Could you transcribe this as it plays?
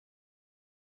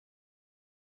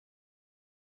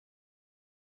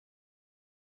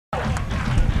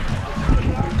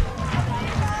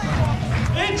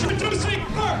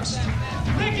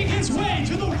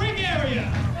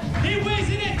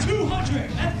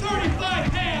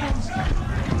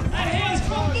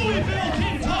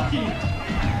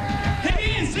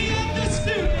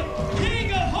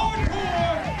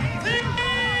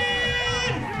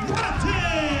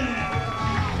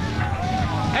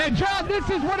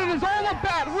is what it is all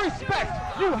about,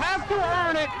 respect. You have to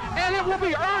earn it, and it will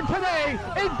be earned today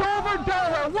in Dover,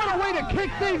 Delaware. What a way to kick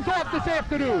things off this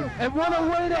afternoon. And what a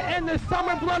way to end the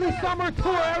Summer Bloody Summer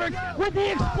Tour, Eric, with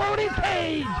the Exploding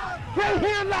Cage. Right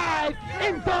here live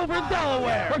in Dover,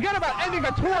 Delaware. Forget about ending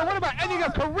a tour. What about ending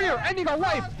a career, ending a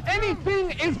life?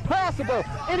 Anything is possible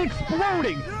in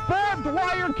Exploding barbed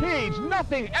wire cage.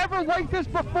 Nothing ever like this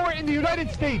before in the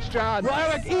United States, John. Well,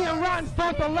 Eric, Ian Rotten's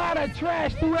talked a lot of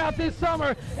trash throughout this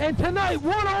summer, and tonight,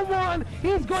 one-on-one,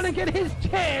 he's going to get his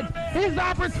chance, his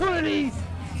opportunity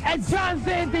at John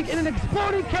Zandig in an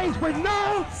Exploding Cage with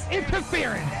no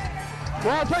interference.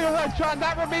 Well, I'll tell you what, John,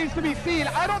 that remains to be seen.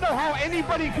 I don't know how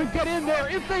anybody could get in there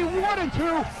if they wanted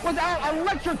to without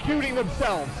electrocuting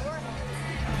themselves.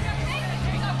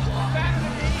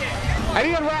 And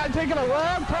Ian Rotten taking a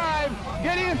long time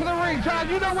getting into the ring. John,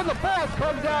 you know when the boss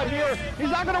comes out here, he's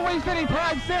not going to waste any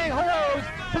time saying hellos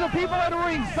to the people at the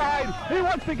ringside. He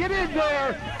wants to get in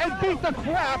there and beat the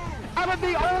crap out of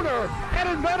the owner and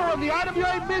inventor of the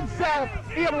IWA Mid-South,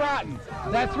 Ian Rotten.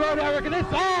 That's right, Eric, and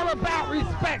it's all about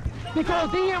respect.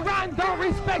 Because Ian Rotten don't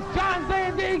respect John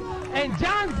Zandig, and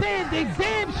John Zandig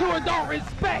damn sure don't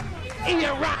respect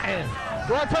Ian Rotten.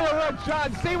 Well, I'll tell you what,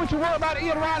 John, say what you will about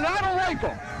Ian Rotten. I don't like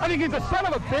him. I think he's a son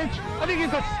of a bitch. I think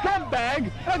he's a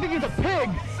scumbag. And I think he's a pig.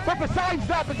 But besides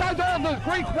that, besides all of those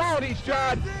great qualities,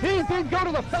 John, he did go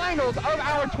to the finals of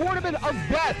our Tournament of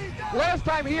Death last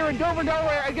time here in Dover,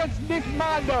 Delaware against Nick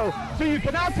Mondo. So you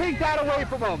cannot take that away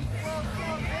from him.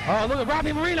 Oh, look at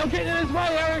Robbie Marino getting in his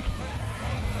way, Eric.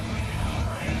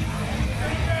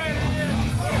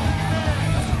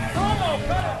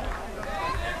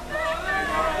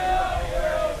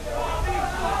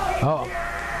 Oh,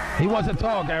 he wants to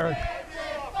talk, Eric.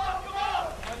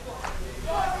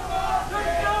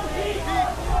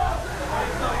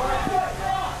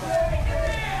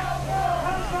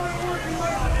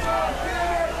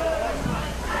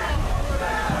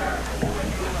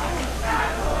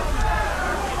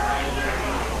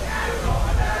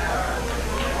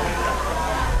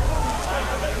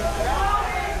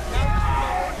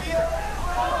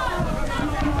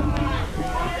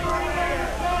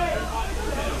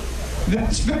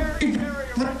 That's very, very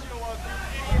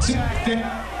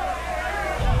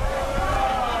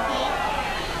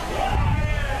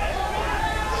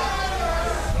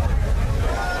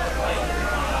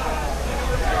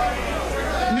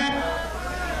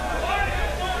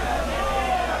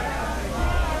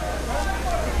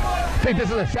Think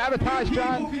this is a sabotage,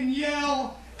 John? People can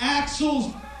yell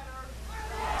Axel's.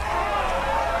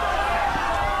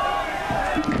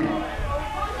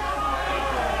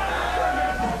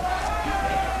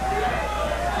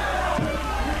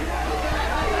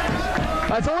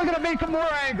 That's only going to make him more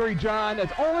angry, John.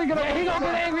 That's only going to He's going to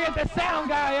get angry at the sound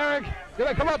guy, Eric. Going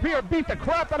to come up here and beat the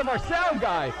crap out of our sound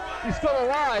guy. He's still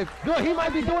alive. Good, he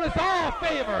might be doing us all a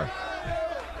favor.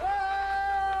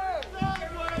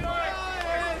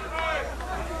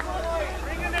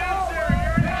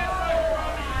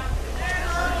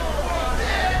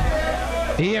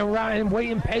 Ian Ryan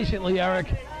waiting patiently, Eric.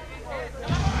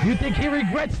 You think he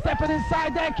regrets stepping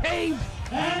inside that cage?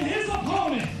 And his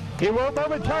opponent. He will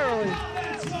momentarily.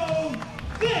 So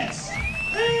this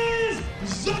is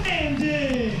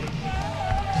Zandig.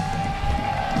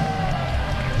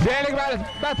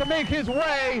 Zandig about to make his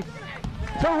way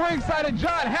to ringside. And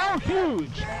John, how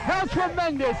huge, how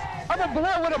tremendous of a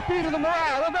blow would it be to the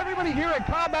morale of everybody here at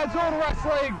Combat Zone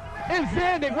Wrestling if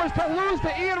Zandig was to lose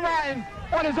to Ian Rotten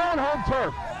on his own home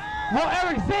turf. Well,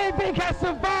 Eric, Zandig has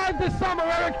survived the summer,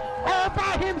 Eric, all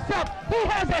by himself. He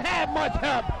hasn't had much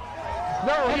help.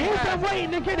 No, and he's been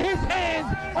waiting to get his hands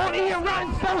on Ian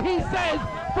Rotten, so he says,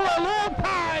 for a long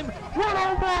time,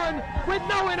 one-on-one with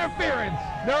no interference.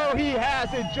 No, he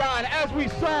hasn't, John. As we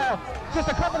saw just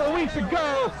a couple of weeks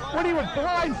ago when he was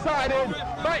blindsided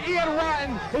by Ian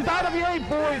Rotten, his IWA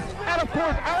boys, and of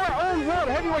course our own World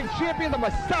Heavyweight Champion, the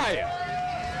Messiah.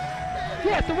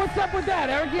 Yeah, so what's up with that,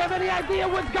 Eric? Do you have any idea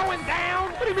what's going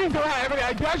down? What do you mean, do I have any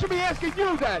idea? I should be asking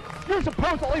you that. You're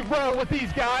supposedly roll with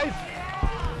these guys.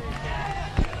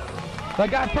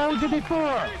 Like I told you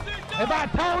before, if I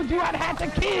told you, I'd have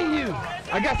to kill you.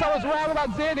 I guess I was wrong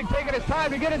about Zandig taking his time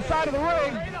to get inside of the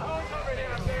ring.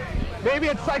 Maybe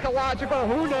it's psychological,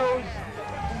 who knows?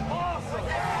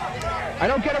 I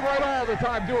don't get it right all the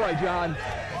time, do I, John?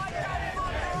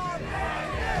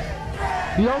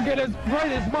 You don't get it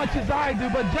right as much as I do,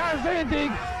 but John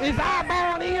Zandig is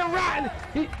eyeballing Ian Rotten.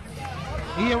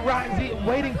 Ian Rotten's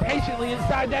waiting patiently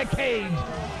inside that cage.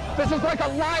 This is like a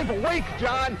live wake,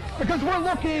 John, because we're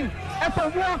looking at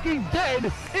the Walking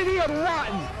Dead in Ian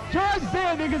Rotten. John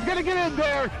Zandig is going to get in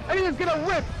there, and he is going to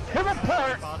rip him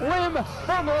apart, limb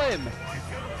from limb.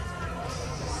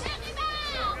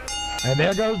 And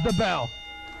there goes the bell.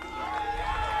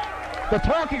 The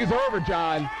talking is over,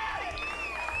 John.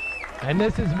 And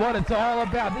this is what it's all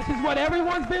about. This is what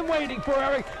everyone's been waiting for,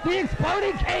 Eric. The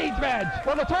exploding cage match.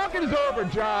 Well, the talking is over,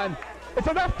 John. It's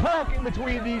enough talking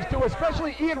between these two,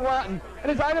 especially Ian Rotten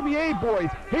and his IWA boys.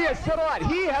 He has said a lot.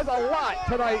 He has a lot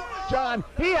tonight, John.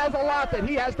 He has a lot that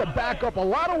he has to back up. A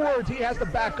lot of words he has to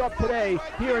back up today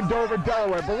here in Dover,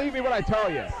 Delaware. Believe me when I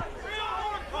tell you.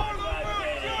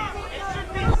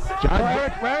 John,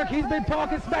 Eric, he's been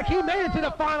talking smack. He made it to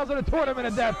the finals of the Tournament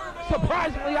of Death.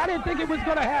 Surprisingly, I didn't think it was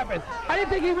going to happen. I didn't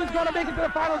think he was going to make it to the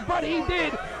finals, but he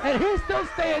did. And he's still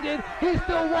standing. He's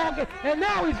still walking. And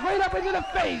now he's right up into the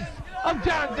face of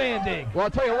John Zandig. Well, I'll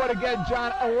tell you what again,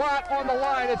 John, a lot on the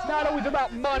line. It's not always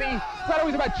about money. It's not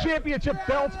always about championship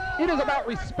belts. It is about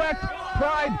respect,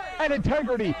 pride, and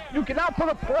integrity. You cannot put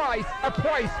a price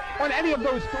on any of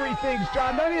those three things,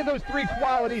 John, any of those three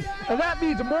qualities. And that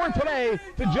means more today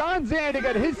to John Zandig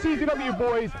and his CZW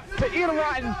boys, to Ian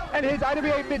Rotten and his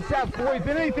IWA Mid-South boys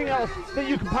than anything else that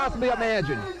you can possibly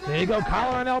imagine. There you go,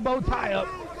 collar and elbow tie-up.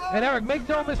 And Eric, make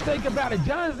no mistake about it,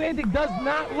 John Zandig does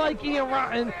not like Ian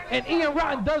Rotten, and Ian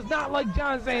Rotten does not like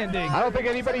John Zandig. I don't think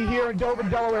anybody here in Dover,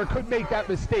 Delaware could make that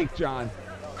mistake, John.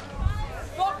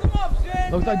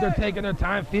 Looks like they're taking their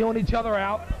time, feeling each other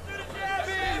out.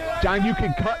 John, you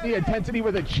can cut the intensity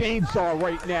with a chainsaw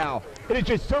right now. It is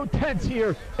just so tense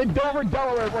here in Dover,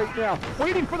 Delaware right now.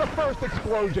 Waiting for the first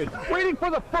explosion. Waiting for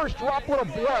the first droplet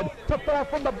of blood to fall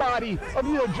from the body of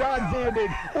either John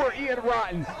Zandig or Ian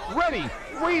Rotten. Ready,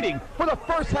 waiting for the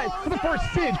first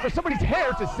singe, for somebody's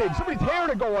hair to singe, somebody's hair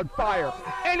to go on fire.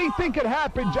 Anything could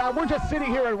happen, John. We're just sitting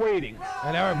here and waiting.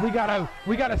 And Eric, we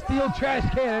got a steel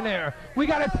trash can in there. We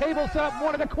got a table set up in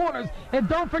one of the corners. And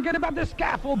don't forget about the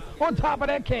scaffold on top of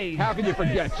that cage. How can you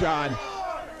forget, John?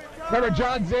 Remember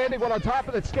John Zandig went on top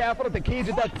of the scaffold at the cage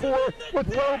at that 4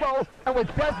 with Lobo and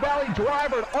with Death Valley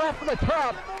Driver off from the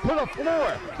top to the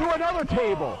floor through another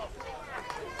table.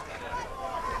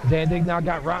 Zandig now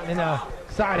got Rotten in a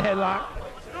side headlock.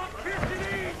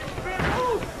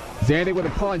 Zandig with a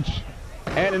punch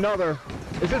and another.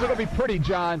 This isn't going to be pretty,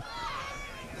 John.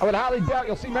 I would highly doubt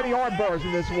you'll see many arm bars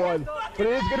in this one, but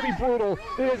it is going to be brutal.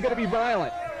 It is going to be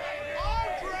violent.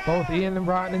 Both Ian and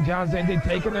Rotten and John Zandig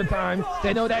taking their time.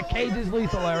 They know that cage is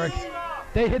lethal, Eric.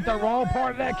 They hit the wrong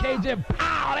part of that cage and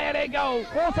pow, there they go.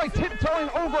 Well, it's like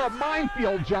tiptoeing over a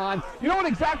minefield, John. You don't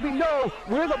exactly know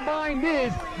where the mine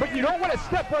is, but you don't want to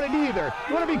step on it either.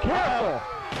 You want to be careful.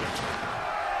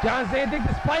 John Zandig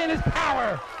displaying his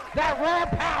power, that raw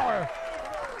power.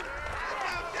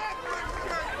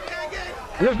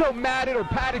 There's no matted or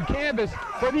padded canvas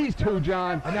for these two,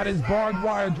 John. And that is barbed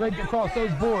wire draped across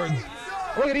those boards.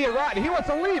 Look at Ian Rotten. He wants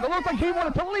to leave. It looks like he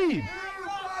wanted to leave.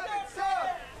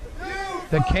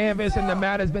 The canvas and the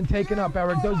mat has been taken up,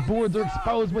 Eric. Those boards are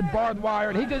exposed with barbed wire,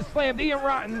 and he just slammed Ian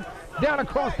Rotten down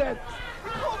across that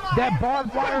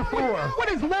barbed wire floor.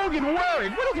 What is Logan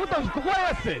wearing? What is with those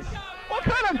glasses? What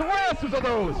kind of glasses are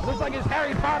those? Looks like his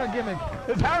Harry Potter gimmick.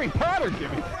 His Harry Potter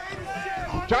gimmick.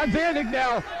 John Zandig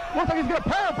now looks like he's going to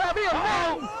power bomb Ian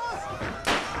Rotten.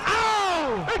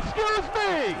 Ow! Excuse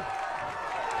me!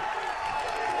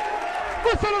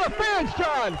 Listen to the fans,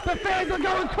 John. The fans are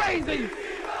going crazy.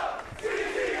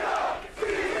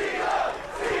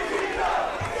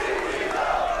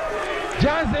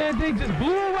 John Zandig just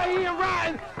blew away Ian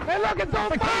Rotten. And look, it's on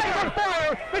fire. fire. Cage is on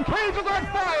fire. The cage is on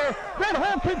fire. That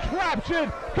whole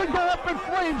contraption could go up in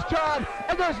flames, John.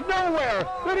 And there's nowhere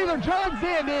that either John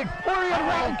Zandig or Ian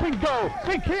Rotten can go.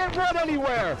 They can't run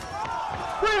anywhere.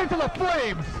 Right into the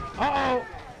flames. Uh-oh.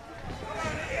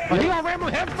 He gonna ram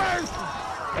him head first.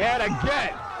 And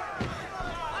again.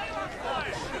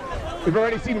 We've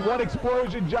already seen one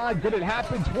explosion, John. Could it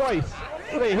happen twice?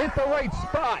 Will they hit the right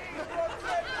spot?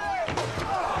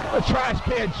 A trash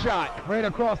can shot. Right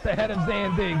across the head of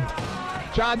Zandig.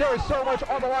 John, there is so much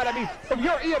on the line. I mean, if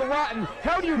you're Ian Rotten,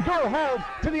 how do you go home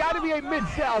to the IWA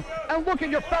Mid-South and look at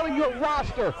your fellow, your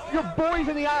roster, your boys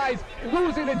in the eyes,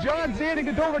 losing to John Zandig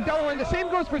and Dover, Delaware, and the same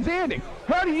goes for Zandig.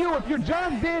 How do you, if you're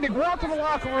John Zandig, walk to the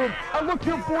locker room and look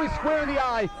your boys square in the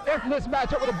eye after this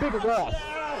matchup with a big loss?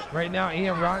 Right now,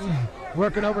 Ian Rotten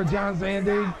working over John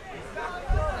Zandig.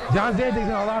 John Zandig's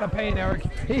in a lot of pain, Eric.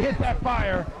 He hit that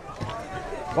fire.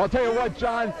 Well, I'll tell you what,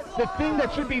 John, the thing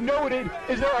that should be noted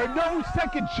is there are no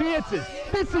second chances.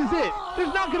 This is it.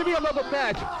 There's not going to be another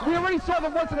match. We already saw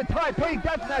them once in a tie-pay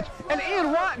death match, and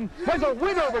Ian Rotten has a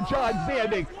win over John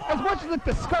Zandig. As much as it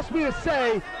disgusts me to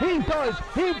say, he does.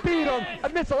 He beat him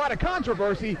amidst a lot of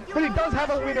controversy, but he does have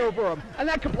a win over him, and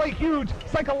that can play huge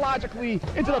psychologically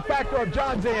into the factor of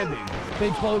John Zandig.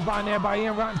 Big clothesline there by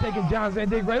Ian Rotten, taking John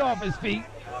Zandig right off his feet.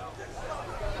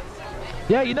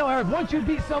 Yeah, you know, Eric, once you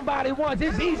beat somebody once,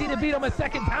 it's easy to beat them a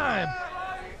second time.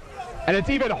 And it's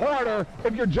even harder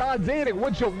if you're John Zandig.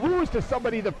 Once you lose to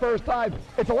somebody the first time,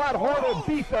 it's a lot harder to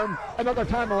beat them another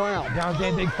time around. John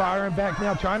Zandig firing back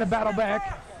now, trying to battle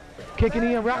back. Kicking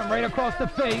Ian Rotten right across the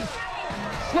face.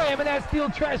 Slamming that steel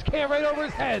trash can right over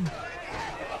his head.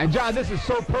 And John, this is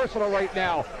so personal right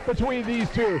now between these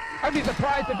two. I'd be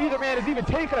surprised if either man has even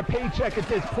taken a paycheck at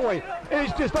this point.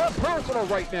 It's just all personal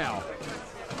right now.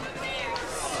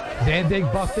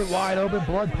 Zandig busted wide open,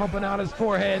 blood pumping out his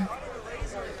forehead.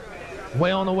 Way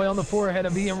on the forehead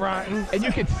of Ian Rotten. And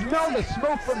you can smell the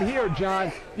smoke from here,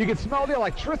 John. You can smell the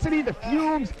electricity, the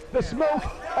fumes, the smoke,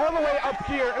 all the way up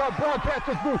here in our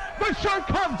broadcaster's booth. The shirt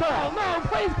comes off. Oh, no,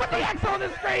 please put the X on the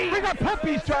screen. We got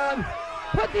puppies, John.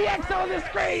 Put the X on the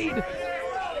screen.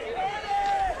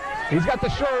 He's got the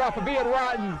shirt off of Ian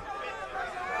Rotten.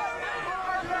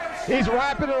 He's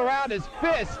wrapping it around his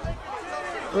fist.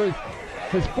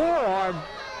 His forearm.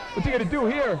 What's he going to do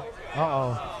here?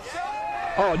 Uh-oh.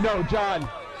 Oh, no, John.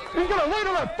 He's going to light it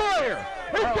on fire.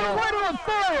 He's going to light it on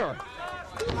fire.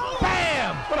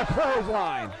 Bam! What a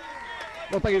clothesline.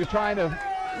 Looked like he was trying to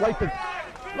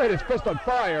light his fist on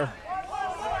fire.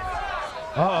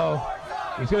 Uh-oh.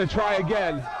 He's going to try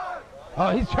again. Oh,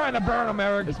 he's trying to burn him,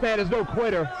 Eric. This man is no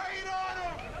quitter.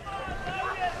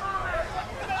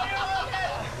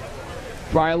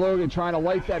 Brian Logan trying to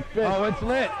light that fist. Oh, it's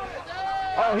lit.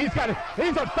 Oh, he's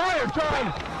on fire,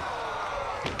 John.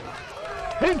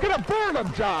 He's going to burn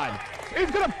him, John.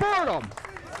 He's going to burn him.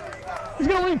 He's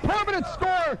going to leave permanent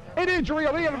scar and injury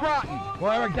on Ian Rotten.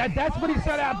 Well, Eric, that's what he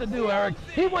set out to do, Eric.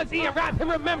 He wants Ian Rotten to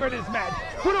remember this match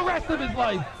for the rest of his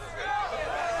life.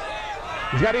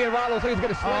 He's got Ian Rotten, looks like he's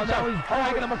going to slam now he's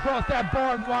dragging him across that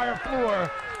barbed wire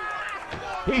floor.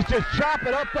 He's just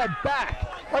chopping up that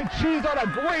back like cheese on a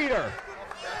grater.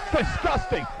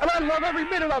 Disgusting. And I love every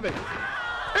minute of it.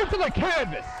 Into the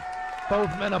canvas.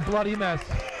 Both men a bloody mess.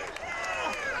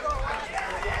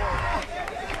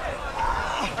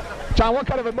 John, what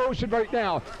kind of emotion right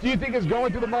now do you think is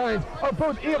going through the minds of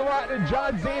both Ian Rotten and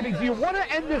John Zandig? Do you want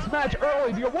to end this match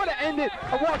early? Do you want to end it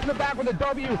and walk in the back with a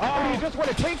W? Or do you just want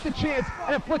to take the chance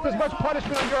and inflict as much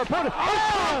punishment on your opponent?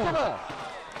 Oh!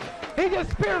 He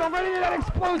just speared him right into that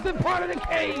explosive part of the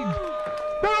cage.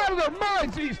 They're out of their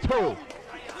minds, these two.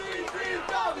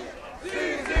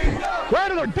 They're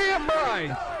out of their damn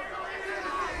minds.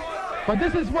 But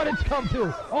this is what it's come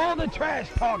to. All the trash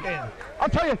talking. I'll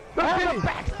tell you,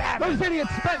 Those idiots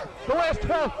spent the last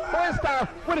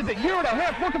what is it, year and a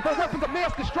half looking for weapons of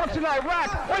mass destruction in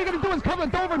Iraq. All you got to do is come to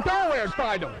Dover and Delaware and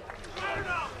find them.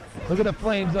 Look at the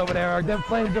flames over there, Eric. Them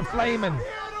flames are flaming.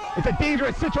 It's a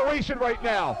dangerous situation right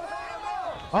now.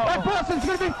 That Boston's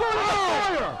going to be full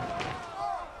on fire.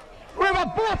 We have a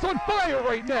boss on fire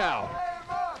right now.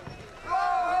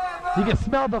 You can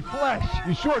smell the flesh.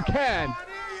 You sure can.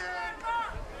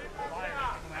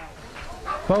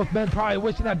 Both men probably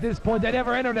wishing at this point they'd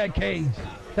ever enter that cage.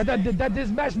 That this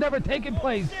match never taken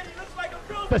place.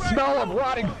 The smell of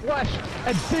rotting flesh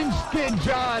and singed skin,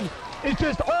 John, is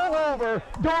just all over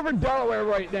Dover and Delaware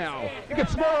right now. You can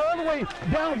smell it all the way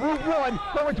down Route 1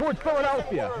 going towards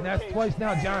Philadelphia. And that's twice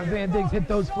now John Zandig's hit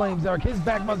those flames, Eric. His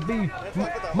back must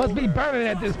be burning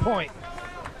at this point.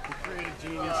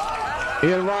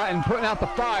 Ian Rotten putting out the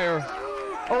fire.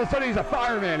 All of a sudden he's a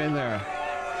fireman in there.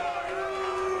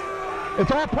 It's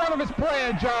all part of his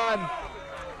plan, John.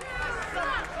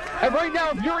 And right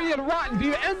now, if you're Ian Rotten, do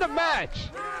you end the match?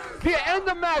 Do you end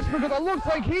the match because it looks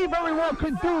like he very well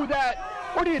could do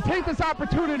that? Or do you take this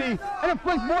opportunity and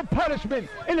inflict more punishment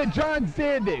into John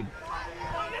Zandig?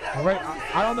 All right,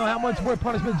 I don't know how much more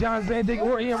punishment John Zandig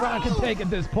or Ian Rotten can take at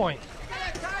this point.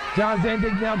 John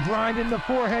Zandig now grinding the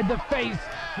forehead, the face,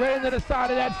 right into the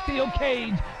side of that steel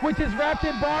cage, which is wrapped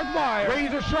in barbed wire.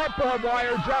 Razor sharp barbed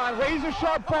wire, John. Razor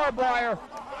sharp barbed wire.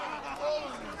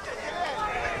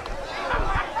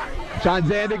 John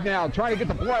Zandig now trying to get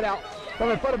the blood out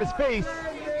from in front of his face.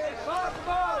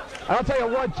 And I'll tell you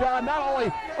what, John, not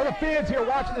only are the fans here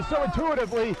watching this so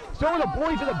intuitively, so are the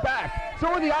boys in the back. So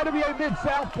are the IWA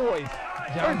Mid-South boys.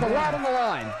 There's a lot on the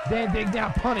line. Zandig now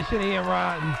punishing Ian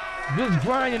Rotten. Just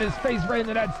grinding his face right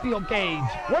into that steel cage.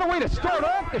 What a way to start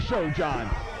off the show, John.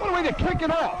 What a way to kick it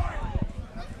off.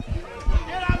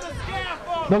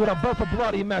 Look at them, both a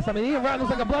bloody mess. I mean, Ian Rotten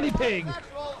looks like a bloody pig.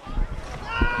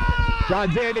 John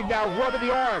Zandig now rubbing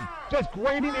the arm, just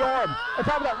grating the arm. On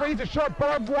top of that razor-sharp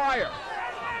barbed wire.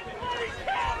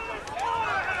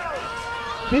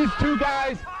 These two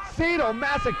guys,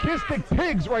 sadomasochistic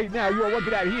pigs right now you are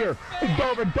looking at here in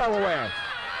Dover, Delaware.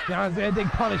 John Zandig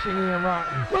punishing Ian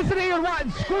Rotten. Listen to Ian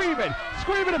Rotten screaming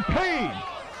in pain.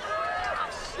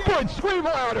 Good, scream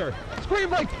louder. Scream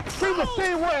the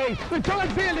same way that John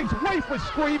Zandig's wife was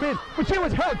screaming when she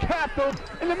was held captive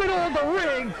in the middle of the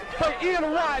ring by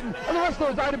Ian Rotten and the rest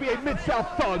of those IWA Mid-South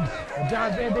thugs.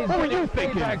 John Zandig's what were you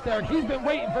thinking? Back there. He's been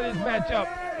waiting for this matchup.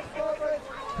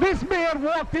 This man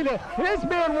walked into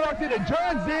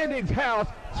John Zandig's house,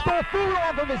 stole food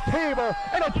off of his table,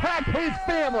 and attacked his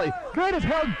family. That is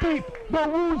how deep the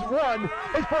wounds run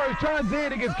as far as John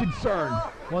Zandig is concerned.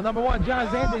 Well, number one, John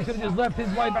Zandig should have just left his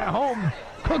wife at home,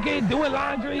 cooking, doing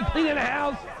laundry, cleaning the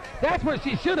house. That's where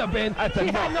she should have been. She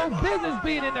had no business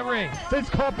being in the ring. It's his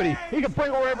company. He can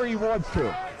bring her wherever he wants to.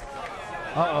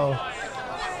 Uh-oh.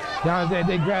 John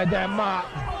Zandig grabbed that mop.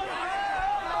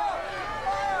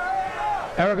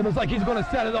 Eric looks like he's going to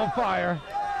set it on fire.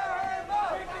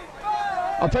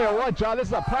 I'll tell you what, John, this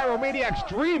is a pyromaniac's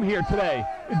dream here today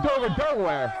in Dover,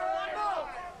 Delaware.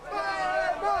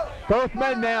 Both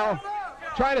men now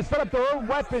trying to set up their own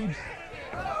weapons.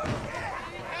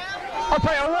 I'll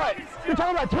tell you what, you're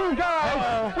talking about two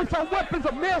guys with some weapons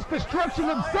of mass destruction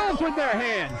themselves in their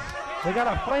hands. They got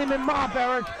a flaming mop,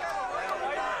 Eric.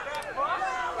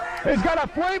 He's got a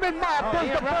flaming mop.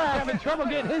 He's having trouble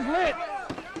getting his lit.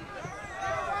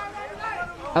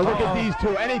 And look at these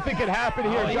two. Anything can happen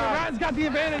here, John. Ryan's got the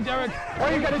advantage, Eric. All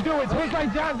you got to do is looks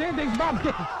like John Zandig's mop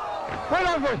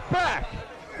right over his back.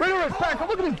 Right over his back.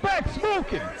 Look at his back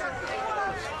smoking.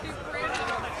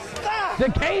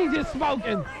 The cage is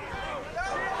smoking.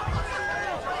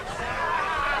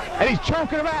 And he's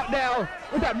choking him out now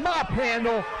with that mop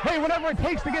handle. Hey, whatever it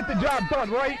takes to get the job done,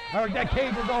 right? Eric, that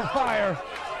cage is on fire.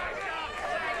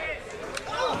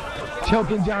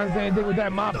 Choking John Zandig with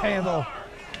that mop handle.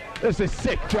 This is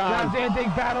sick, John. John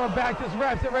Zandig battling back, just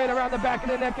wraps it right around the back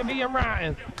of the neck of Ian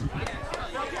Ryan.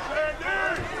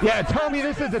 Yeah, tell me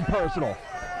this isn't personal.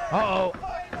 Uh-oh.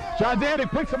 John Zandig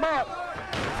picks him up.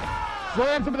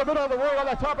 Slams him in the middle of the ring on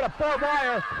the top of the barbed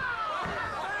wire.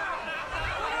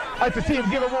 I like to see him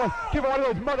give him one of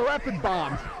those mother effing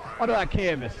bombs under that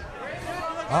canvas.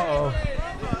 Uh-oh.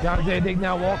 John Zandig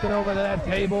now walking over to that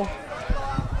table.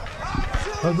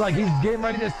 Looks like he's getting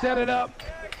ready to set it up.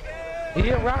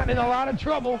 Ian Rotten in a lot of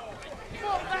trouble.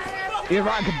 Ian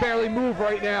Rotten can barely move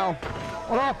right now.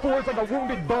 On all fours like a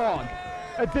wounded dog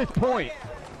at this point.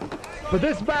 But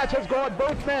this match has gone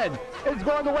both men. It's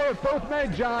gone the way of both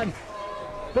men, John.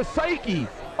 The psyche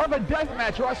of a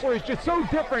deathmatch wrestler is just so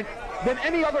different than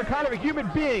any other kind of a human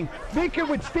being. They can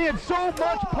withstand so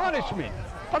much punishment.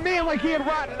 A man like Ian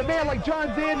Rotten and a man like John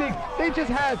Zandig, they just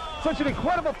have such an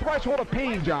incredible threshold of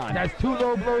pain, John. That's two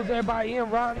low blows there by Ian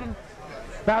Rotten.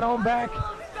 Bat on back.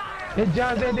 Hit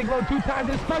John Zandig low 2 times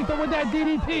and spiked him with that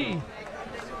DDT.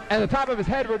 And the top of his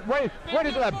head went right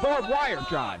into that barbed wire,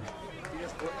 John.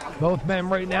 Both men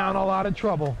right now in a lot of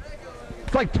trouble.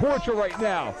 It's like torture right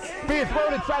now. Being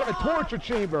thrown inside of a torture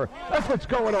chamber. That's what's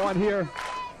going on here.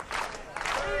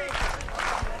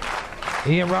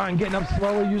 Ian Rotten getting up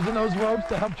slowly, using those ropes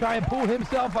to help try and pull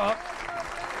himself up.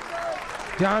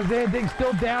 John Zandig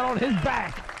still down on his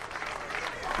back.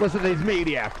 Listen to these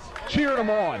maniacs cheering him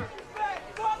on.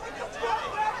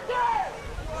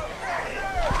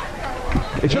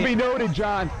 It should be noted,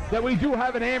 John, that we do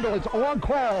have an ambulance on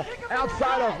call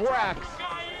outside of racks.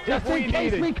 Just in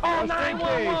case we call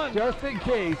 911. Just in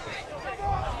case.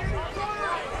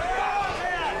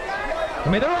 I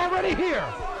mean, they're already here.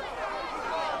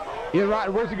 Ian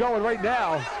Rotten, where's he going right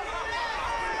now?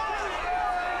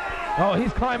 Oh,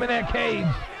 he's climbing that cage.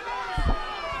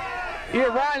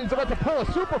 Ian Ryan's about to pull a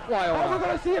superfly off. Oh, we're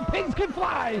going to see if pigs can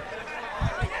fly.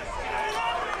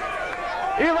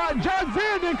 Ian Rotten, John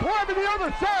Zandig climbing the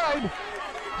other side.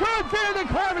 John Zandig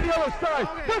climbing the other side.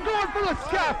 They're going for the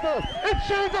scaffold. It's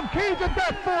shades of cage at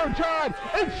that form, John.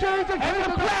 It's shades of cage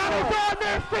at that form. And the crowd is on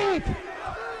their feet.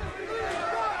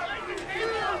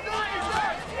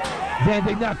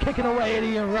 Zandig now kicking away at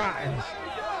Ian Rotten.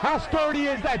 How sturdy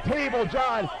is that table,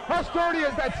 John? How sturdy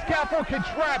is that scaffold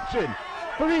contraption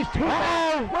for these two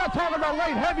men? We're not talking about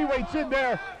light heavyweights in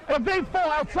there. And if they fall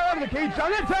outside of the cage,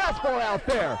 John, it's asphalt out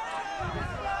there.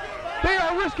 They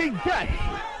are risking death.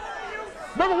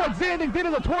 Remember what Zandig did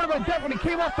in the Tournament of Death when he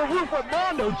came off the roof with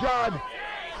Mondo, John?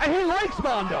 And he likes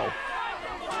Mondo.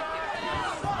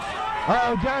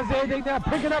 Uh-oh, John Zandig now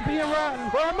picking up Ian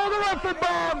Rotten. For another effort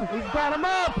bomb. He's got him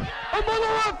up.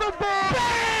 Another one from Bob.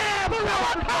 Bam!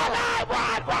 Someone call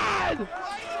 911!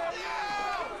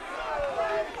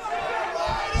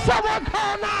 Someone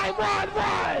call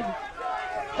 911!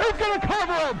 He's going to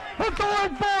cover him. Hit the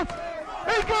leg post.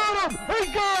 He got him. He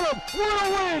got him. What a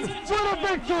win. What a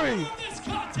victory. This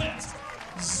contest,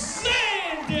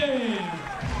 Zandig.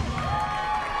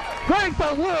 Thank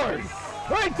the Lord.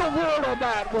 Thank the Lord on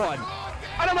that one.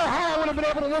 I don't know how I would have been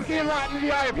able to look Ian right in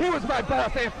the eye if he was my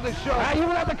boss after the show. You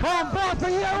would have to call him boss,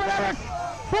 but you know whatever.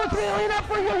 Push me lean up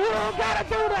for you. You don't gotta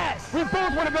do that. We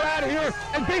both would have been out of here,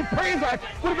 and Dave Prazak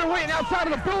would have been waiting outside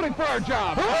of the building for our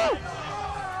job. Who?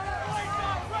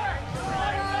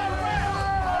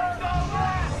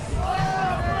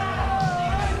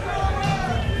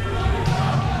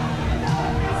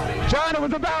 John, it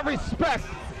was about respect.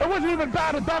 It wasn't even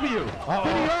about a W. Did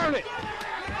he earn it?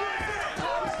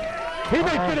 He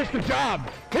may finish the job.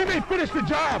 He may finish the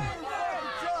job.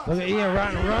 Look at Ian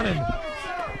running.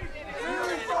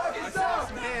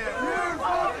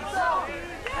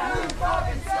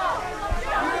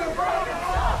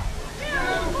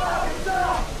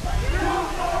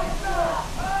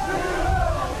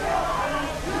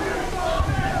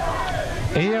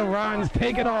 Ian Ron's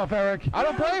taking off, Eric. I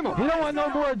don't blame him. He don't want no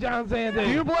more John Zandig. Do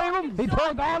you blame him? He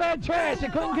talked all that trash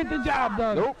and couldn't get the job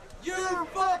done. Nope. You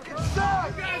fucking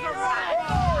suck! You guys are right!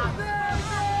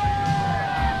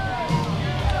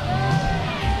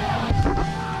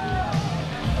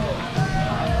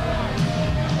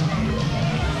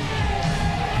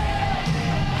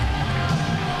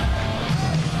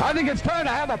 I think it's time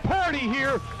to have a party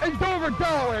here in Dover,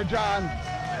 Delaware, John.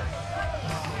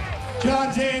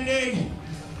 John Zandig,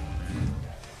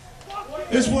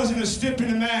 this wasn't a stip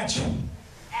in the match.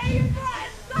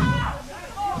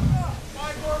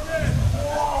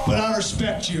 But I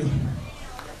respect you.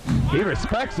 He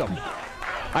respects him.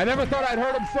 I never thought I'd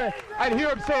hear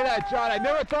him say that, John. I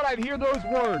never thought I'd hear those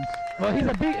words. Well, he's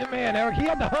a beaten man, Eric. He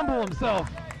had to humble himself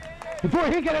before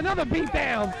he get another beat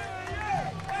down.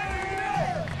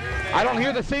 I don't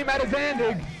hear the same out of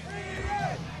Zandig.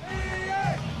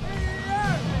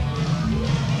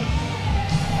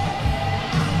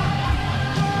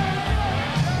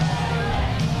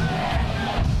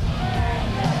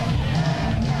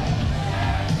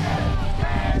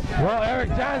 Well, Eric,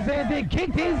 John Zandig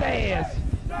kicked his ass.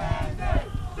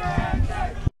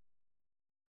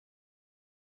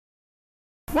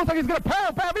 Looks like he's going to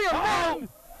power bomb me around.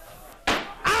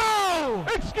 Ow!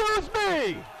 Excuse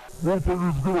me. Looks like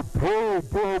he's going to power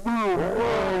bomb me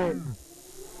around.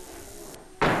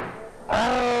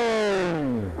 Oh!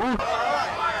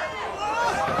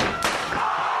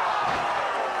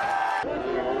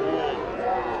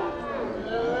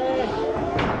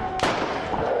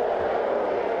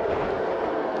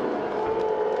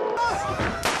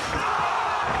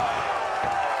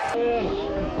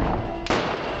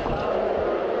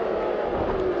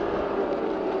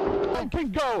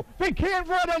 Can go. They can't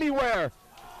run anywhere.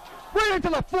 Right into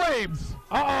the flames.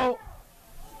 Uh-oh.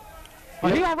 Oh,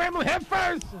 he gonna ram him head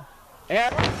first.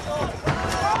 And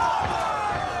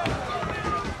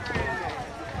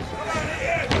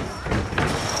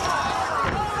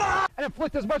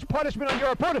inflict as much punishment on your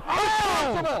opponent as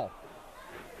possible.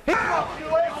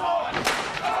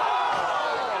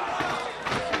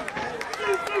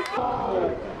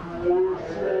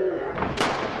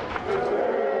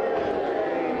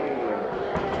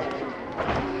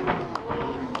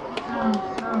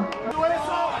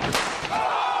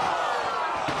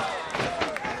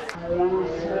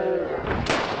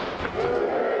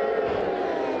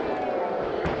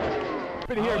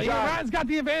 Here, John. Ryan's got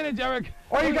the advantage, Eric.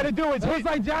 All you got to do is looks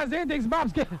like John Zandig's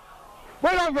mom's getting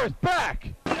right over his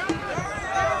back. Got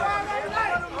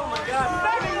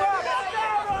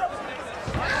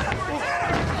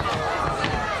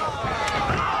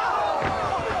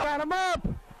him up.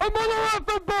 Another one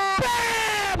for Bob.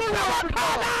 Bam! Someone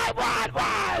call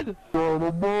 911! Got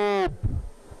him up.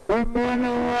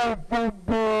 Another one for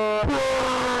Bob.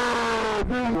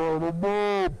 Got him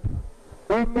up.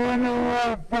 Another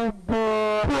one for Bob.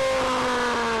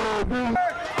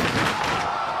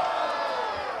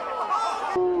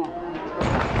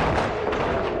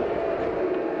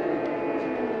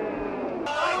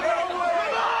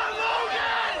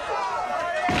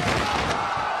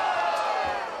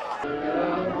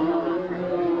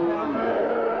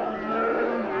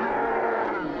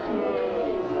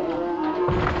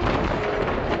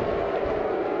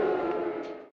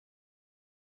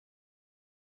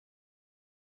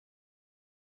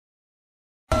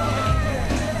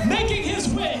 Making his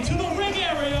way to the ring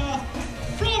area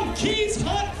from Keys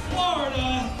Hunt,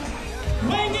 Florida,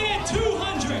 weighing in at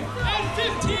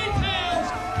 215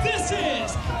 pounds, this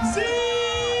is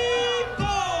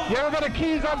Z-Bar. You ever got a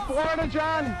Keys on Florida,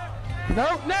 John?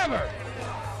 Nope, never.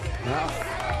 No.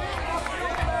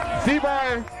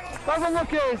 Z-Bar doesn't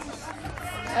look as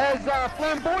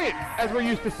flamboyant as we're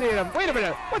used to seeing him. Wait a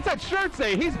minute, what's that shirt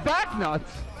say? He's back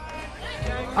nuts.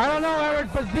 I don't know,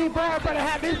 Eric, but Z-Bar better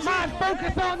have his mind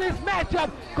focused on this matchup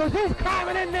because he's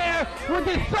climbing in there with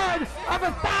the son of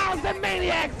 1,000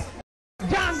 maniacs,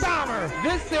 John Dahmer.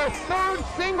 This is their third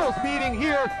singles meeting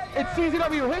here in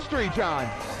CZW history, John.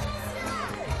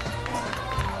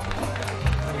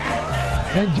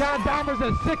 And John Dahmer's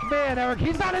a sick man, Eric.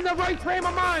 He's not in the right frame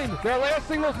of mind. Their last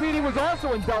singles meeting was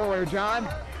also in Delaware, John.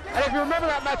 And if you remember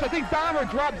that match, I think Dahmer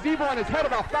dropped Z-Bar on his head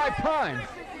about 5 times.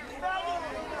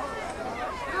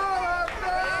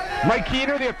 Mike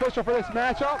Keener, the official for this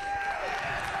matchup.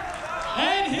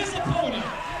 And his opponent,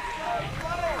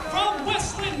 from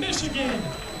Westland, Michigan,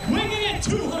 weighing in at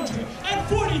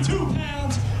 242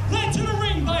 pounds, led to the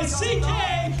ring by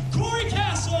CK Corey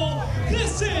Castle,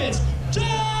 this is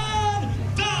John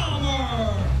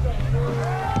Dahmer.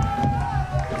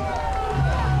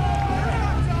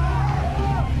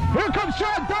 Here comes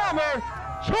John Dahmer,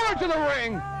 charging the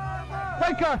ring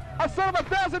like a son of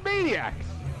 1,000 maniacs.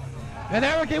 And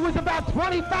Eric, it was about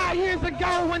 25 years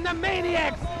ago when the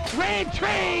Maniacs ran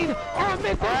train on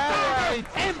Mrs. Dahmer,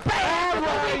 and bam, look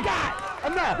what we got.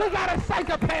 Enough. We got a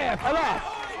psychopath. Enough.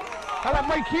 How about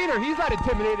Mike Keener? He's not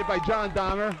intimidated by John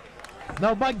Dahmer.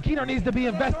 No, Mike Keener needs to be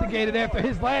investigated after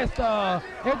his debut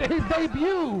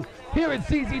here at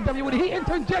CZW when he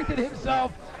interjected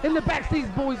himself in the Backstage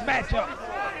Boys matchup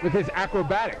with his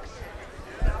acrobatics.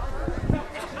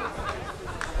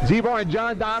 Z-Bar and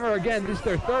John Dahmer, again, this is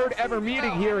their third ever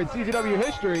meeting here in CZW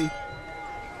history.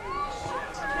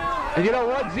 And you know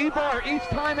what? Z-Bar, each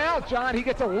time out, John, he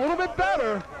gets a little bit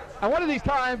better. And one of these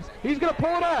times, he's going to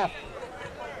pull it off.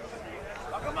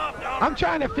 I'm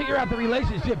trying to figure out the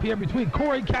relationship here between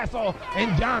Corey Castle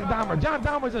and John Dahmer. John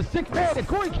Dahmer's a sick man, and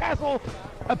Corey Castle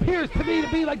appears to me to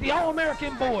be like the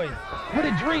all-American boy with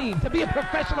a dream to be a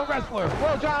professional wrestler.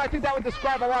 Well, John, I think that would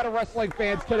describe a lot of wrestling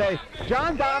fans today.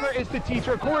 John Dahmer is the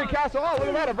teacher. Corey Castle, oh, look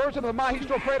at that, a version of the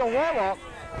Mahistro Cradle Warlock.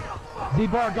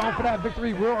 Z-Bar going for that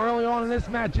victory real early on in this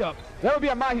matchup. That would be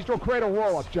a Mahistro Cradle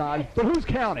Warlock, John. But who's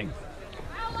counting?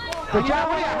 But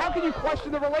John, how can you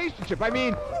question the relationship? I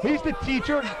mean, he's the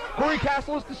teacher, Corey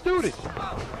Castle is the student.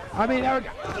 I mean, Eric,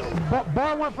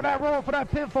 Bar went for that roll for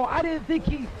that pinfall. I don't think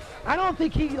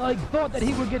he like thought that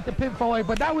he would get the pinfall,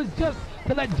 but that was just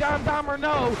to let John Dahmer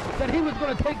know that he was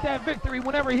going to take that victory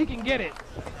whenever he can get it.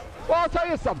 Well, I'll tell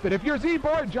you something. If you're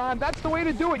Z-Bar, John, that's the way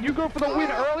to do it. You go for the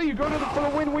win early. You go for the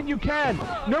win when you can.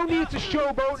 No need to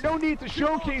showboat. No need to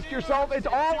showcase yourself. It's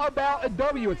all about a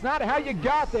W. It's not how you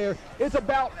got there. It's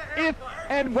about if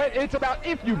and when. It's about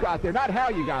if you got there, not how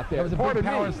you got there. That was a big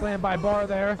power slam by Bar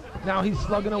there. Now he's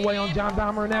slugging away on John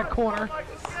Dahmer in that corner.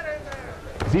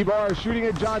 Z-Bar is shooting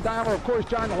at John Dahmer. Of course,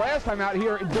 John, the last time out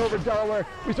here in Dover, Delaware,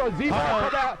 we saw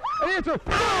Z-Bar come out and answer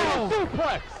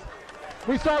suplex.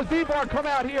 We saw Z-Bar come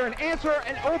out here and answer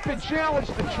an open challenge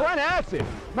to Trent Acid.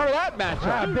 Remember that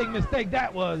matchup? A big mistake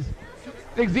that was.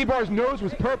 I think Z-Bar's nose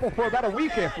was purple for about a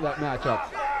week after that matchup.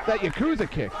 That Yakuza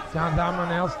kick. John Dahmer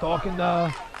now stalking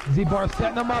Z-Bar,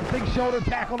 setting him up. Big shoulder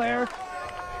tackle there.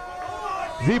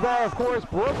 Z-Bar, of course,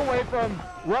 broke away from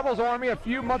Rebel's Army a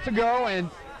few months ago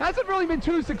and hasn't really been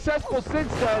too successful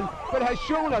since then, but has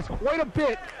shown us quite a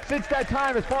bit since that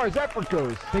time as far as effort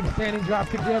goes. Big standing drop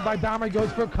kick there by Dahmer,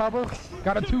 goes for a cover,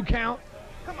 got a 2 count.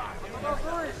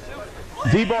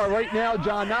 Z-Bar right now,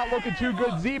 John, not looking too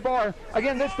good. Z-Bar,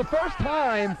 again, this is the first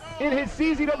time in his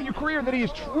CZW career that he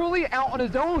is truly out on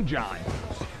his own, John.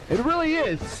 It really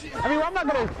is. I mean, I'm not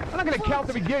gonna count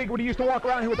the beginning when he used to walk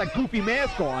around here with that goofy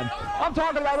mask on. I'm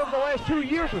talking about over the last 2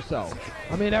 years or so.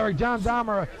 I mean, Eric, John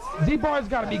Dahmer, Z-Bar's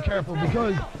got to be careful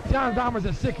because John Dahmer's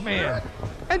a sick man.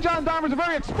 And John Dahmer's a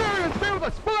very experienced man with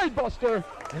a spine buster.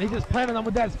 And he just planted him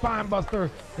with that spine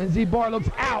buster, and Z-Bar looks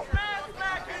out.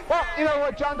 Well, you know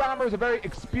what? John Dahmer is a very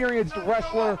experienced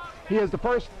wrestler. He is a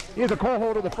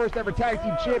co-holder of the first ever tag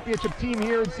team championship team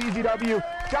here in CZW.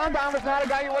 John Dahmer's not a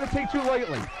guy you want to take too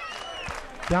lightly.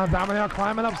 John Dahmer now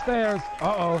climbing upstairs.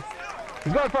 Uh-oh.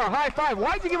 He's going for a high five.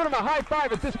 Why is he giving him a high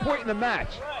five at this point in the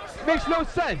match? It makes no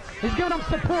sense. He's giving him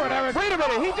support, Eric. Wait a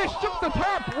minute. He just shook the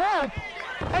top rope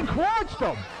and crouched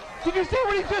him. Did you see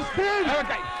what he just did? Eric,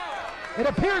 it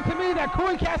appeared to me that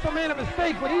Corey Castle made a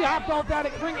mistake when he hopped off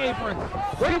that ring apron.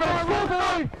 Wait a minute.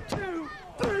 1, 2,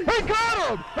 3. He got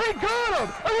him! He got him!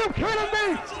 Are you kidding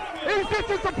me? He's just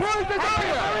as surprised as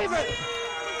I am.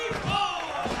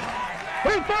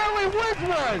 He finally wins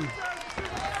one!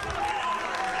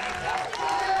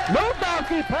 No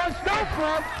donkey punch, no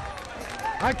front.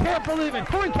 I can't believe it.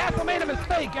 Corey Castle made a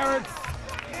mistake, Eric.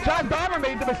 John Dahmer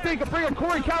made the mistake of bringing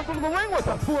Corey Castle to the ring with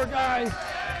him. Poor guy.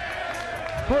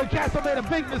 Corey Castle made a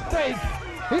big mistake.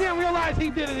 He didn't realize he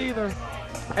did it either.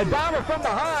 And Dahmer from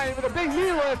behind with a big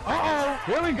knee lift. Uh-oh.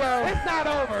 Here we go. It's not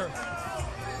over.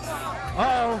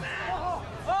 Uh-oh.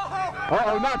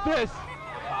 Uh-oh, not this.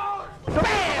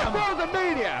 Bam! Frozen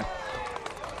Mania.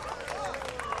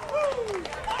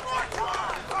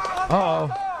 Uh-oh.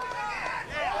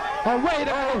 Oh, wait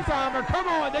a minute, Dahmer. Come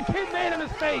on, the kid made a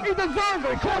mistake. He deserves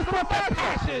it. He cost him a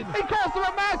matchup. He cost him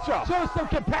a matchup. Show some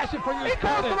compassion for your He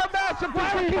cost him student. a matchup Why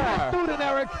for would he T-Bar. a student,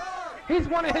 Eric? He's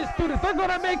one of his students. They're going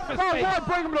to make Oh, mistakes. Lord,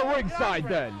 bring him to the ringside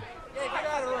then.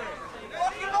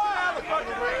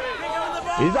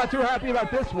 He's not too happy about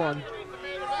this one.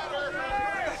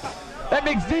 That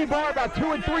makes Z-Bar about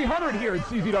 200 and 300 here at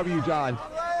CZW, John.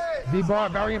 Z-Bar,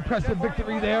 very impressive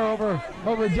victory there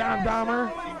over John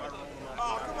Dahmer.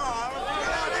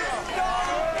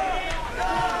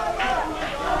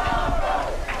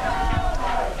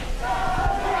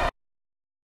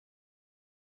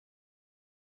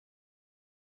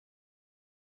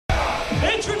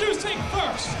 Introducing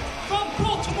first, from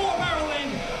Baltimore,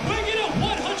 Maryland, weighing in at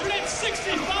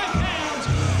 165 pounds,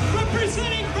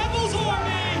 representing Rebels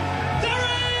Army,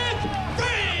 Derek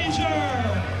Frazier.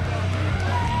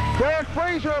 Derek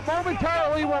Frazier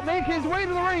momentarily will make his way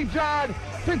to the ring, John,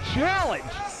 to challenge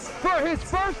for his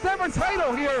first ever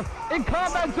title here in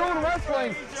Combat Zone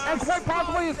Wrestling and quite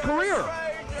possibly his career.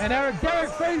 And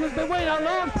Derek Frazier's been waiting a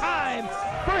long time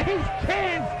for his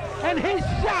chance and his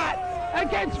shot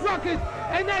against Ruckus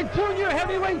and that Junior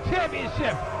Heavyweight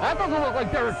Championship. That doesn't look like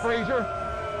Derek Frazier.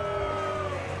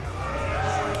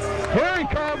 Here he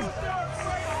comes.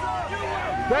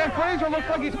 Derek Frazier looks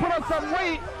like he's put on some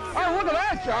weight. Oh, look at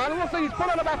that, John. It looks like he's put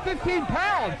on about 15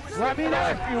 pounds. Well, I mean,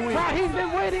 he's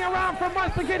been waiting around for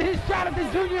months to get his shot at the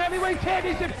Junior Heavyweight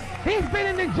Championship. He's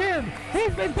been in the gym.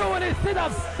 He's been doing his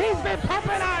sit-ups. He's been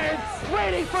pumping iron,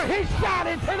 waiting for his shot.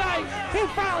 And tonight, he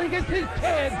finally gets his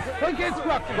chance against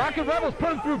Ruckus. Rocket Rebels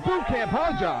put him through boot camp,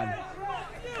 huh, John?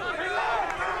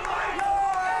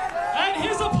 And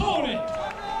his opponent,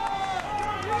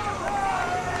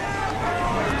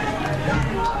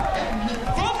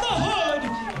 from the hood,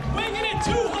 weighing in at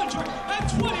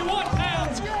 221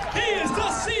 pounds, he is the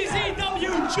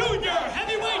CZW Junior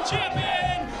Heavyweight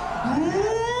Champion,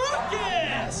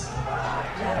 Ruckus.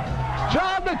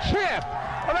 John the Champ,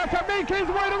 about to make his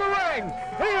way to the ring.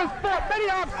 He has fought many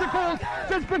obstacles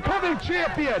since becoming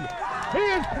champion. He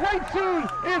is quite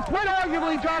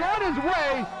arguably, John, on his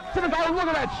way to the guy. Look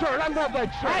at that shirt. I love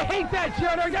that shirt. I hate that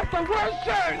shirt. That's the worst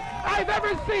shirt I've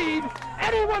ever seen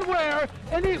anyone wear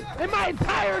in my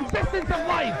entire existence of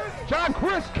life. John,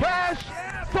 Chris Cash,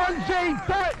 Sanjay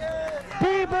Dutt,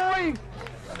 B-Boy.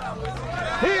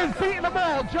 He has beaten them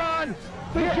all, John.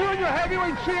 The Junior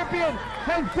Heavyweight Champion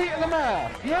has beaten them all.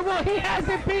 Yeah, well, he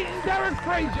hasn't beaten Derek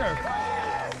Frazier.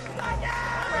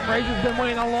 Frazier's been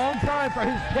waiting a long time for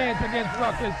his chance against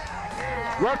Ruckus.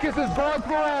 Ruckus has gone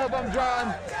through all of them,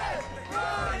 John.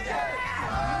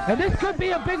 And this could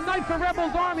be a big night for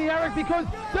Rebels Army, Eric, because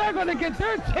they're going to get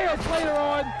their chance later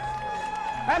on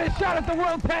at a shot at the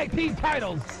World Tag Team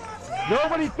titles.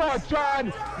 Nobody thought,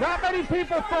 John, not many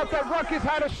people thought that Ruckus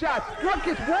had a shot.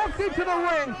 Ruckus walked into the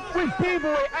ring with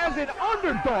B-Boy as an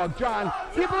underdog, John.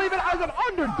 Can you believe it? As an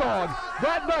underdog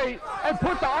that night and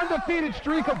put the undefeated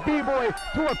streak of B-Boy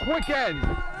to a quick end.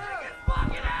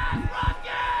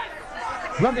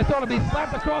 Ruckus ought to be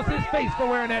slapped across his face for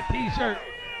wearing that T-shirt.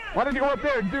 Why don't you go up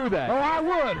there and do that? Oh, I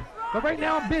would. But right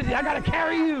now I'm busy. I got to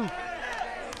carry you.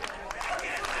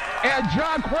 And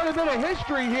John, quite a bit of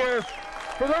history here.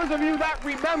 For those of you that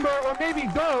remember, or maybe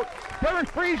don't, Derek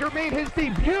Frazier made his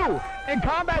debut in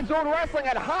Combat Zone Wrestling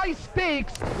at High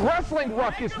Stakes Wrestling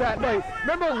Ruckus that night.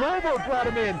 Remember, Lobo brought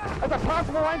him in as a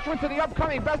possible entrant to the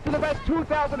upcoming Best of the Best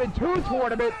 2002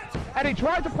 tournament, and he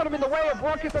tried to put him in the way of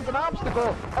Ruckus as an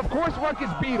obstacle. Of course,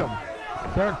 Ruckus beat him.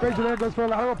 Derek Frazier there goes for a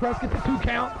lateral press, gets a 2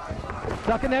 count.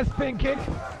 Ducking that spin kick.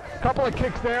 Couple of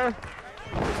kicks there.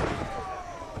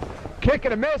 Kick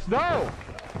and a miss, no.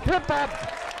 Tip up.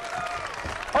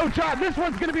 Oh, John, this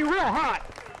one's going to be real hot.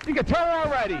 You can tell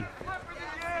already.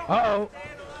 Uh-oh.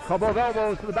 Couple of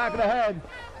elbows to the back of the head.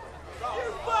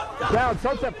 Down,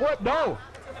 sunset flip, no.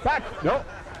 Back, nope.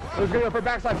 It was going to go for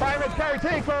backside fireman's carry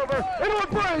takeover. Into a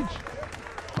bridge.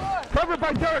 Covered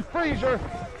by Derek Frazier.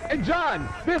 And John,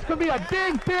 this could be a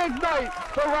big, big night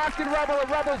for Rockin' Rebel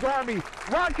and Rebels Army.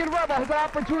 Rockin' Rebel has an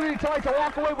opportunity tonight to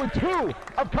walk away with 2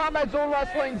 of Combat Zone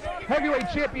Wrestling's heavyweight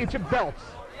championship belts.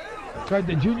 Right,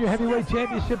 the Junior Heavyweight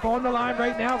Championship on the line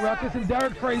right now. Ruckus and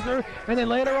Derek Frazier. And then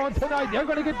later on tonight, they're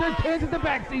going to get their chance at the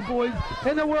Backseat Boys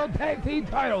in the World Tag Team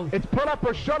titles. It's put up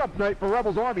or shut up night for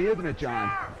Rebels Army, isn't it,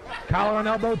 John? Collar and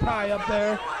elbow tie up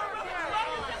there.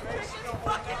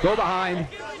 Go behind.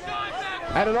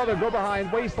 And another go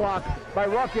behind waist lock by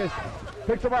Ruckus.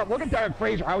 Picks him up. Look at Derek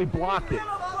Frazier, how he blocked it.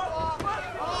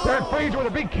 Derek Frazier with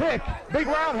a big kick. Big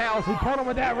roundhouse. He caught him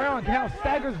with that roundhouse.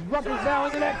 Staggers Ruckus down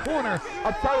into that corner.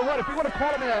 I'll tell you what, if he would have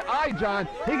caught him in that eye, John,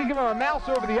 he could give him a mouse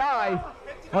over the eye.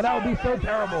 Oh, that would be so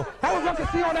terrible. How would Ruckus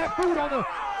see all that food on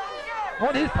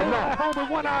his table at home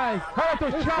with one eye? How about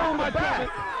those chops on the back?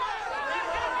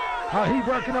 Oh, he's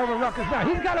working over Ruckus now.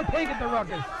 He's got a pig at the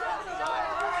Ruckus.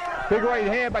 Big right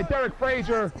hand by Derek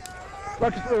Frazier.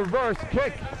 Ruckus to the reverse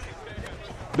kick.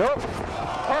 Nope.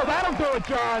 Oh, that'll do it,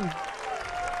 John.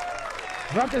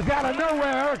 Ruckus out of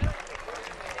nowhere, Eric.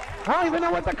 I don't even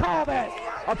know what to call that.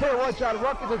 I'll tell you what, John.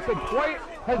 Ruckus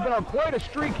has been on quite a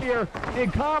streak here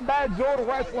in Combat Zone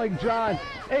Wrestling, John.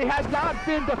 He has not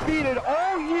been defeated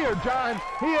all year, John.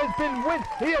 He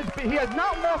has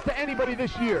not lost to anybody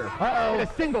this year. In a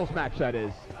singles match, that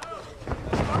is.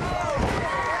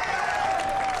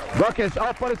 Ruckus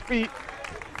up on his feet.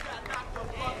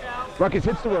 Ruckus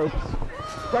hits the ropes.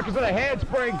 Ruckus with a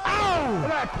handspring. Ow! Look at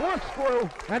that corkscrew.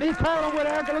 And he caught him with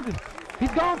Eric. Look,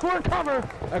 he's going for a cover.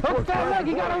 Hooks that leg.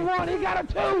 He got a 1. He got a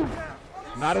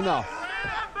 2. Not enough.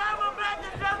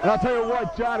 And I'll tell you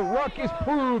what, John, Ruckus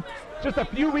proved just a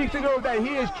few weeks ago that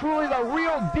he is truly the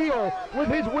real deal with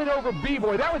his win over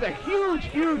B-Boy. That was a huge,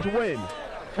 huge win.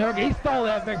 Eric, he stole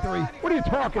that victory. What are you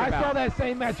talking about? I saw that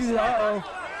same match. You did.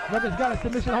 Ruckus got a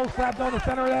submission hold slapped on the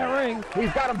center of that ring.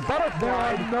 He's got him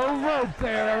butterflied. There are no ropes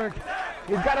there, Eric.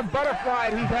 He's got him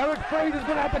butterflied. Eric Frazier's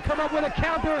going to have to come up with a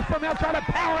counter or somehow try to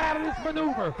power out of this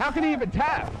maneuver. How can he even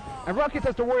tap? And Ruckus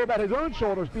has to worry about his own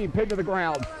shoulders being pinned to the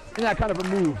ground in that kind of a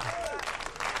move.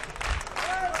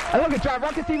 And look at John,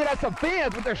 Ruckus even has some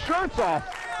fans with their shirts off,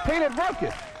 painted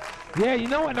Ruckus. Yeah, you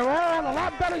know, and they're all in a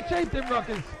lot better shape than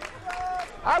Ruckus.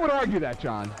 I would argue that,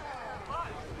 John.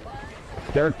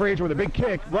 Derek Frazier with a big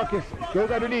kick. Ruckus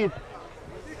goes underneath.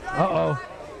 Uh-oh.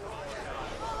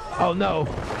 Oh, no.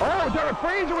 Oh, Derek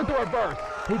Frazier with the reverse.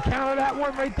 He countered that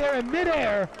one right there in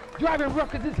midair, driving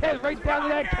Ruckus' head right down to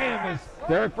that canvas.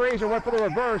 Derek Frazier went for the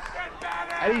reverse,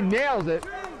 and he nails it.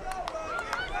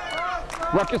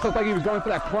 Ruckus looked like he was going for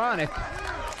that chronic.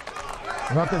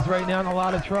 Ruckus right now in a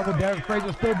lot of trouble. Derek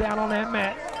Frazier still down on that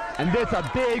mat. And this a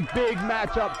big, big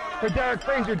matchup for Derek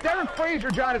Frazier. Derek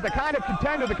Frazier, John, is the kind of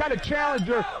contender, the kind of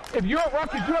challenger, if you're at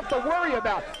Ruckus, you have to worry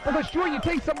about. Because sure, you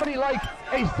take somebody like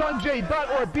a Sanjay Dutt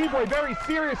or a B-Boy very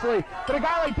seriously, but a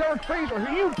guy like Derek Frazier,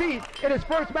 who you beat in his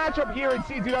first matchup here in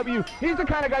CZW, he's the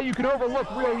kind of guy you can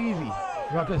overlook real easy.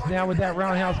 Ruckus now with that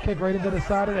roundhouse kick right into the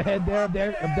side of the head there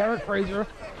of Derek Frazier.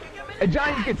 And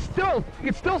John, you can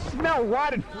still smell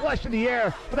rotted flesh in the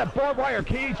air for that barbed wire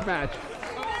cage match.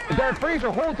 And Derek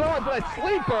Frazier holds on to that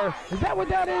sleeper. Is that what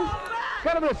that is?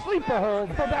 Got him in a sleeper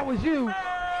hold. I thought that was you.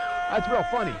 That's real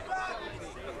funny.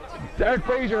 Derek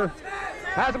Frazier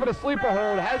has him in a sleeper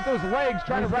hold, has those legs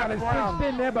trying to wrap him around.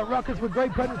 In there, but Ruckus with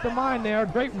great presence of mind there,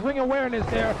 great ring awareness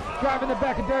there, driving the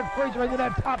back of Derek Frazier right into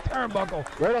that top turnbuckle.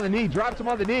 Right on the knee, drops him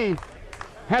on the knee,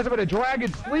 has him in a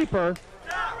dragon sleeper.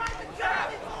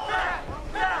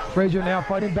 Frazier now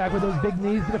fighting back with those big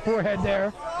knees to the forehead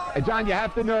there. And John, you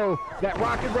have to know that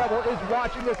Rockin' Rebel is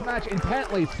watching this match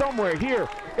intently somewhere here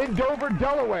in Dover,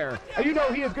 Delaware. And you know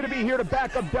he is going to be here to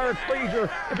back up Derek Frazier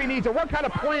if he needs it. What kind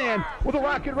of plan will the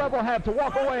Rockin' Rebel have to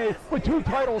walk away with 2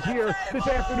 titles here this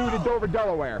afternoon in Dover,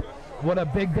 Delaware? What a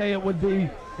big day it would be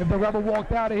if the Rebel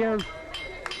walked out of here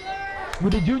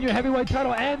with the Junior Heavyweight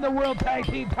title and the World Tag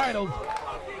Team titles.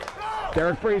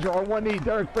 Derek Frazier on one knee,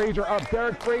 Derek Frazier up.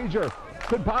 Derek Frazier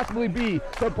could possibly be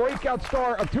the breakout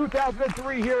star of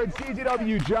 2003 here in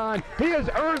CZW, John. He has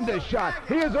earned this shot.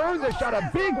 He has earned this shot. A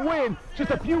big win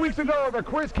just a few weeks ago over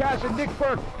Chris Cash and Nick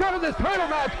Burke. Got in this title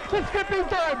match with Skipping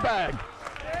Dimebag.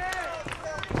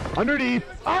 Underneath.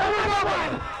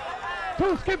 Oh,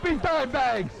 2 Skipping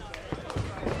Dimebags.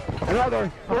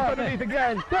 Another. Underneath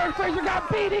again. Derek Frazier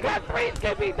got beat. He got 3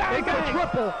 Skipping Dimebags. He got a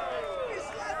triple.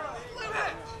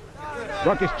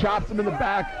 Ruckus chops him in the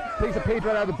back. Takes a page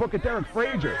right out of the book of Derek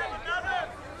Frazier.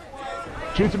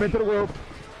 Shoots him into the rope.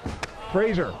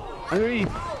 Frazier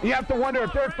underneath. You have to wonder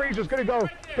if Derek Frazier's going to go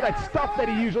for that stuff that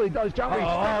he usually does. John,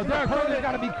 Derek Frazier's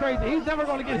got to be crazy. He's never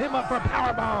going to get him up for a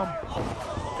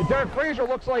powerbomb. And Derek Frazier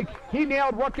looks like he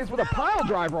nailed Ruckus with a pile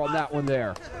driver on that one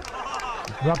there.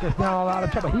 Ruckus now a lot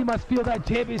of trouble. He must feel that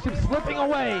championship slipping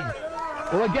away.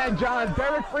 Well, again, John,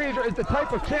 Derek Frazier is the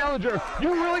type of challenger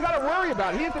you really got to worry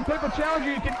about. He is the type of challenger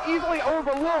you can easily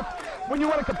overlook when you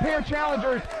want to compare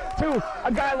challengers to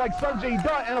a guy like Sanjay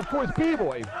Dutt and, of course,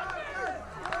 B-Boy.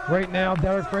 Right now,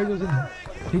 Derek Frazier's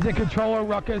he's in control of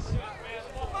Ruckus.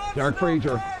 Derek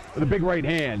Frazier with a big right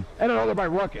hand, and another by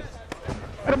Ruckus.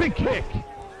 And a big kick,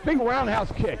 big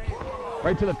roundhouse kick.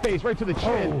 Right to the face, right to the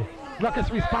chin. Oh, Ruckus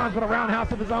responds with a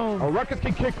roundhouse of his own. Oh, Ruckus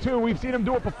can kick too. We've seen him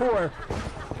do it before.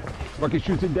 Ruckus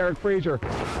shoots at Derek Frazier.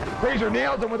 Frazier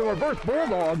nails him with a reverse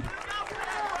bulldog.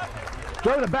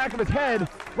 Throwing the back of his head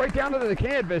right down into the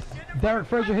canvas. Derek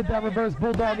Frazier hit that reverse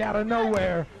bulldog out of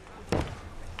nowhere.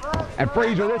 And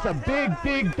Frazier, this is a big,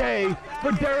 big day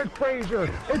for Derek Frazier.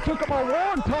 It took him a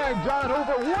long time, John,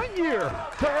 over 1 year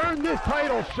to earn this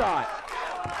title shot.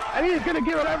 And he's going to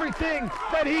give it everything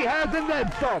that he has and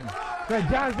then some. But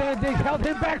John Zandig held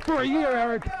him back for a year,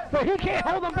 Eric, but he can't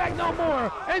hold him back no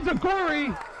more.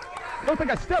 Enziguri, looks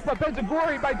like a step-up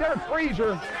Enziguri by Derek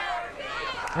Frazier.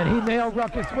 And he nailed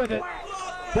Ruckus with it.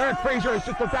 Derek Frazier has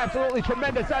just looked absolutely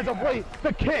tremendous as of late.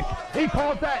 The kick, he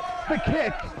calls that the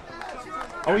kick.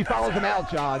 Oh, he follows him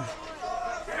out, John.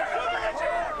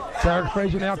 Derek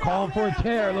Frazier now calling for a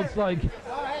chair, looks like.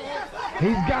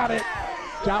 He's got it.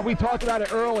 John, we talked about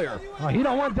it earlier. Oh, he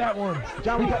don't want that one.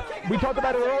 John, we talked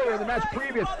about it earlier in the match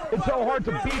previous. It's so hard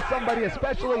to beat somebody,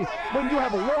 especially when you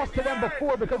have lost to them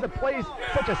before, because it plays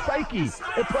such a psyche.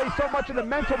 It plays so much in the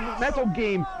mental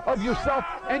game of yourself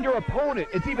and your opponent.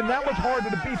 It's even that much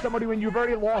harder to beat somebody when you've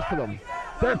already lost to them.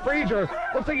 Derek Frazier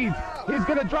looks like he's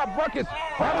going to drop Ruckus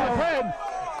on his head.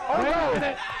 Oh,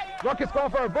 no. Ruckus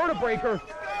going for a vertebreaker.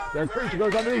 Derek Frazier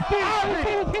goes underneath.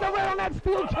 Oh, he hit around that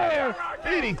steel chair.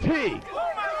 DDT.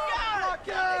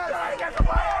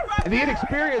 And the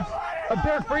inexperience of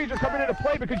Derek Frazier coming into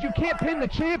play, because you can't pin the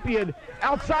champion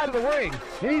outside of the ring.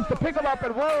 He needs to pick him up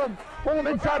and roll him, pull him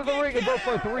inside of the ring and go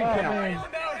for a 3 count. Man.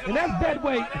 And that's dead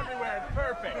weight.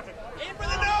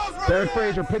 Derek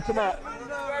Frazier picks him up,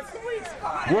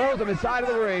 whirls him inside of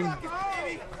the ring.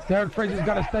 Derek Frazier's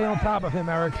got to stay on top of him,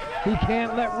 Eric. He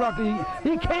can't let Ruckus,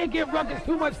 he can't give Ruckus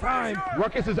too much time.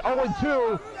 Ruckus is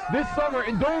 0-2 this summer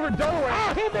in Dover, Delaware.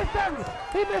 Oh, he missed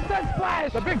that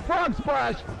splash. The big frog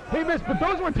splash. He missed, but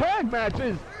those were tag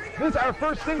matches. This is our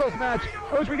first singles match.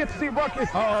 I wish we get to see Ruckus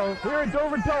here in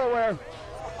Dover, Delaware.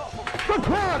 The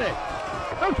crowd it.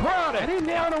 The crowd it. And he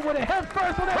nailed him with a head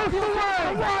first on that. 1,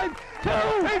 2,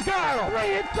 he got him. 3,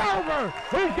 it's over.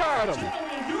 He got him.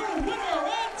 Your winner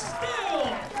and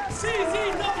still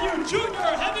CZW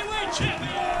Junior Heavyweight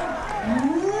Champion,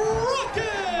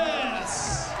 Ruckus!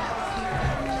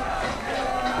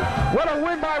 What a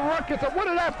win by Ruckus, and what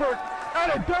an effort out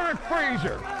of Derek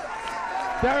Frazier.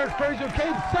 Derek Frazier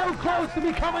came so close to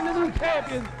becoming the new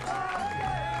champion.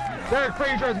 Derek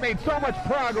Frazier has made so much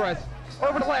progress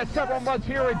over the last several months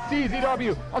here at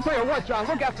CZW. I'll tell you what, John,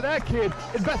 look after that kid.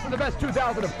 It's Best of the Best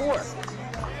 2004.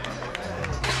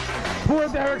 Poor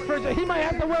Derek Frazier. He might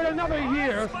have to wait another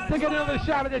year to get another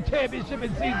shot at the championship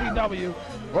in CZW.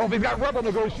 Well, if he's got Rebel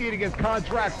negotiating his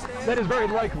contracts, that is very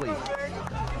likely.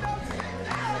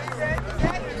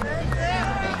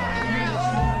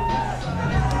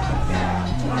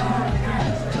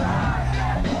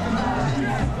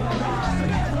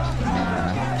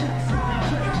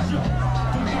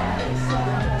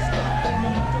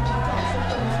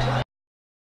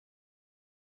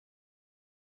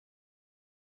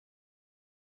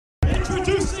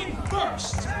 Introducing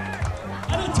first,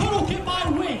 at a total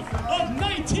combined weight of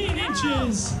 19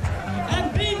 inches,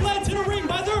 and being led to the ring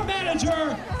by their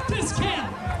manager,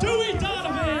 Discount Dewey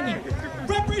Donovan.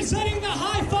 Representing the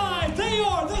High Five, they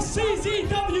are the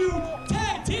CZW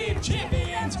Tag Team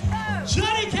Champions,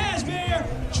 Johnny Cashmere,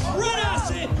 Trent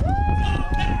Acid, the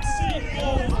Backseat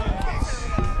Boys.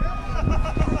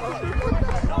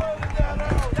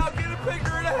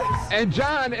 And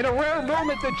John, in a rare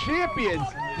moment, the champions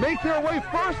make their way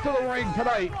first to the ring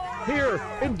tonight here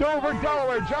in Dover,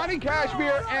 Delaware. Johnny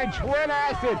Cashmere and Trent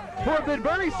Acid, who have been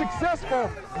very successful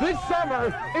this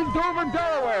summer in Dover,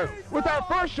 Delaware. With our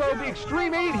first show, the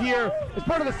Extreme 8 here, as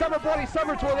part of the Summer Bloody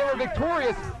Summer Tour, they were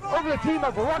victorious over the team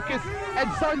of Ruckus and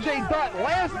Sanjay Dutt.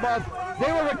 Last month,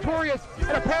 they were victorious in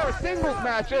a pair of singles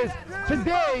matches.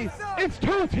 Today, it's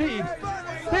 2 teams.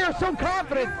 They are so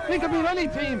confident they can beat any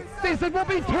team. They said we'll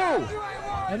be 2.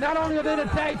 And not only are they the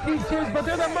tag team champions, but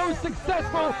they're the most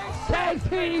successful tag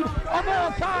team of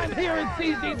all time here in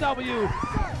CZW.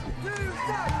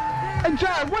 And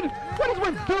John, what is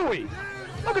with Dewey?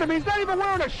 Look at him, he's not even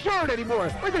wearing a shirt anymore.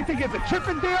 What do you think, it's a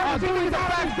Chippendale? Oh, Dewey's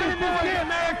getting in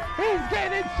there. He's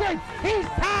getting in shape. He's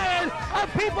tired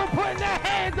of people putting their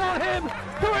hands on him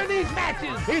during these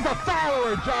matches. He's a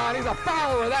follower, John. He's a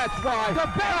follower, that's why. The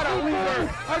Backseat Boys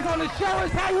are going to show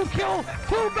us how you kill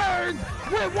 2 birds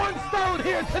with one stone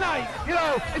here tonight. You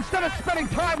know, instead of spending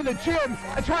time in the gym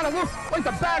and trying to look like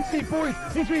the Backseat Boys,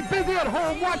 he should be busy at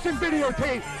home watching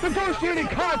videotape, negotiating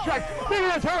contracts. Maybe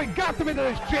that's how he got them into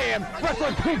this jam,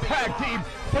 wrestling 2 tag teams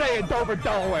today in Dover,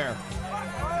 Delaware.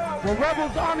 The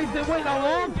Rebels Army's been waiting a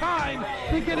long time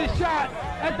to get a shot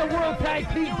at the World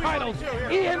Tag Team titles.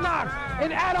 Ian Knox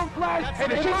and Adam Flash,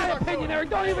 in my opinion, Eric,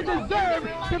 don't even deserve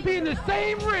to be in the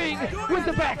same ring with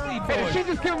the Backseat Boys. Did she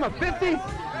just give him a 50?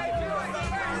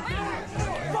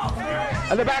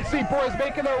 And the Backseat Boys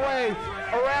making their way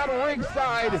around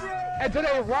ringside. And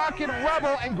today, Rockin'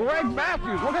 Rebel and Greg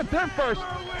Matthews will get their first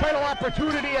title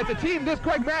opportunity as a team. This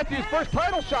Greg Matthews' first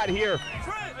title shot here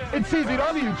in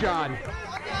CZW, John.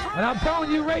 And I'm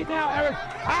telling you right now, Eric,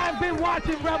 I've been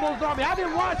watching Rebels Army. I've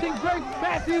been watching Greg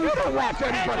Matthews. You don't watch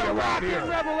anybody around here.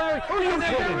 Rebel, Eric. And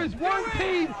if there is one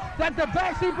team that the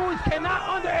Backseat Boys cannot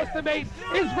underestimate,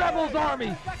 is Rebels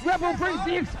Army. Rebel brings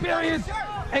the experience,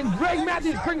 and Greg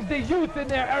Matthews brings the youth in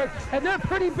there, Eric. And they're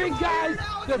pretty big guys.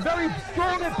 They're very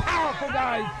strong and powerful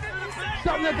guys.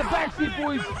 Something that the Backseat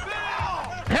Boys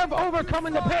have overcome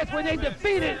in the past when they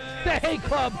defeated the Hate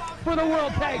Club for the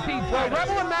World Tag Team title. Well,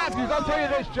 Rebel and Matthews, I'll tell you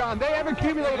this, John, they have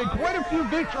accumulated quite a few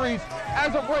victories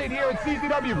as of late here at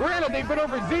CZW. Granted, they've been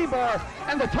over Z-Bar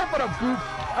and the Tough It Up group,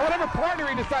 and whatever partner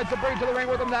he decides to bring to the ring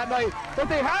with them that night, but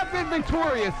they have been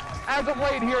victorious as of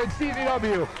late here at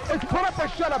CZW. It's put up or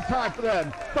shut up time for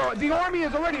them. So the Army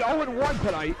is already 0-1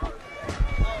 tonight.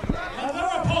 And their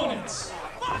opponents.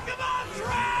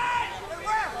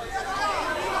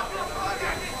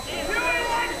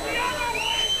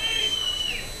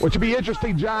 What should be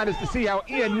interesting, John, is to see how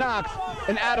Ian Knox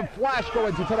and Adam Flash go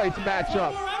into tonight's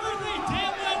matchup. Wherever they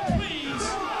damn well please.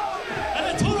 And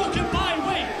a total combined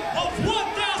weight of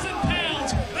 1,000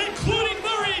 pounds, including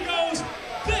their egos.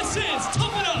 This is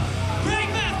Tough It Up, Greg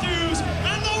Matthews,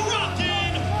 and the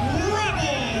Rockin'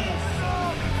 Rebel.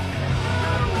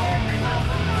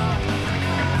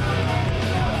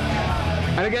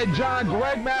 And again, John,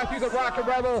 Greg Matthews and Rockin'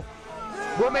 Rebel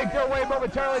will make their way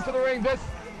momentarily to the ring. This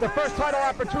the first title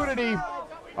opportunity.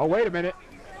 Oh, wait a minute.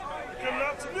 Coming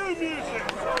up to new music.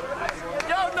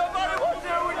 Yo, nobody wants to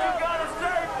hear what you gotta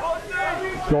say,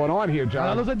 pussy. What's going on here,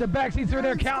 John? Looks like the Backseats are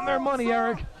there counting their money,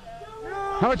 Eric.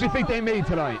 How much do you think they made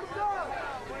tonight?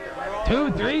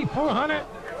 200, 300, 400.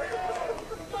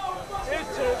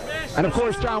 And of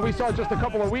course, John, we saw just a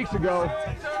couple of weeks ago.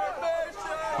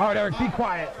 All right, Eric, be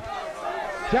quiet.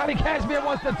 Johnny Cashmere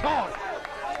wants to talk.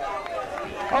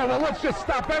 Oh, well, let's just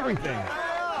stop everything.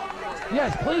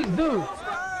 Yes, please do.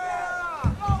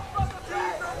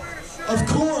 Of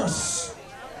course.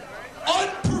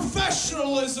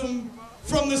 Unprofessionalism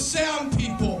from the sound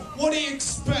people. What do you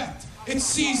expect? It's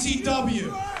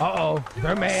CZW. Uh-oh,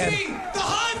 they're mad. See, the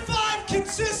high five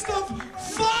consists of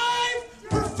 5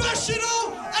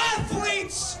 professional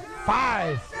athletes.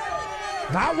 5.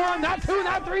 Not 1, not 2,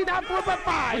 not 3, not 4, but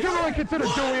 5. Would you really consider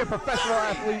Dewey a professional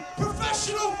athlete?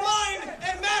 Professional mind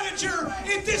and manager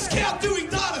in Discount Dewey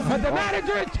Donovan. But the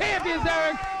manager is champions,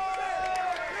 Eric.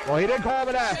 Well, he didn't call him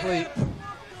an athlete.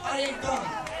 I ain't done.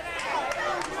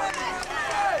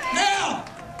 Now.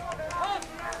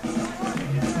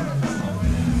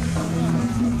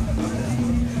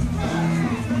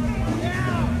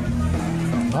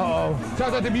 Uh-oh.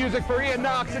 Sounds like the music for Ian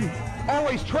Knox and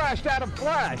always trashed Adam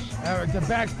Flash. Eric, the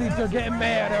Backseats are getting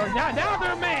mad, Eric. Now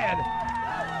they're mad.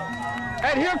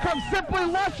 And here comes Simply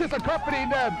Luscious accompanying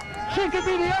them. She could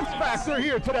be the X Factor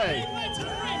here today. Led to the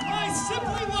ring by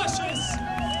Simply Luscious.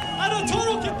 At a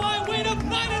total combined weight of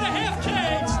 9.5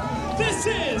 kegs. This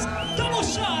is Double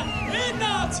Shot, Ian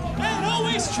Knox, and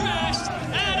always trashed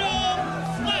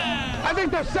Adam Flash. I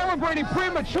think they're celebrating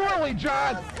prematurely,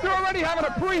 John. They're already having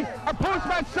a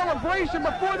post-match celebration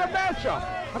before the matchup.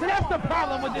 I mean, that's the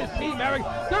problem with this team, Eric.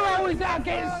 They're always out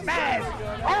getting smashed,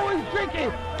 always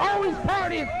drinking, always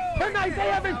partying. Tonight they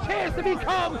have a chance to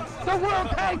become the World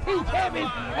Tag Team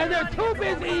Champions, and they're too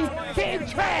busy getting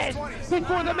trashed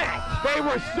before the match. They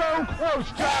were so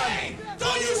close, John. Hey,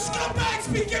 don't you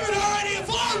scumbags be giving her any of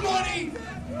our money.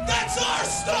 That's our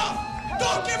stuff.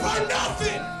 Don't give her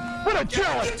nothing. What a Give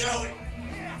her joke. to do it.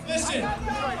 Listen,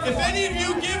 if any of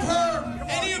you give her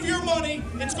any of your money,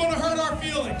 it's going to hurt our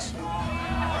feelings.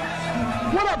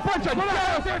 What a bunch of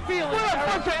hurt their feelings, What a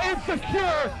bunch of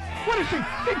insecure. What is she?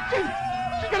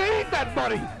 She's going to eat that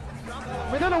money.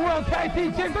 Within the World Tag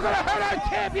Team Champions, they're going to hurt our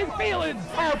champions' feelings.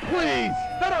 Oh, please.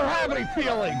 They don't have any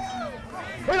feelings.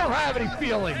 They don't have any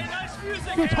feelings.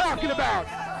 You're talking about.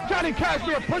 Johnny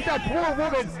Cashmere put that poor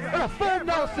woman in a full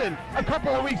Nelson a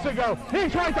couple of weeks ago. He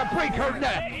tried to break her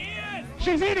neck.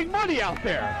 She's eating money out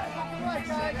there.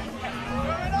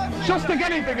 She'll stick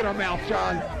anything in her mouth,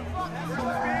 John.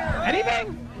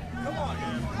 Anything?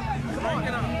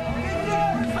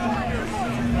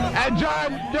 And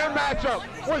John, their matchup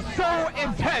was so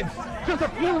intense just a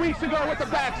few weeks ago with the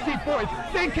Backseat Boys.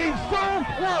 They came so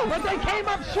close, But they came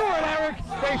up short, Eric.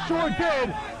 they sure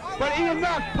did. But Ian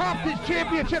Knox popped his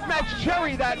championship match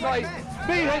cherry that night,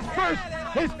 made his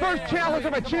first challenge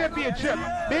of a championship.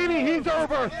 Maybe he's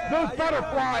over those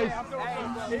butterflies.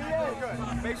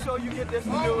 Make sure you get this to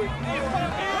Dewey.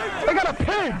 They got a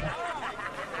pig.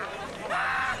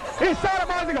 He's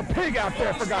sodomizing a pig out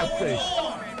there, for God's sake.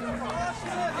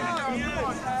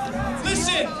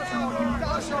 Listen,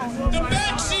 the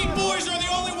Backseat Boys are the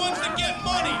only ones that get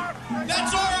money.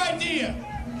 That's our idea.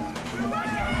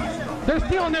 They're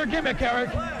stealing their gimmick, Eric.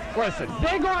 Listen,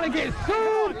 They're going to get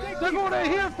sued. They're going to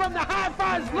hear from the High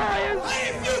Fives lawyers.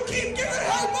 Hey, if you keep giving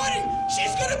her money,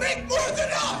 she's gonna make more than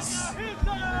us.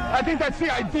 I think that's the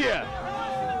idea.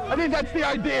 I think that's the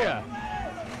idea.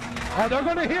 Oh, they're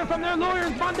going to hear from their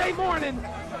lawyers Monday morning.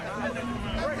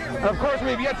 And of course,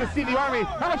 we've yet to see the Army.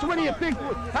 How much money do you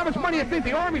think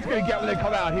the Army's going to get when they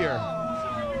come out here?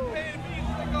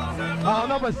 Oh,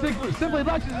 no, but Simply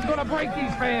Luscious is going to break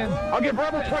these fans. I'll give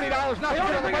Rebel $20. Not They to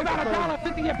only get bring away about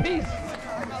from $1.50 a piece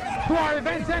to our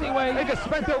events anyway. They just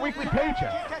spent their weekly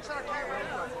paycheck.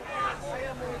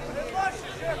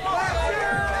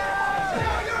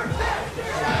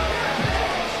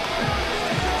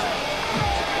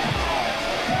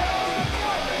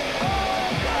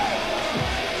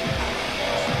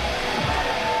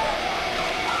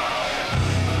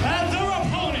 And their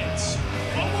opponents,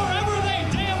 from wherever they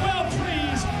damn well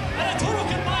please, at a total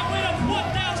combined weight of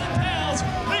 1,000 pounds,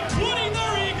 including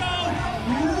their ego,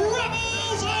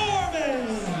 Rebels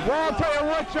Army. Well, I'll tell you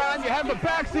what, John, you have the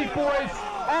Backseat Boys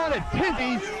on a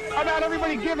tizzy about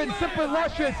everybody giving Simply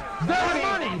Luscious their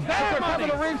money. As they're coming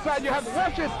to ringside, you have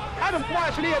Luscious, Adam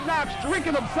Flash, and Ian Knox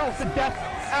drinking themselves to death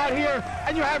out here.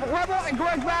 And you have Rebel and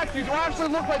Greg Matthews, who actually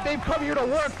look like they've come here to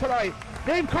work tonight.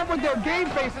 They've come with their game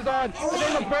faces on, and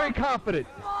they look very confident.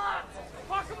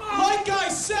 Like I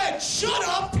said, shut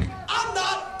up. I'm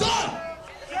not done.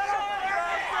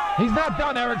 He's not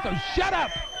done, Eric, so shut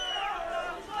up.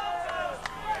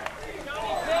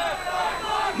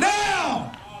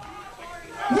 Now,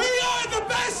 we are the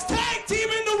best tag team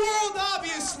in the world,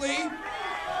 obviously.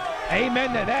 Amen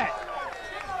to that.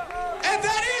 And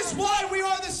that is why we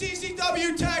are the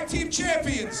CZW Tag Team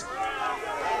Champions.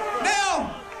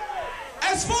 Now,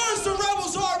 as far as the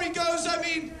Rebels Army goes, I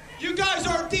mean, you guys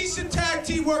are a decent tag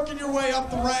team working your way up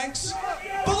the ranks.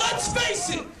 But let's face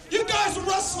it, you guys are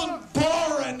wrestling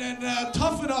boring and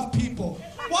tough enough people.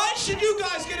 Why should you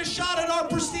guys get a shot at our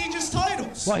prestigious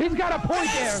titles? Well, he's got a point And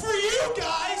there. as for you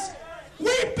guys,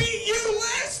 we beat you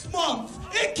last month.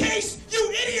 In case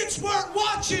you idiots weren't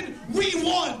watching, we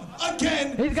won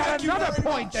again. He's got Thank you another very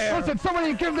point much. there. Listen,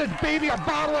 somebody give this baby a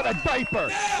bottle and a diaper.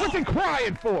 What's he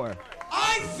crying for?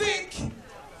 I think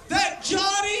that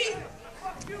Johnny,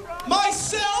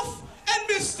 myself, and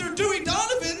Mr. Dewey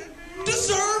Donovan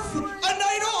deserve a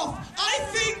night off. I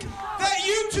think that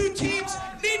you two teams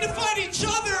need to fight each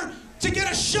other to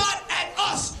get a shot at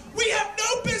us. We have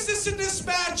no business in this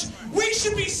match. We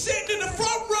should be sitting in the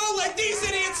front row like these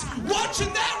idiots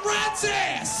watching that rat's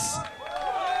ass.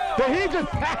 Did he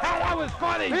just That was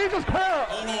funny. He just called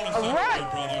Hold on a a second,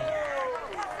 rat. brother.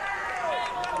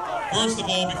 First of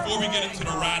all, before we get into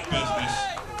the rat business,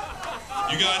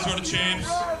 you guys are the champs.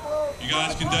 You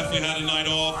guys can definitely have a night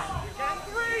off.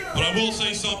 But I will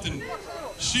say something.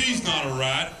 She's not a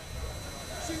rat.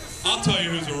 I'll tell you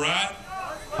who's a rat.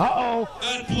 Uh-oh.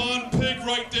 That blonde pig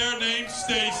right there named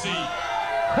Stacy.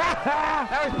 Now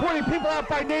he's pointing people out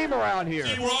by name around here.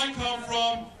 See, where I come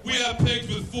from, we have pigs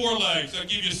with 4 legs that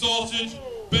give you sausage,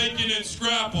 bacon, and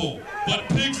scrapple. But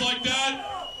pigs like that,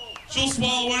 she'll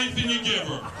swallow anything you give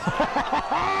her.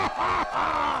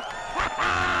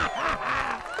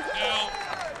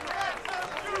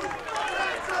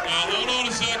 Now, hold on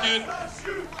a second.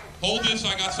 Hold this,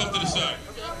 I got something to say.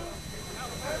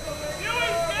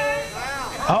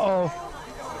 Uh-oh.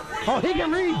 Oh, he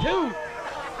can read, too.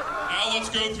 Now let's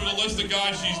go through the list of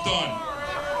guys she's done.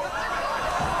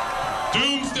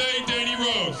 Doomsday Danny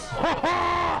Rose.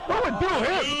 What would do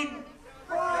him? Dune,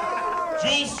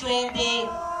 Jules Strongbow,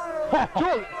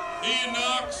 Ian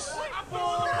Knox,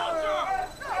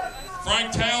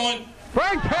 Frank Talent.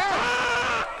 Frank Talent.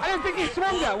 I didn't think he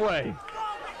swung that way.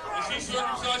 Is he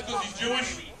circumcised because he's Jewish?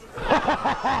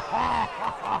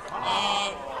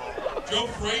 Joe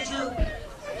Frazier.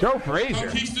 Joe Frazier.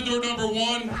 Conquistador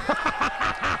 #1.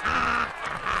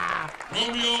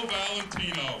 Romeo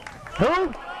Valentino. Who?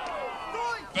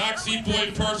 Backseat Boy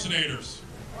impersonators.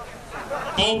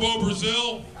 Bobo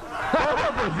Brazil.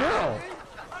 Brazil.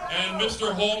 And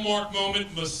Mr. Hallmark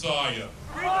Moment Messiah.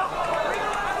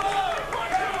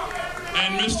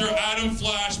 And Mr. Adam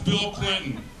Flash Bill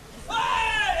Clinton.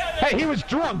 Hey, he was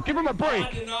drunk. Give him a break.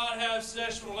 I did not have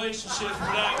sexual relationships with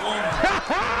that woman.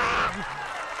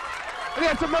 And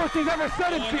that's the most he's ever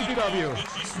said in CZW. Did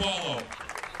she swallow?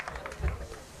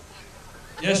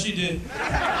 Yes, she did.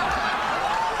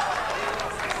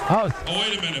 Oh,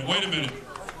 wait a minute.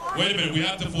 We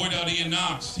have to point out Ian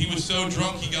Knox. He was so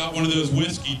drunk he got one of those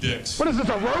whiskey dicks. What is this,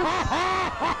 a rope?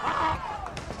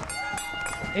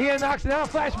 Ian Knox and Adam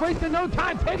Flash wasting no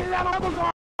time, taking it out on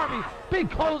Rebels Army. Big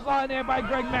clothesline there by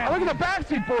Greg Matthews. Look at the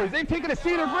Backstreet Boys. They've taken a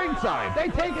seat at ringside. They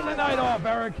taking the night off,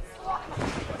 Eric.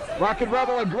 Rocket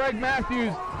Rebel and Greg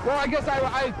Matthews. Well, I guess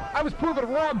I was proven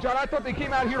wrong, John. I thought they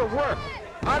came out here to work.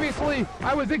 Obviously,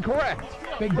 I was incorrect.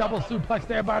 Big double suplex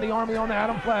there by the Army on the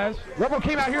Adam Flash. Rebel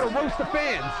came out here to roast the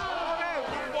fans.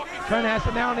 Trent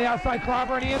Acid now on the outside,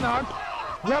 clobber and Ian Knox.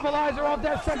 Rebel eyes are off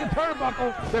that second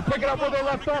turnbuckle. They're picking up where they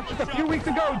left off just a few weeks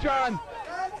ago, John.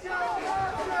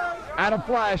 Adam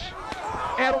Flash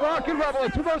and Rocket Rebel, the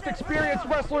two most experienced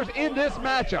wrestlers in this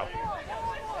matchup.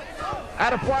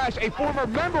 Adam Flash, a former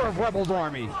member of Rebel's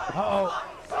Army. Uh-oh.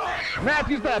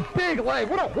 Matthews, that big leg.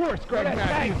 What a horse Greg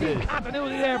Matthews is.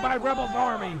 Continuity there by Rebel's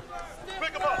Army.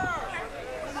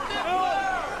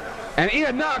 And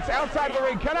Ian Knox outside of the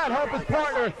ring cannot help his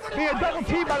partner being double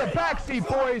teamed by the Backseat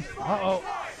Boys. Uh-oh.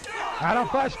 Adam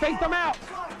Flash faked them out.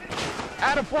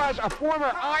 Adam Flash, a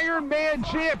former Iron Man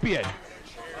champion.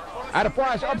 Adam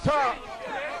Flash up top.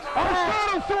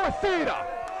 Oh, Suicida.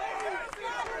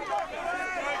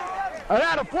 And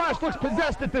Adam Flash looks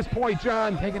possessed at this point,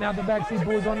 John. Taking out the Backseat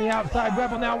Boys on the outside.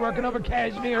 Rebel now working over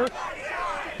Cashmere.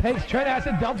 Takes Trent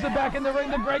Acid, dumps it back in the ring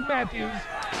to Greg Matthews.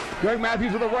 Greg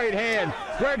Matthews with the right hand.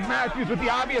 Greg Matthews with the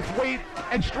obvious weight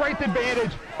and strength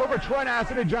advantage over Trent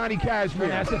Acid and Johnny Cashmere.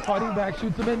 Trent Acid fighting back,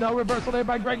 shoots him in. No reversal there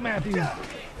by Greg Matthews.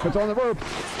 Puts on the ropes.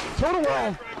 Total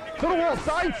wall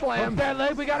side slam. Hooks that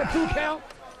leg, we got a 2 count.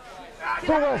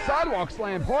 Total wall sidewalk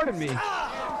slam, pardon me.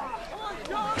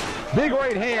 Big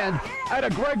right hand out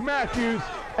of Greg Matthews.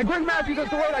 And Greg Matthews has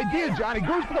the right idea, Johnny.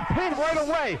 Goes for the pin right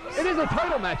away. It is a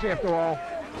title match after all.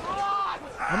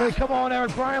 I mean, come on,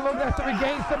 Eric. Brian Logan has to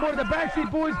regain some more of the Backseat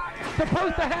Boys.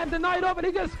 Supposed to have the night off, and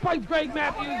he just spiked Greg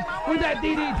Matthews with that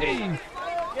DDT.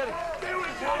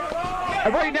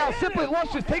 And right now, Simply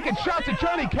Lush is taking shots at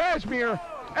Johnny Cashmere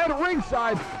at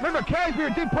ringside. Remember, Cashmere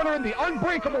did put her in the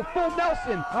unbreakable full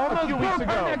Nelson a few weeks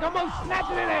ago. Neck, almost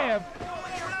snapped it in half.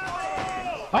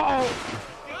 Uh-oh.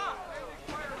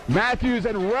 Matthews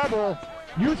and Rebel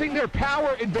using their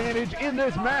power advantage in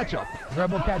this matchup.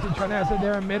 Rebel catching Trent Acid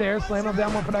there in midair, slam him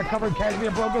down one for that cover.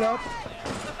 Cashmere broke it up.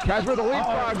 Cashmere the lead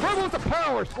side. Rebel with the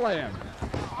power slam.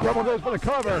 Rebel goes for the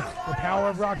cover. The power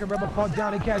of Rocket Rebel caught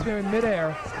Johnny Cashmere in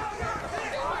midair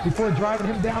before driving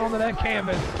him down onto that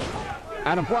canvas.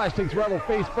 Adam Flash takes Rebel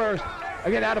face first.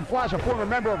 Again, Adam Flash, a former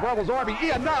member of Rebel's Army.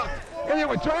 Ian Knox in there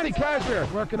with Johnny Cashmere.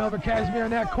 Working over Cashmere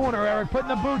in that corner, Eric, putting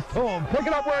the boots to him.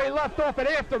 Picking up where he left off at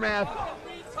Aftermath.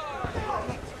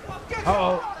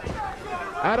 Uh-oh.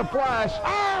 Adam Flash.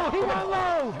 Oh, he went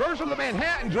low. Version of the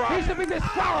Manhattan drop. He should be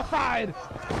disqualified.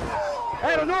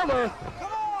 And another.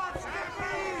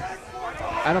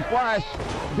 Adam Flash,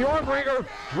 the arm breaker,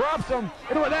 drops him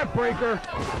into a neck breaker.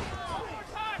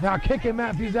 Now kicking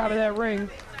Matthews out of that ring.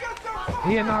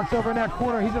 Ian Knox over in that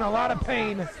corner. He's in a lot of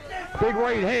pain. Big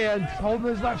right hand. Holding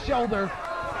his left shoulder.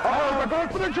 Oh, we're going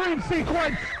for the dream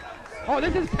sequence. Oh,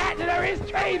 this is patented. There is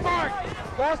trademark.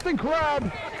 Boston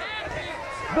Crab.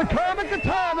 The Comic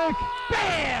Atomic.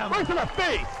 Bam! Right to the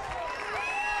face.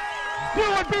 You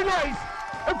would be nice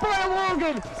if Brian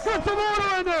Logan got some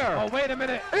order in there. Oh, wait a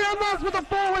minute. Ian Knox with a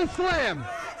four-way slam.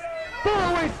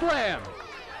 Four-way slam.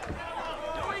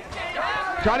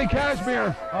 Johnny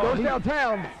Cashmere goes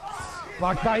downtown.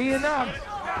 Blocked by Ian Knox.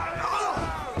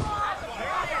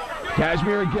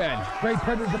 Cashmere again. Great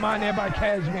presence of mind there by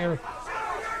Cashmere.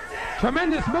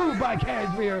 Tremendous move by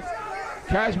Cashmere.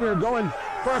 Cashmere going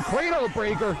for a cradle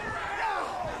breaker.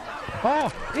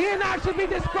 Oh, Ian Knox should be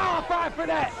disqualified for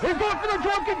that. He's going for the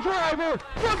drunken driver.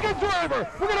 Drunken driver.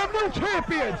 We're going to have new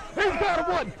champions. He's got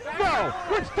one. No.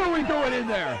 What's Dewey doing in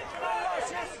there?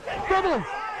 Double.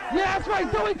 Yeah, that's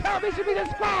right. Dewey Cobb, he should be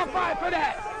disqualified for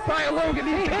that. Brian Logan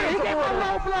needs to He gets a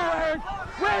low blow, Eric.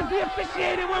 Where's the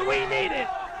officiating when we need it?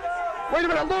 Wait a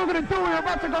minute. Logan and Dewey are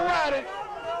about to go at it.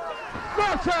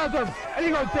 Knox has him. And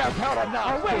he goes downtown on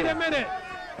Knox. Oh, wait a minute.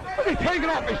 What's he taking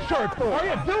off his shirt for? Oh,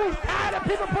 yeah, Dewey's tired of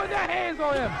people putting their hands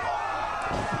on him.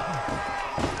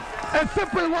 And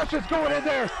Simply Lush is going in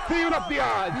there even up the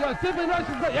odds. Simply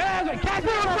Nelson, yeah, catch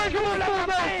her.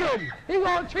 He's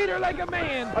gonna treat her like a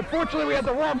man. Unfortunately, we had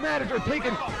the wrong manager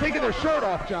taking their shirt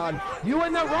off, John. You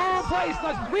in the wrong place,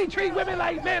 Nelson. We treat women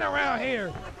like men around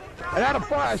here. And out of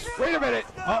flash. Wait a minute.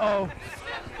 Uh-oh.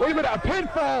 Wait a minute. A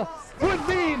pinfall would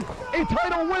mean a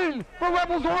title win for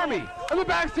Rebels Army and the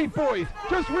Backseat Boys.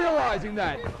 Just realizing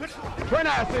that. Trent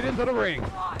Acid into the ring.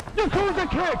 Yakuza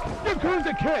kick.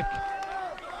 Yakuza kick.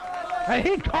 And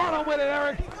he caught him with it,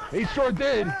 Eric. He sure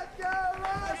did.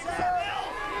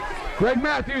 Greg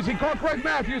Matthews. He caught Greg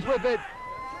Matthews with it.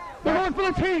 They're going for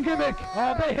the team gimmick.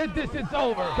 Oh, they hit this. It's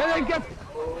over. Can they get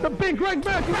the big Greg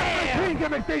Matthews team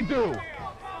gimmick? They do.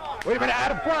 Wait a minute.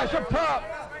 Out of flash up top.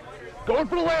 Going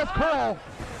for the last call.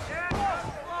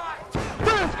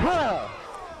 Last call.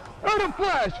 Out of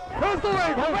flash. There's the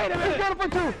leg. Oh, wait a minute. He's got him for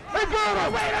two. They got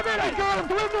him. Wait a minute. They got him.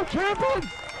 Do we have no champions?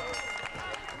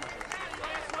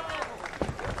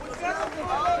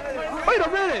 Wait a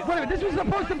minute. Wait a minute. This was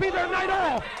supposed to be their night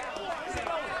off.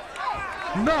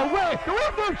 No way. Do we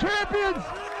have no champions?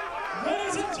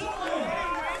 Ladies and gentlemen.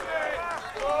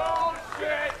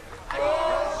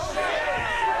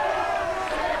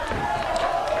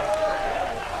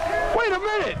 Wait a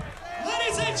minute.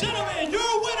 Ladies and gentlemen,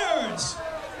 your winners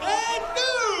and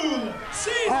new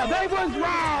season. Oh, they was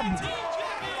robbed.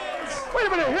 Champions. Wait a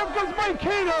minute. Here comes Mike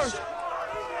Cater.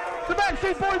 The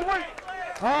Backseat Boys win.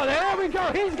 Oh, there we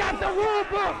go. He's got the rule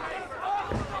book.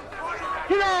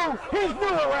 You know, he's new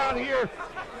around here.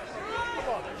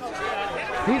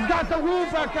 He's got the rule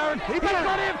book, Eric. He's going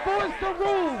to enforce the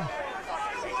rules.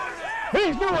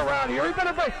 He's new around here. He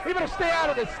better stay out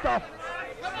of this stuff.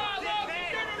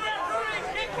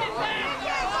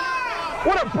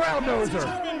 What a brown noser.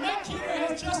 Mike Keeter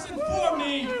has just informed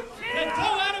me that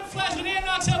though Adam Flash and Ian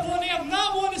Knox have won, they have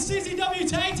not won the CZW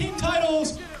Tag Team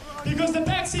titles because the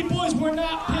Backseat Boys were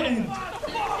not pinned.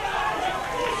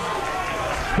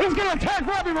 He's going to attack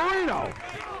Robbie Marino.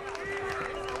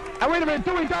 And wait a minute,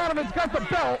 Dewey Donovan's got the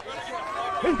belt.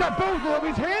 He's got both of them.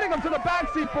 He's handing them to the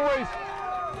Backseat Boys.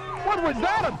 What was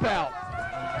that about?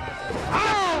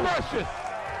 Oh, luscious.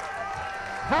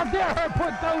 How dare her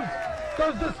put those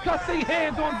disgusting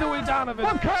hands on Dewey Donovan.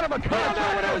 What kind of a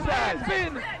contract is that?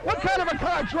 What kind of a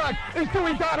contract is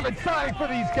Dewey Donovan signing for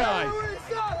these guys?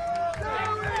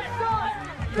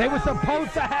 They were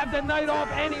supposed to have the night off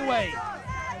anyway.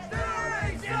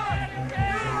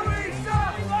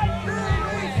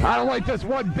 I don't like this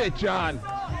one bit, John.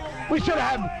 We should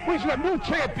have new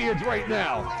champions right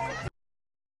now.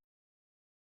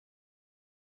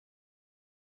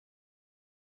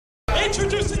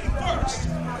 Introducing first,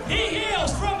 he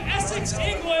hails from Essex,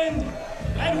 England,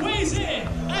 and weighs in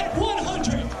at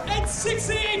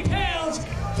 168 pounds.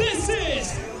 This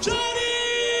is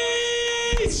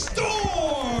Johnny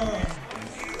Storm.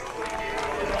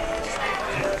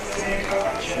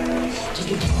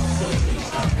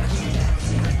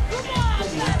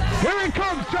 Here he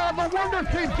comes, John, the Wonder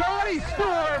Kid, Johnny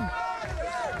Storm,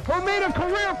 who made a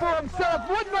career for himself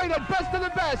one night at Best of the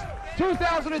Best,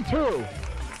 2002.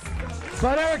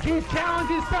 But Eric, he's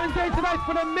challenging Sanjay tonight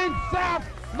for the Mid-South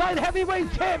Light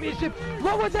Heavyweight Championship.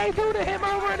 What would they do to him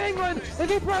over in England if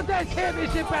he brought that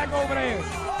championship back over there?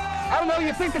 I don't know,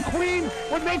 you think the Queen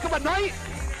would make him a knight?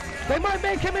 They might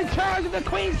make him in charge of the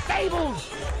Queen's stables.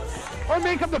 Or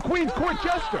make him the Queen's court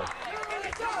jester.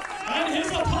 And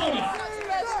his opponent.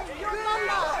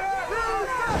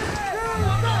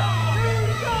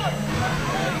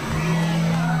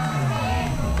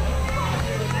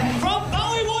 From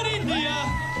Bollywood, India,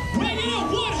 weighing in at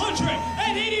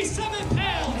 187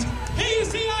 pounds, he is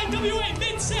the IWA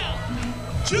Mid-South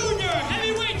Junior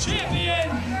Heavyweight Champion.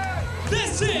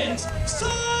 This is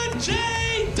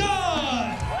Sanjay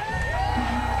Dutt.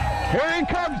 Here he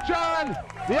comes, John,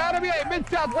 the IWA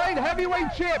Mid-South Light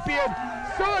Heavyweight Champion,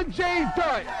 Sanjay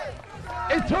Dutt.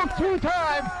 It took 2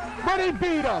 times, but he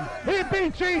beat him. He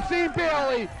beat J.C.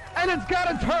 Bailey, and it's got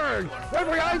to turn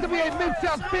every IWA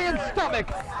Mid-South fan's stomach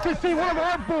to see one of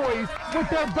our boys with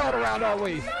their belt around our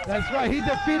waist. That's right, he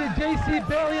defeated J.C.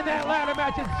 Bailey in that ladder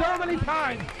match, and so many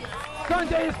times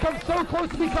Sanjay has come so close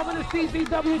to becoming the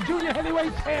CZW Junior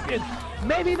Heavyweight Champion.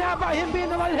 Maybe now by him being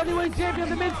the Light Heavyweight Champion of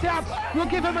the Mid-South, we'll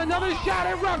give him another shot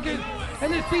at Ruckus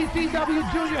and the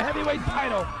CZW Junior Heavyweight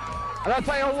title. And I'll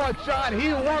tell you what, John,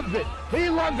 he loves it. He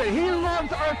loves it. He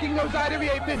loves irking those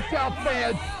IWA Mid-South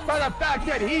fans by the fact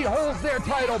that he holds their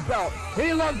title belt.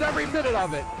 He loves every minute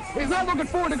of it. He's not looking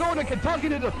forward to going to Kentucky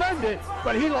to defend it,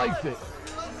 but he likes it.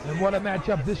 And what a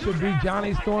matchup this should be,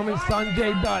 Johnny Storm and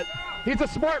Sanjay Dutt. He's a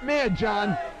smart man,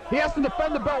 John. He has to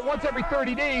defend the belt once every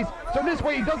 30 days. So this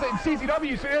way he does it in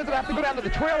CZW, so he doesn't have to go down to the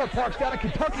trailer parks down in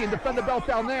Kentucky and defend the belt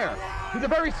down there. He's a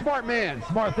very smart man.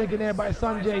 Smart thinking there by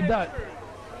Sanjay Dutt.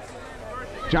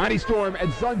 Johnny Storm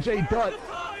and Sanjay Dutt.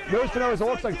 Nose to nose, it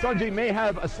looks like Sanjay may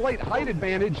have a slight height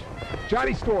advantage.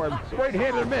 Johnny Storm,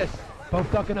 right-handed miss.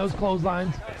 Both ducking those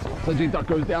clotheslines. Sanjay Dutt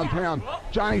goes downtown.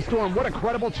 Johnny Storm, what a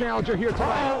credible challenger here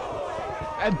tonight.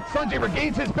 And Sanjay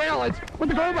regains his balance with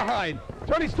the go behind.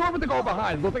 Johnny Storm with the go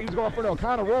behind. Looks like he's going for an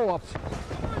O'Connor roll-up.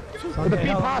 With the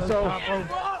feet paso.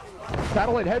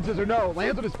 Satellite head scissors, no.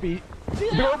 Lands on his feet. The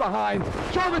go behind.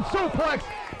 German suplex.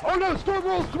 Oh no, Storm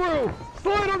rolls through.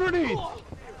 Slide underneath.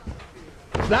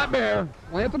 Snapmare.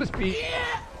 Lands on his feet.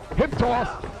 Hip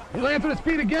toss. He lands on his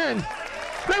feet again.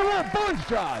 They won't budge,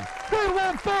 John. They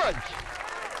won't budge.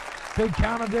 Big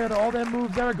counter there to all them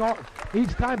moves there.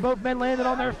 Each time both men landed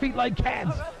on their feet like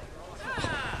cats.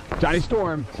 Johnny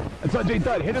Storm and Sanjay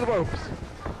Dutt hitting the ropes.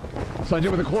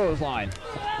 Sanjay with a clothesline.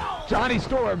 Johnny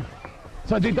Storm.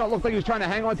 Sanjay Dutt looked like he was trying to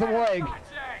hang on to the leg.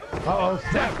 Uh-oh,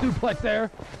 snap suplex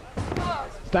there.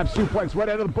 Snap suplex right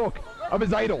out of the book of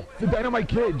his idol, the Dynamite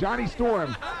Kid, Johnny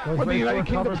Storm. One of the United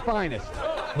Kingdom's finest.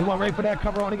 He went right for that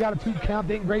cover on. He got a 2 count,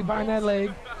 didn't grapevine that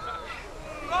leg.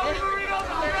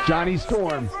 Johnny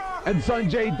Storm and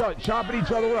Sanjay Dutt chopping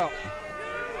each other up.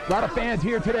 A lot of fans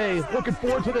here today. Looking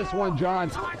forward to this one,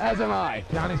 John, as am I.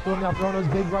 Johnny Storm now throwing those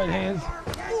big right hands.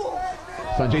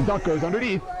 Sanjay Dutt goes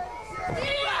underneath.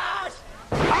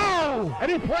 Oh!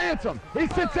 And he plants him. He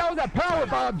sits out with that power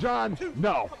bomb, John.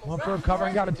 No. Went for a cover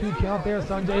and got a 2 count there.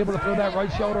 Sanjay able to throw that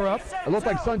right shoulder up. It looked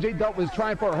like Sanjay Dutt was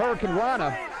trying for a Hurricane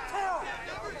Rana.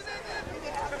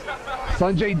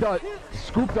 Sanjay Dutt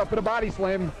scooped up in a body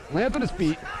slam, lands on his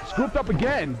feet, scooped up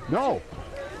again. No.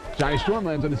 Johnny Storm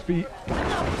lands on his feet.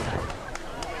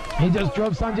 He just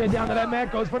drove Sanjay down to that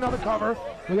mat, goes for another cover.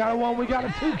 We got a 1, we got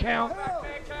a 2 count.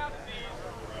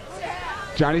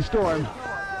 Johnny Storm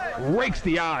rakes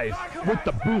the eyes with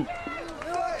the boot.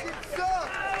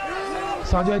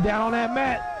 Sanjay down on that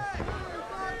mat.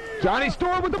 Johnny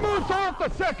Storm with the moves off the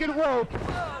second rope.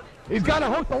 He's got to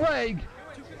hook the leg.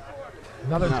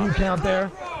 Another 2 count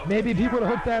there. Maybe if he would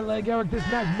have hooked that leg, Eric, this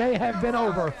match may have been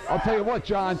over. I'll tell you what,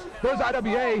 John, those the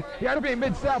IWA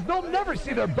Mid-South, they'll never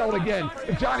see their belt again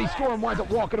if Johnny Storm winds up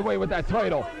walking away with that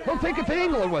title. He'll take it to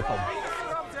England with him.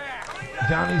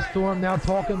 Johnny Storm now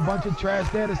talking a bunch of trash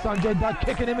there to Sanjay Dutt,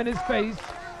 kicking him in his face.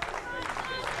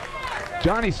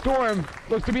 Johnny Storm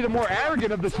looks to be the more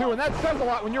arrogant of the two, and that says a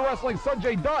lot when you're wrestling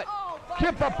Sanjay Dutt.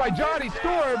 Kicked up by Johnny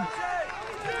Storm.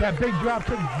 That big drop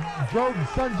kick drove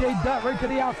Sanjay Dutt right to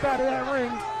the outside of that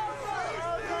ring.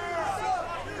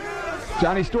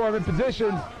 Johnny Storm in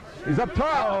position. He's up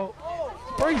top.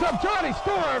 Brings up Johnny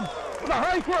Storm with a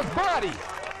high cross body.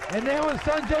 And then when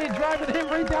Sanjay driving him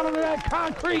right down into that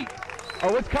concrete.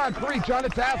 Oh, it's concrete, John.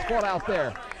 It's asphalt out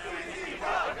there.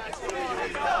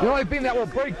 The only thing that will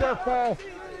break their fall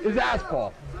is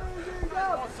asphalt.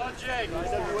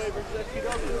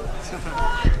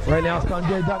 Right now,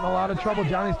 Sanjay Dutt in a lot of trouble.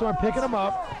 Johnny Storm picking him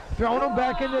up, throwing him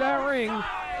back into that ring.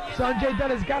 Sanjay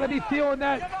Dutt has got to be feeling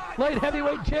that light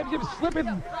heavyweight championship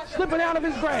slipping out of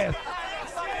his grasp.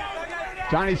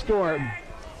 Johnny Storm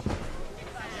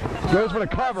goes for the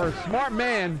cover. Smart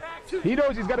man. He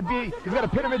knows he's got to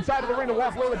pin him inside of the ring to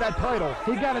walk away with that title.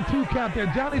 He got a 2 count there.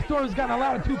 Johnny Storm's gotten a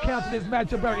lot of 2 counts in this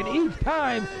matchup, and each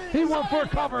time he went for a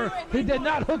cover, he did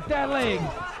not hook that leg.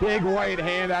 Big right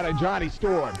hand out of Johnny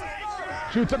Storm.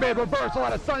 Shoots him in reversal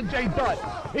out of Sanjay Dutt.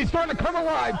 He's starting to come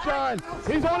alive, John.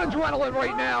 He's on adrenaline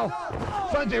right now.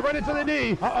 Sanjay right into the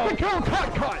knee. The kill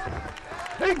cut.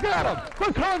 He got him.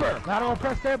 The cover. Lateral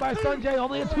press there by Sanjay,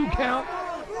 only a 2 count.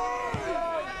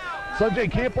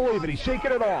 Sanjay can't believe it. He's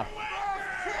shaking it off.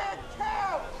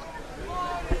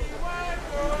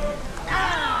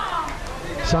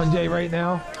 Sanjay right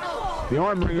now. The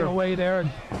arm Kicking ringer away there,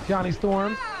 Johnny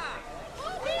Storm.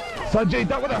 Sanjay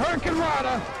Dutt with a Hurricane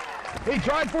Rana. He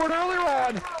tried for it earlier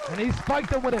on. And he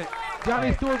spiked him with it.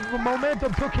 Johnny Storm's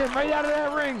momentum took him right out of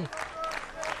that ring.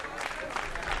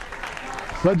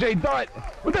 Sanjay Dutt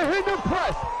with a Hindu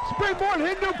press. Springboard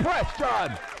Hindu press,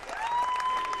 John.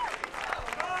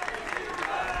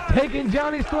 Taking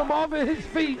Johnny Storm off of his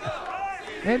feet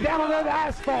and down on that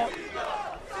asphalt.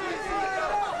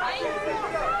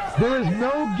 There is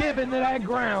no giving to that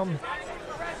ground.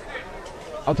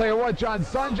 I'll tell you what, John,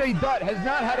 Sanjay Dutt has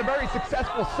not had a very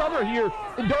successful summer here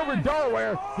in Dover,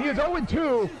 Delaware. He is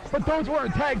 0-2, but those were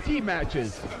in tag team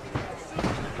matches.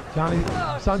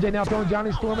 Sanjay now throwing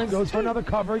Johnny Storm in, goes for another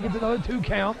cover, he gets another 2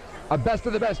 count. A best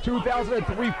of the best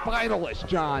 2003 finalist,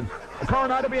 John. A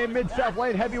current IWA Mid-South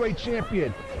Light Heavyweight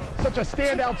Champion. Such a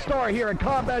standout star here in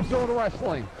Combat Zone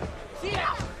Wrestling.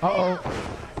 Uh-oh.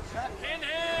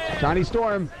 Johnny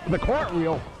Storm, the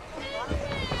cartwheel.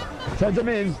 Sends him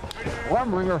in.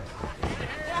 Arm wringer.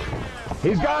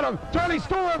 He's got him. Johnny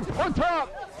Storm on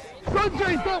top.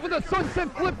 Sanjay Dutt with a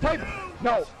sunset flip type.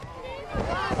 No.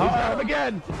 He's got him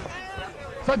again.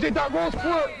 Sanjay Dutt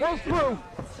rolls through.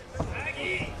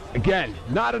 Again,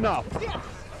 not enough.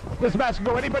 This match can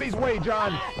go anybody's way,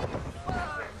 John.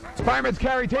 Fireman's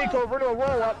carry takeover to a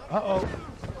roll-up. Uh-oh.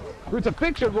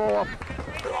 Crucifixion roll-up.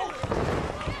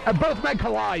 And both men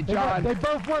collide, John. They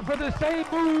both went for the same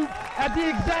move at the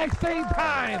exact same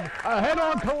time. A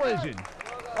head-on collision.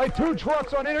 Like two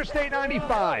trucks on Interstate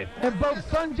 95. And both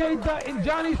Sanjay Dutt and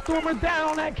Johnny Storm are down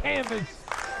on that canvas.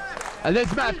 And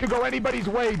this match could go anybody's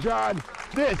way, John.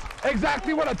 This,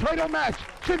 exactly what a title match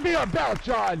should be about,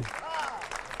 John.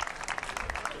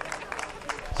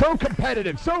 So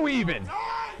competitive, so even,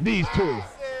 these two.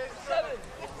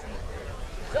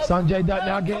 Sanjay Dutt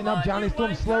now getting up. Johnny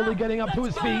Storm slowly getting up to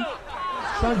his feet.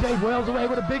 Sanjay wails away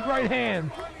with a big right hand.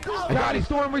 Johnny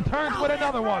Storm returns with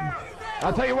another one.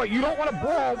 I'll tell you what, you don't want to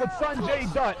brawl with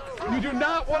Sanjay Dutt. You do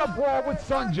not want to brawl with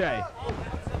Sanjay.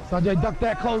 Sanjay ducked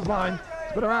that clothesline.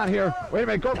 Spin around here. Wait a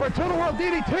minute, go for a total world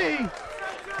DDT.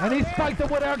 And he spiked the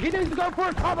wood, Eric. He needs to go for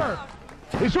a cover.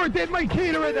 He sure did. Mike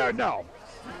Keener in there. No.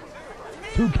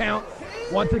 2 count.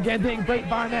 Once again, didn't break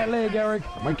behind that leg, Eric.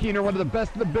 Mike Keener, one of the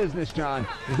best in the business, John.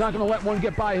 He's not going to let one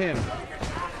get by him.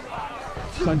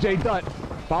 Sanjay Dutt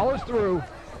follows through.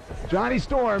 Johnny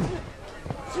Storm.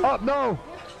 Oh, no.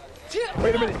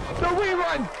 Wait a minute. The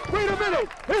rerun. Wait a minute.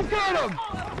 He's got him.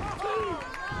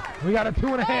 We got a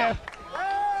 2.5.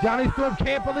 Johnny Storm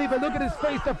can't believe it. Look at his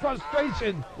face, the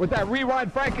frustration. With that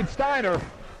rewind Frankensteiner.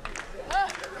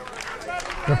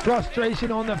 The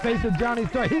frustration on the face of Johnny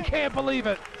Storm. He can't believe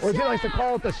it. Or as he likes to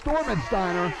call it, the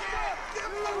Stormensteiner.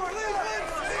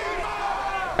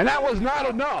 And that was not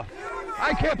enough.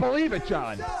 I can't believe it,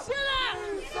 John.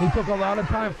 He took a lot of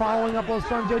time following up on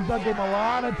Sanjay Dutt. Gave him a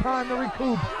lot of time to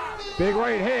recoup. Big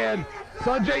right hand.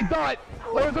 Sanjay Dutt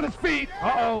lowers on his feet.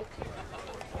 Uh-oh.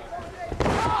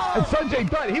 And Sanjay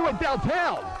Dutt, he went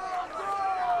downtown.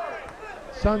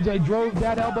 Sanjay drove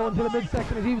that elbow into the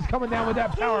midsection as he was coming down with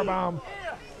that power bomb.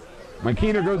 Mike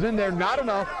Keener goes in there, not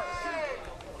enough.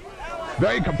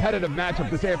 Very competitive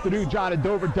matchup this afternoon, John, in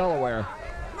Dover, Delaware.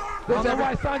 I don't know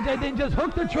why Sanjay didn't just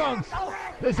hook the trunks.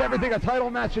 This is everything a title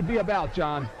match should be about,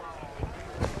 John.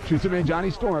 Shoots him in, Johnny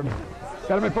Storm.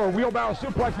 Got him in for a wheelbarrow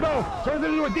suplex. No, turns it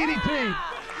into a DDT.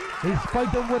 He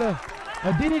spiked him with a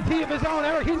DDT of his own,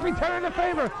 Eric. He's returning the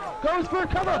favor. Goes for a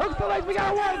cover, hooks the legs. We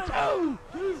got a 1,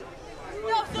 2.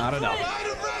 Not enough.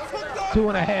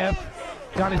 2.5.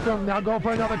 Johnny Storm now going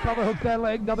for another cover, hooks that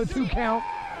leg, another 2 count.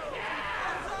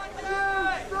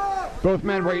 Both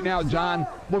men right now, John,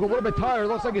 look a little bit tired.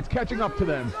 Looks like it's catching up to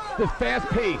them. This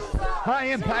fast-paced,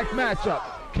 high-impact matchup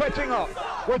catching up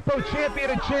with both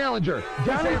champion and challenger.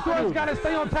 Johnny Storm's got to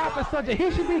stay on top of Sanjay. He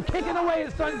should be kicking away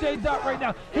at Sanjay Dutt right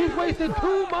now. He's wasting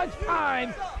too much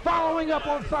time following up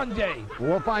on Sanjay.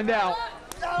 We'll find out.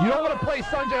 You don't want to play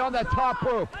Sanjay on that top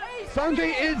rope.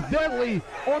 Sanjay is deadly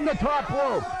on the top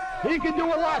rope. He can do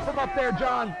a lot from up there,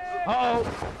 John. Uh-oh.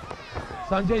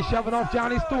 Sanjay shoving off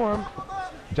Johnny Storm.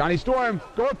 Johnny Storm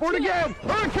going for it again.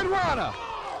 Hurricane Rana.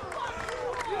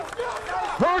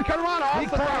 Hurricane Rana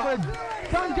off the top.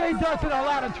 Sanjay Dutt's in a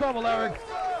lot of trouble, Eric.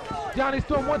 Johnny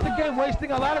Storm once again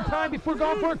wasting a lot of time before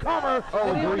going for a cover,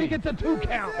 and he only gets a 2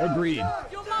 count. Agreed.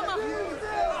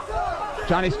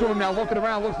 Johnny Storm now looking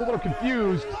around, looks a little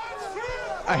confused.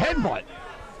 A headbutt.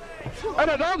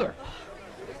 And another.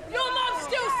 Your mom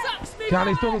still sucks me.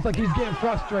 Johnny Storm looks like he's getting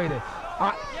frustrated.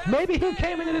 Maybe he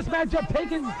came into this matchup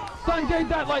taking Sanjay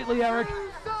Dutt lightly, Eric.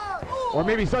 Or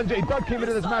maybe Sanjay Dutt came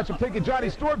into this matchup taking Johnny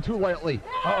Storm too lightly.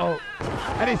 Uh-oh.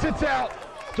 And he sits out.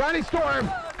 Johnny Storm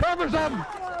covers him.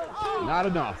 Not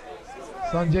enough.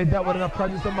 Sanjay Dutt with enough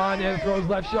presence of mind and throws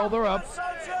left shoulder up.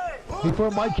 Before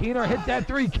Mike Keener hit that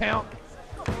 3 count.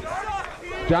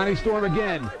 Johnny Storm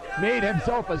again made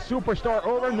himself a superstar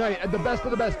overnight at the Best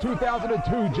of the Best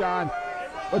 2002, John.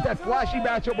 With that flashy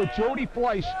matchup with Jody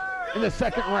Fleisch in the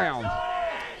 2nd round.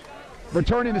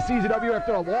 Returning to CZW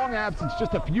after a long absence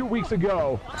just a few weeks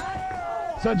ago.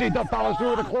 Sanjay Dutt follows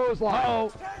through with a clothesline.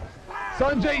 Uh-oh.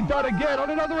 Sanjay Dutt again on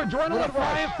another adrenaline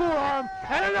flying forearm,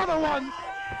 and another one.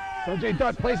 Sanjay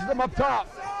Dutt places him up top.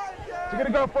 What's he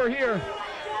gonna go for here?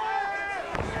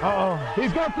 Uh-oh.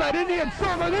 He's going for that Indian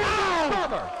Summer. The Indian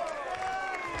Summer.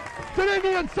 It's an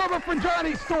Indian Summer for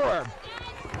Johnny Storm.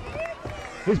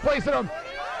 He's placing him.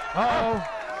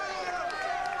 Uh-oh.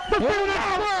 The Phoenix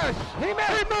Splash. He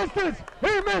missed it.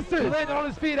 He missed it. He landed on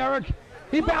his feet, Eric.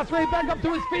 He bounced right back up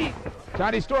to his feet.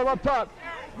 Johnny Storm up top.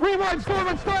 Rewind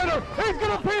Storm Slider. He's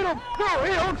going to beat him. No,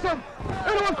 he hooks him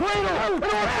into a cradle, into a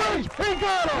bridge. He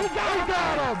got him. He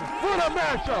got him. What a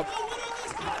matchup.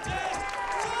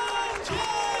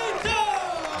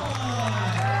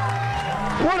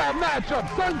 What a matchup.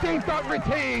 Sanjay Dutt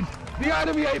retains the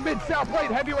IWA Mid-South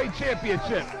Light Heavyweight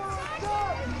Championship.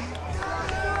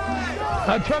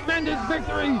 A tremendous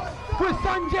victory for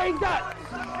Sanjay Dutt.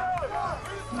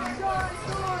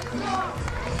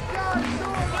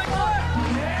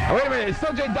 Oh, wait a minute, is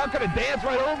Sanjay Dutt going to dance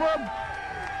right over him?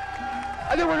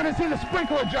 I think we're going to see the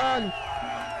sprinkler, John.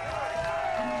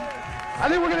 I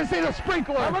think we're going to see the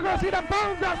sprinkler. And we're going to see the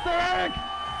bone duster, Eric.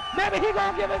 Maybe he's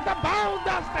going to give us the bone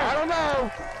duster. I don't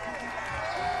know.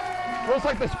 Looks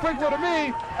like the sprinkler to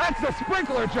me. That's the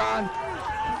sprinkler, John.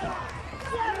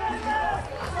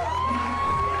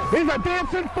 He's a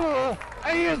dancing fool,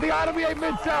 and he is the IWA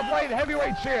Mid-South Light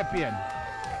Heavyweight Champion.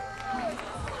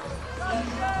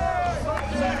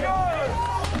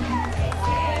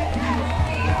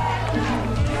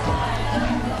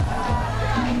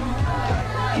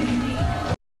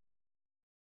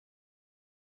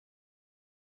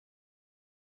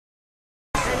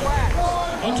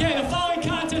 Okay, the following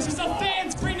contest is a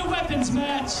fans bring the weapons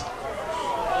match.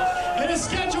 It is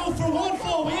scheduled for one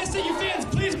fall. We ask that you fans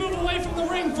please move away from the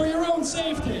ring for your own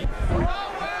safety.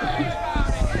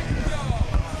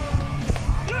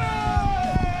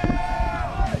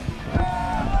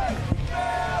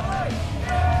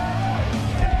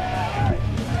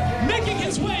 Making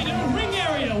his way to the ring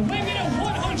area, weighing in at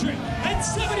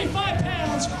 175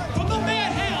 pounds, from the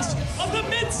madhouse of the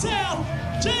Mid-South,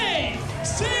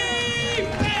 J.C.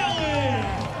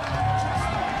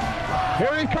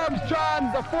 Here he comes,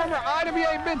 John, the former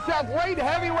IWA Mid-South Light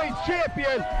Heavyweight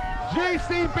Champion,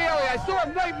 J.C. Bailey. I still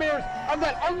have nightmares of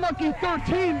that unlucky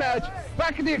 13 match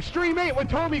back in the Extreme 8 with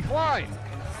Tommy Klein.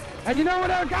 And you know what,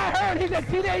 Eric? I heard he's a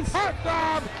teenage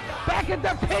heartthrob back at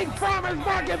the Pig Farmers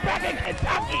Market back in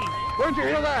Kentucky. Where'd you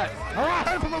hear that? Oh, I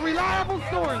heard from a reliable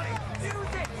source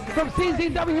from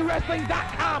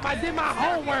CZWWrestling.com. I did my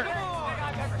homework.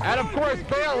 And of course,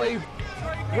 Bailey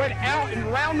went out in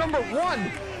round number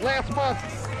 1 last month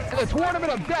in the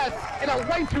Tournament of Death in a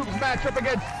light tubes matchup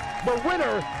against the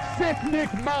winner, Sick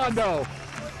Nick Mondo.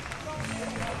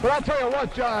 But I'll tell you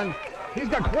what, John, he's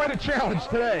got quite a challenge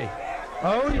today.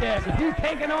 Oh, yes. He's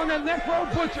taking on the Necro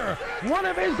Butcher, one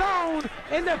of his own,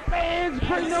 in the fans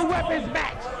bring the weapons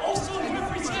match. Also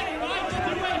representing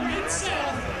IWA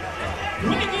Mid-South,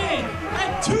 weighing in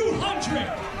at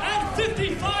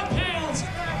 255 pounds,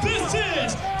 this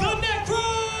is the Necro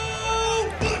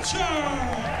Butcher!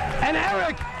 And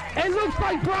Eric, it looks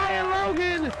like Brian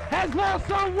Logan has lost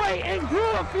some weight and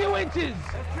grew a few inches.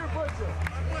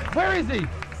 Where is he?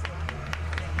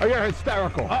 Oh, you're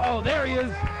hysterical. Uh-oh, there he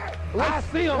is. I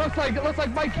see him. Looks like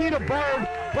Mike Keita Bird,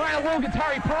 Brian Logan's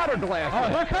Harry Potter glasses. Oh,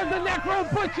 here comes the Necro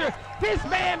Butcher. This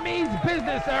man means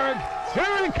business, Eric.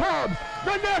 Here he comes,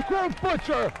 the Necro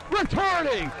Butcher,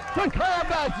 returning to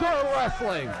Combat Zone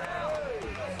Wrestling.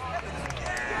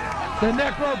 The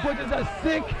Necro Butcher's a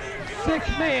sick, sick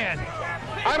man.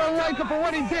 I don't like him for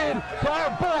what he did to our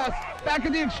boss back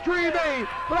in the Extreme 8,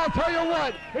 but I'll tell you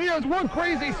what, he is one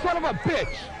crazy son of a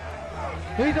bitch.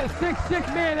 He's a sick, sick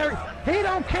man, Eric. He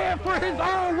don't care for his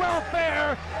own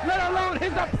welfare, let alone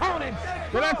his opponents.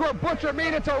 The Necro Butcher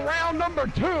made it to round number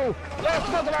 2 last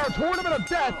month in our Tournament of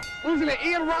Death, losing to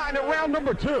Ian Rotten in round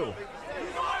number 2.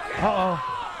 Uh-oh.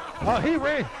 Oh, he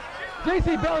ran.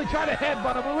 J.C. Bailey tried to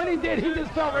headbutt him, but when he did, he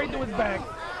just fell right into his back.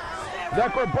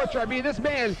 Necro Butcher, I mean, this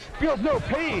man feels no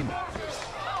pain.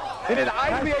 In an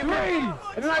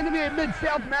IWA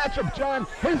Mid-South matchup, John,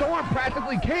 his arm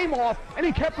practically came off, and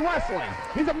he kept wrestling.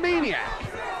 He's a maniac.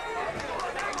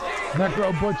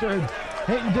 Necro Butcher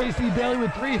hitting J.C. Bailey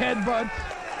with 3 headbutts,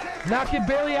 knocking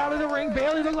Bailey out of the ring.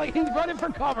 Bailey looked like he's running for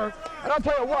cover. And I'll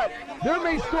tell you what, there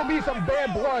may still be some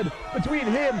bad blood between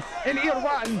him and Ian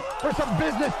Rotten for some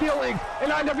business dealings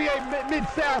in IWA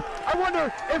Mid-South. I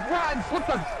wonder if Rotten slipped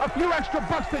a few extra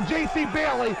bucks to J.C.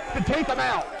 Bailey to take him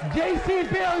out. J.C.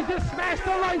 Bailey just smashed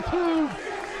the light tube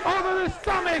over the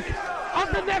stomach of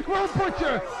the Necro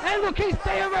Butcher. And look, he's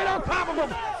staying right on top of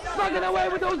him, slugging away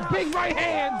with those big right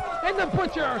hands. And the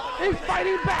Butcher is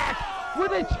fighting back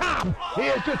with a chop. He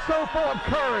is just so full of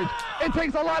courage. It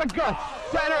takes a lot of guts.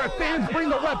 Center fans bring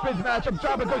the weapons matchup,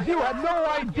 John, because you have no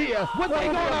idea what they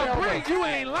gonna bring. You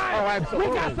ain't lying. Oh,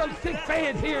 absolutely. We got some sick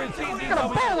fans here in CZW.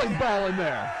 Got a bowling ball in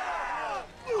there.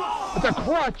 It's a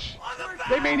crutch.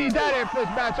 They may need that after this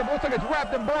matchup. Looks like it's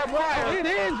wrapped in barbed wire. It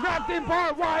is wrapped in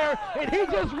barbed wire, and he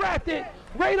just wrapped it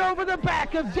right over the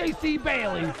back of J.C.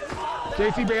 Bailey.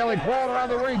 J.C. Bailey crawling around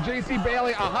the ring. J.C.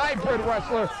 Bailey, a hybrid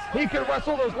wrestler. He can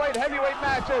wrestle those light heavyweight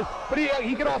matches, but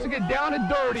he can also get down and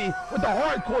dirty with the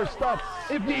hardcore stuff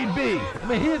if need be. I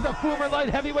mean, he is a former light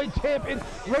heavyweight champion.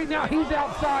 Right now, he's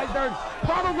outside there,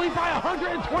 probably by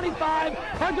 125,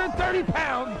 130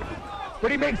 pounds. But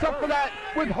he makes up for that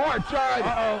with heart, John.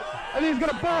 And he's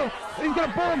gonna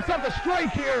blow himself a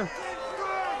strike here.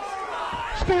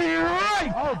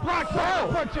 Strike! Oh, blocked by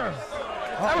the Butcher.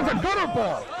 That was a gutter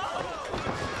ball.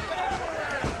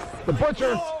 The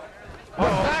Butcher, the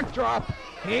backdrop.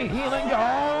 Healing.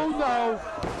 Oh, no.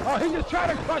 Oh, he just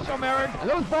tried to crush him, Eric. And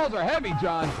those balls are heavy,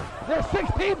 John. They're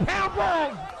 16-pound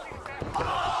balls.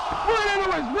 Right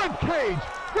into his rib cage.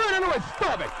 Right into his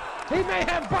stomach. He may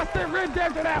have busted ribs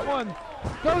after that one.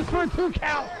 Goes for a 2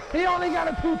 count. He only got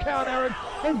a 2 count, Eric.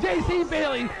 And J.C.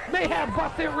 Bailey may have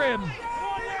busted ribs.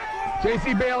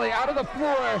 J.C. Bailey out of the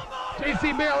floor.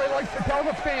 J.C. Bailey likes to tell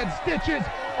the fans, stitches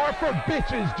are for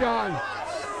bitches, John.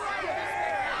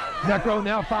 Necro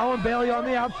now following Bailey on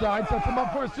the outside. Sets him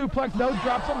up for a suplex. No,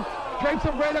 drops him. Drapes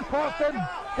him right across them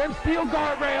steel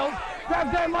guardrails.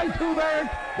 Grabs that light tube, Eric.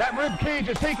 That rib cage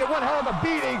is taking one hell of a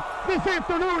beating this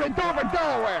afternoon in Dover,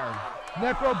 Delaware.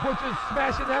 Necro Butcher's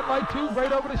smashing that light tube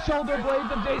right over the shoulder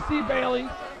blades of J.C. Bailey,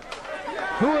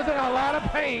 who is in a lot of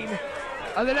pain.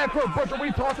 And the Necro Butcher,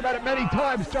 we've talked about it many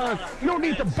times, John. You don't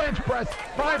need to bench press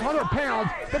 500 pounds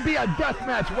to be a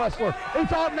deathmatch wrestler.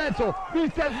 It's all mental. These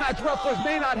deathmatch wrestlers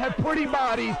may not have pretty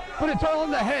bodies, but it's all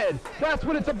in the head. That's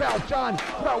what it's about, John.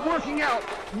 It's about working out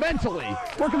mentally,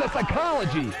 working the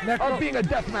psychology of being a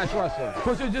deathmatch wrestler.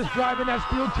 Butcher just driving that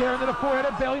steel chair into the forehead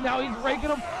of Bailey. Now he's raking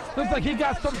him. Looks like he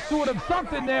got some sort of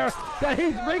something there that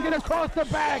he's raking across the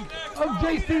back of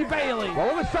J.C. Bailey.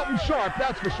 Well, it was something sharp,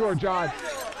 that's for sure, John.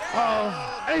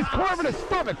 And he's carving his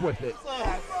stomach with it.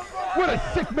 What a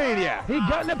sick maniac. He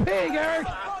got in the pig, Eric.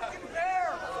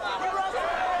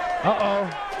 Oh,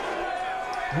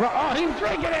 he's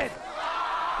drinking it.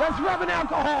 That's rubbing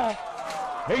alcohol.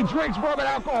 He drinks rubbing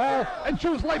alcohol and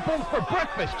chews light bulbs for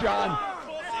breakfast, John.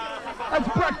 That's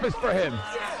breakfast for him.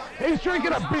 He's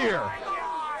drinking a beer.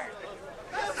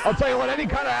 I'll tell you what, any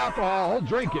kind of alcohol, he'll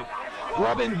drink it.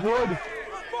 Rubbing wood,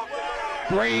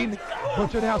 grain.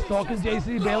 Butcher now stalking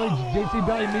J.C. Bailey. J.C.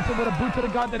 Bailey meets him with a boot to the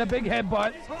gut and a big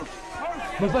headbutt.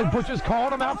 Looks like Butcher's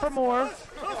calling him out for more.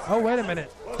 Oh, wait a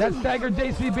minute. That staggered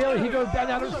J.C. Bailey. He goes down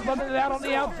there, slugging it out on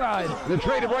the outside. They're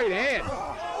trading right hands.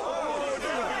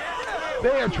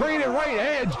 They are trading right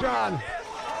hands, John.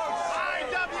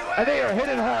 And they are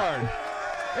hitting hard.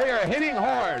 They are hitting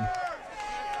hard.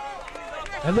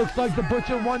 It looks like the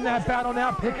Butcher won that battle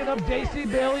now, picking up J.C.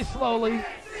 Bailey slowly.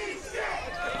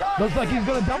 Looks like he's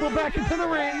going to double back into the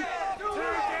ring.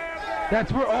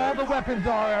 That's where all the weapons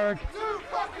are, Eric.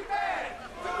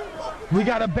 We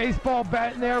got a baseball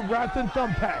bat in there wrapped in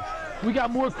thumbtacks. We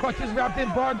got more crutches wrapped in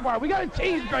barbed wire. We got a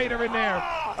cheese grater in there.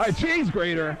 A cheese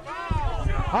grater?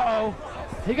 Uh-oh.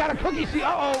 He got a cookie sheet.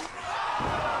 Uh-oh.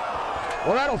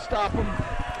 Well, that'll stop him.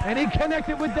 And he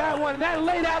connected with that one, and that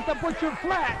laid out the Butcher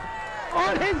flat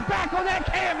on his back on that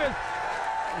canvas.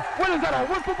 What is that, a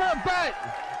whippable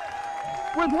bat?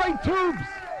 With light tubes.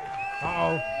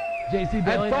 Uh-oh. J.C.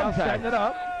 Bailey now setting it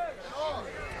up.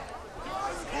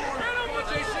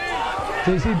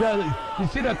 J.C. Bailey, you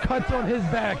see the cuts on his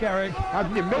back, Eric?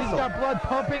 He's got blood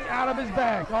pumping out of his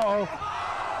back. Uh-oh.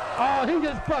 Oh, he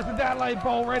just busted that light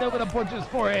bulb right over the Butcher's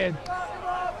forehead.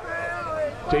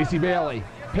 J.C. Bailey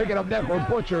picking up Necro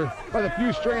Butcher by the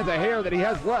few strands of hair that he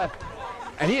has left.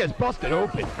 And he is busted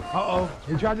open. Uh-oh.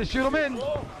 He tried to shoot him in.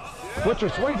 Butcher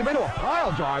swings him into a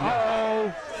pile driver.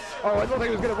 Uh-oh. Oh, I don't think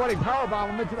he was going to running powerbomb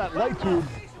him into that light tube.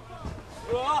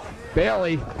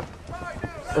 Bailey.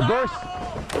 Reverse.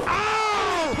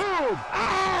 Ow! Tube!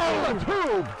 Ow! The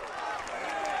tube!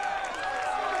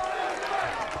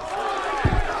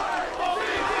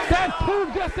 That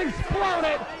tube just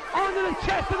exploded onto the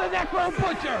chest of the Necro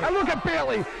Butcher. And look at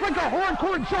Bailey, like a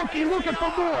hardcore junkie looking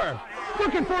for more.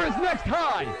 Looking for his next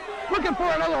high. Looking for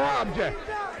another object.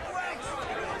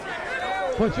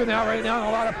 Butcher now, right now, in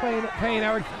a lot of pain,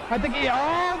 Eric. I think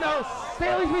oh no,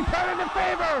 Bailey's returning the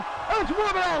favor. It's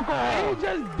rubbing alcohol. He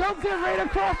just dumped it right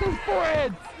across his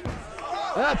forehead.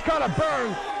 That's got a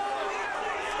burn.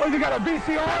 Oh, you got a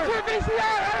VCR? That's your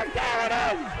VCR, Eric, there it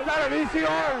is. Is that a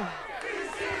VCR?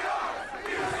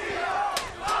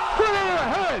 Right into the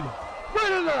head.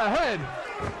 Right into the head.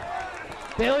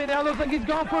 Bailey now looks like he's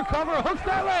going for a cover. Hooks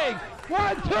that leg.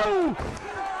 1,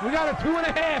 2. We got a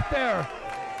 2.5 there.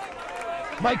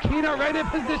 Mike Keener right in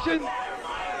position.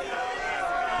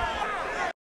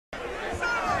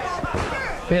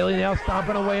 Bailey now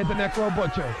stomping away at the Necro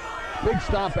Butcher. Big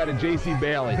stomp out of J.C.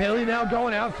 Bailey. Bailey now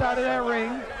going outside of that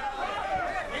ring.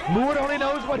 Lord only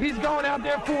knows what he's going out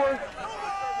there for.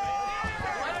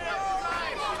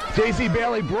 J.C.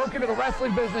 Bailey broke into the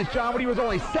wrestling business, John, when he was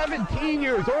only 17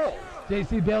 years old.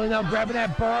 J.C. Bailey now grabbing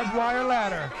that barbed wire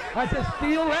ladder. That's a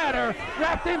steel ladder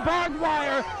wrapped in barbed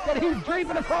wire that he's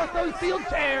draping across those steel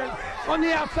chairs on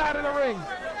the outside of the ring.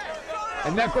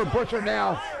 And Necro Butcher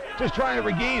now just trying to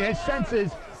regain his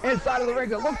senses inside of the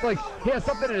ring. It looks like he has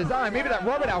something in his eye. Maybe that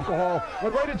rubbing alcohol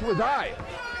went right into his eye.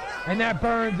 And that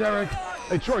burns, Eric.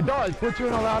 It sure does. Puts you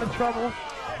in a lot of trouble.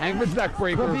 Hangman's neck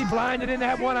breaker. Could be blinded in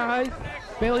that one eye.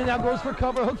 Bailey now goes for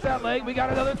cover, hooks that leg. We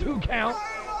got another 2 count.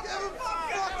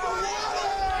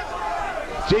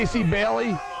 J.C.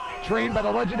 Bailey, trained by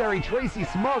the legendary Tracy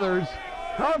Smothers.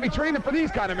 How are we training for these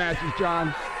kind of matches,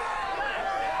 John?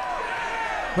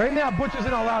 Right now, Butcher's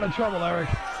in a lot of trouble, Eric.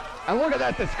 And look at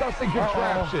that disgusting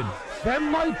contraption.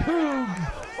 Them light tubes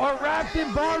are wrapped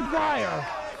in barbed wire.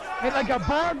 In like a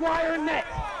barbed wire net.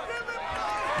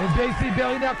 And J.C.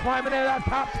 Bailey now climbing out that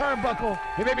top turnbuckle.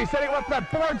 He may be setting up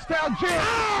that board-style jam.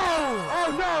 Oh!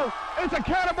 Oh, no! It's a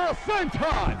cannibal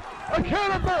senton! A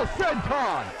cannibal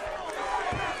senton!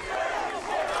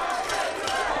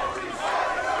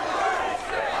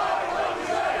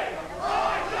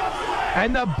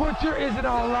 And the Butcher is in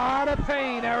a lot of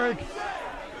pain, Eric.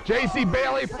 J.C.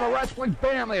 Bailey from a wrestling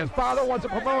family. His father was a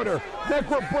promoter.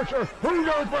 Necro Butcher, who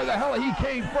knows where the hell he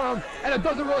came from, and it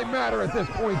doesn't really matter at this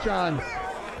point, John.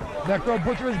 Necro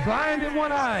Butcher is blind in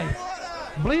one eye,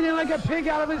 bleeding like a pig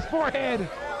out of his forehead.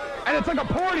 And it's like a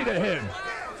party to him.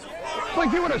 It's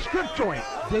like doing a strip joint.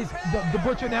 The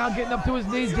Butcher now getting up to his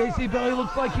knees. J.C. Bailey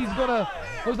looks like he's gonna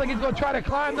try to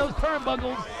climb those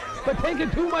turnbuckles, but taking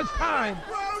too much time.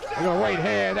 And a right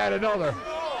hand, and another.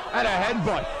 And a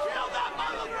headbutt.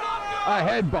 A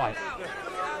headbutt.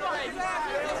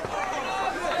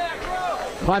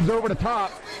 Climbs over the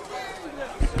top.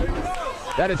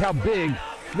 That is how big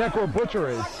Necro Butcher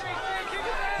is.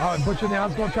 Oh, and Butcher now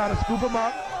is going to try to scoop him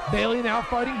up. Bailey now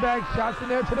fighting back. Shots in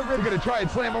there to the ribs. You're going to try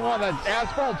and slam him on that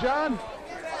asphalt, John?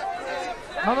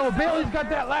 I don't know. Bailey's got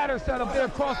that ladder set up there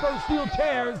across those steel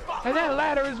chairs, and that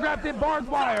ladder is wrapped in barbed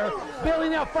wire. Bailey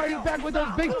now fighting back with those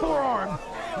big forearms.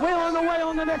 Wailing away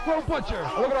on the Necro Butcher.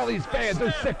 Look at all these fans,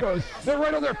 those sickos. They're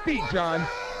right on their feet, John.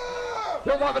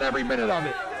 They're loving every minute of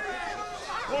it.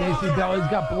 J.C. Bailey's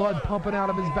got blood pumping out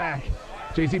of his back.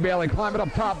 J.C. Bailey climbing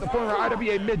up top, the former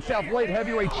IWA Mid-South Light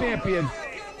Heavyweight Champion.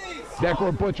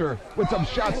 Necro Butcher with some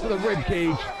shots to the rib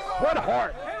cage. What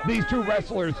heart these two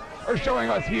wrestlers are showing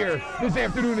us here this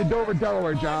afternoon in Dover,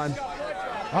 Delaware, John.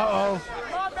 Uh-oh.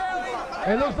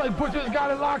 It looks like Butcher's got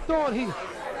it locked on.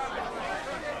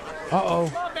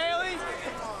 Uh-oh.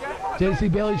 J.C.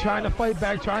 Bailey trying to fight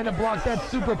back, trying to block that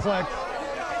superplex.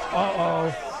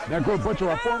 Uh-oh. Necro Butcher,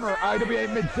 a former IWA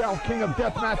Mid-South King of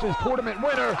Death Matches tournament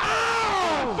winner.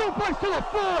 Oh! Suplex to the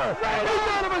floor! He's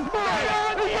out of his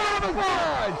mind! He's out of his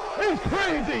mind! He's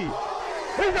crazy!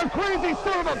 He's a crazy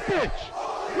son of a bitch!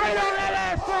 Right on that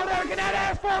asphalt, Eric, and that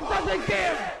asphalt doesn't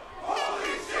give!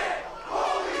 Holy shit!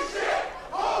 Holy shit!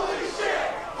 Holy shit!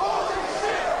 Holy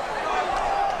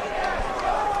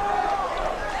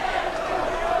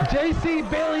shit! J.C.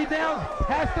 Bailey now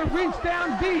has to reach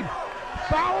down deep.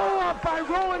 Follow up by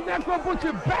rolling Necro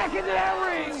Butcher back into that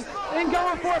ring and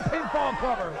going for a pinfall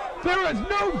cover. There is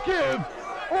no give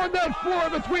on that floor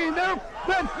between that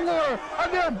floor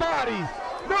and their bodies.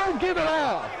 No give at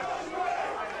all.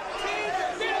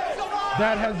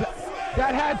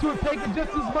 That had to have taken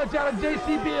just as much out of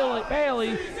J.C.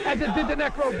 Bailey as it did the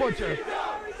Necro Butcher.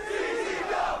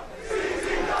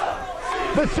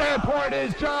 The sad part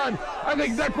is, John, I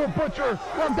think Necro Butcher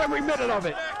loved every minute of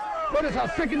it. Notice how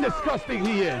sick and disgusting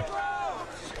he is.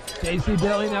 J.C.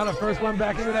 Bailey now the first one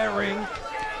back into that ring.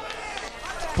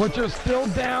 Butcher still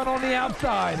down on the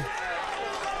outside.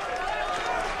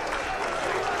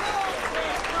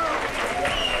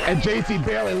 And J.C.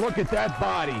 Bailey, look at that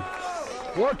body.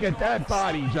 Look at that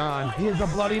body, John. He is a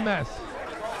bloody mess.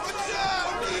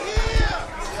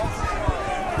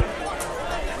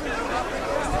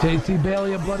 J.C.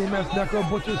 Bailey, a bloody mess. Necro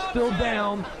Butcher still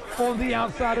down on the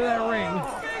outside of that ring.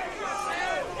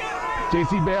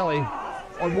 J.C. Bailey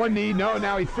on one knee. No,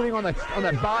 now he's sitting on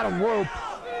that bottom rope,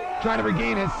 trying to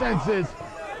regain his senses.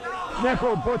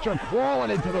 Necro Butcher crawling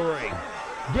into the ring.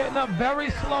 Getting up very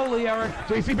slowly, Eric.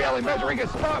 J.C. Bailey measuring his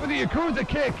spot with the Yakuza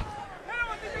kick.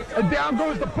 And down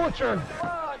goes the Butcher.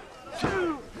 1,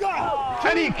 2, go!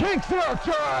 And he kicks out,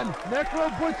 John. Necro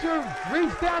Butcher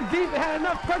reached down deep and had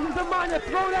enough presence of mind to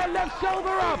throw that left shoulder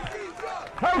up.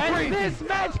 How and crazy. This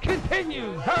match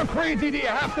continues. How crazy do you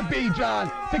have to be,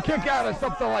 John, to kick out of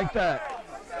something like that?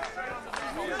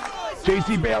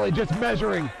 J.C. Bailey just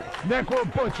measuring Necro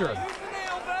Butcher.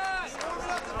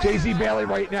 JC Bailey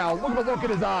right now, look at the look in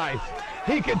his eyes.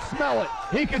 He can smell it.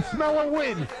 He can smell a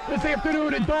win this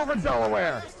afternoon in Dover,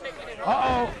 Delaware.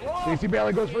 JC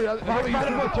Bailey goes for the other.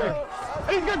 Butcher.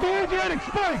 He's got the Asiatic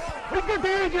spike. He's got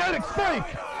the Asiatic spike.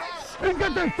 He's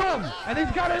got the thumb. And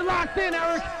he's got it locked in,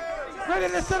 Eric. Right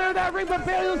in the center of that ring, but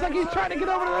Bailey looks like he's trying to get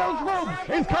over to those ropes.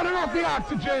 He's cutting off the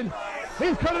oxygen.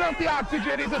 He's cutting off the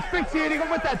oxygen. He's asphyxiating him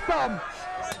with that thumb.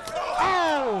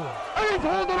 Oh! And he's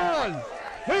holding on.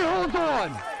 He holds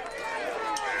on.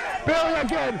 Bailey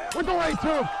again with the right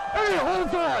tube. And he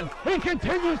holds on. He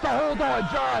continues to hold on,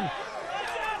 John.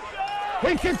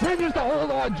 He continues to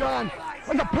hold on, John.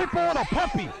 Like a pit bull and a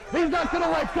puppy. He's not going to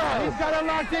let go. He's got it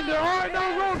locked in. There are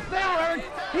no ropes now, Eric.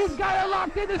 He's got it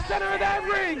locked in the center of that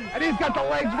ring. And he's got the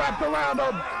legs wrapped around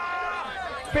him.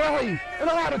 Bailey in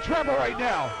a lot of trouble right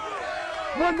now.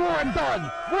 One more and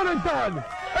done. One and done.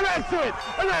 And that's it.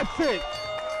 And that's it.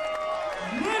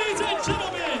 Ladies and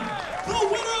gentlemen, the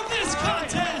winner of this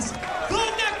contest, the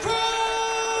Necro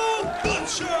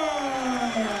Butcher.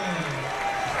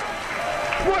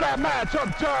 What a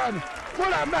matchup, John.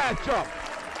 What a matchup.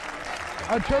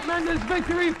 A tremendous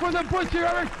victory for the Butcher,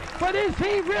 Eric. But is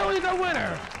he really the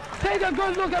winner? Take a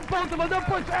good look at both of them. The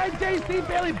Butcher and JC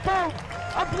Bailey, both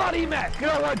a bloody mess. You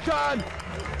know what, John?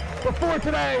 Before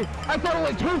today, I thought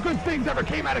only two good things ever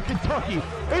came out of Kentucky.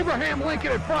 Abraham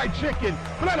Lincoln and fried chicken.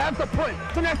 But I'd have to put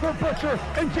the Necro Butcher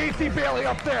and JC Bailey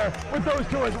up there with those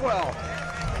two as well.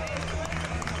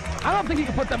 I don't think you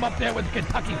can put them up there with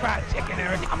Kentucky Fried Chicken,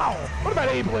 Eric. Come on. What about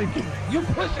Abe Lincoln? You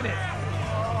pushing it.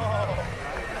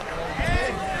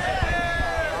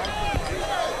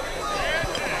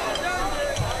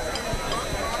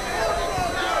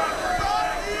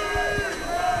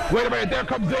 Wait a minute, there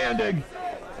comes Zandig.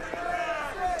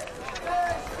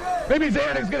 Maybe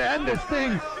Zandig's going to end this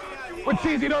thing with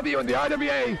CZW and the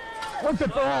IWA once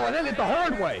and for all, and end it the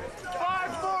hard way.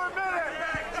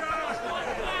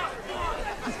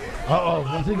 Uh-oh,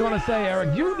 what's he going to say,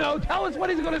 Eric? You know, tell us what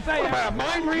he's going to say. What am I, a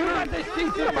mind reader? You're not the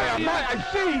sheet, What am I, a mind?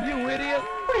 See, you idiot.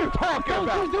 What are you talking about?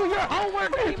 Don't you do your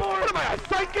homework anymore? What am I, a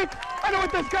psychic? I know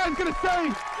what this guy's going to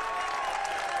say.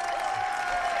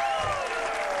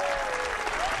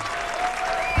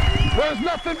 There's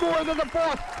nothing more than the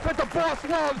boss that the boss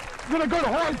loves than a good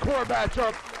hardcore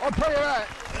matchup. I'll tell you that.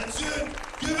 That's it.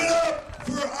 Give it up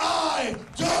for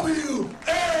IWA.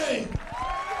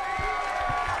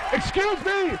 Excuse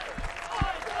me.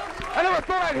 I never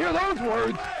thought I'd hear those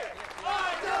words,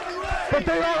 but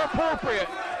they are appropriate.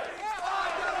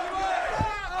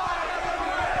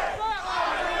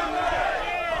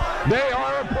 They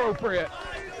are appropriate.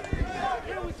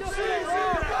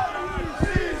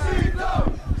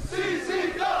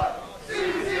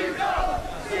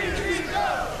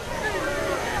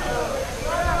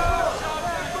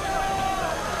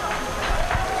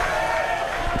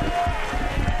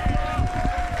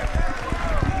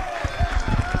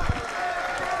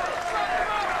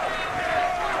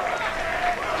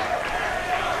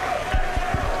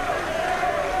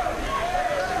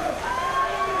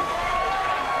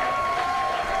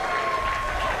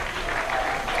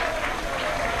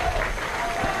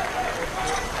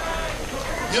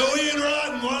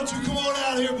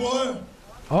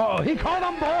 Oh, he called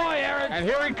him boy, Eric. And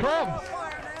here he comes.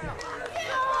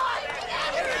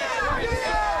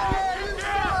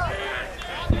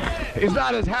 He's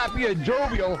not as happy and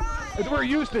jovial as we're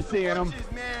used to seeing him.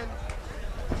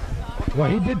 Well,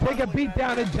 he did take a beat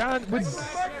down at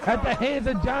at the hands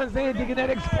of John Zandig in that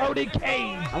exploded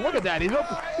cage. And look at that. He's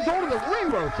holding the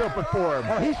ring ropes open for him.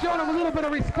 Oh, he's showing him a little bit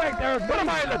of respect, Eric. What am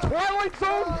I, in the Twilight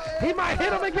Zone? He might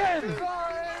hit him again.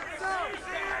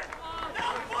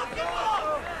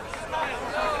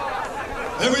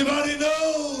 Everybody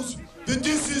knows that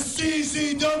this is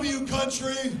CZW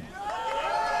country.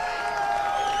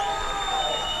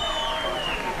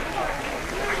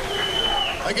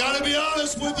 I gotta be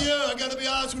honest with you. I gotta be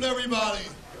honest with everybody.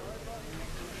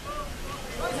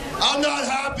 I'm not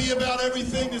happy about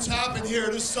everything that's happened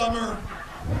here this summer.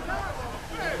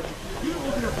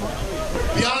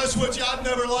 Be honest with you, I've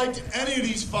never liked any of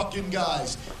these fucking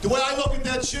guys. The way I look at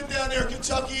that shit down there in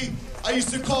Kentucky, I used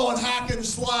to call it hack and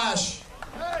slash.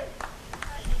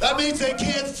 That means they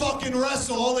can't fucking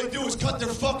wrestle. All they do is cut their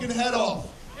fucking head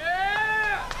off.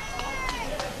 Yeah!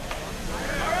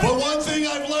 But one thing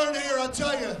I've learned here, I'll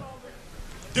tell you,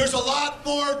 there's a lot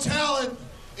more talent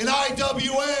in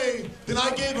IWA than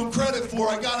I gave them credit for.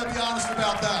 I gotta be honest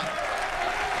about that.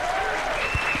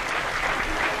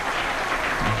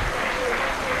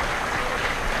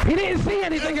 He didn't see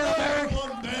anything in America.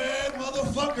 One bad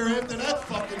motherfucker after that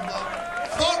fucking night.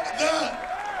 Fuck that.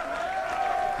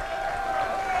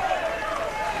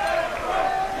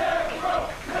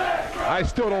 I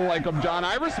still don't like him, John.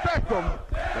 I respect him,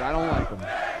 but I don't like him.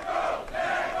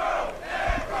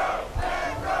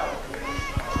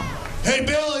 Hey,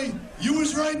 Bailey, you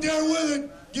was right there with it.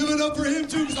 Give it up for him,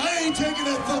 too, because I ain't taking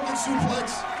that fucking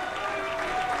suplex.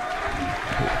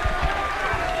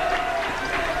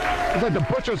 It's like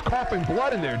the butcher's coughing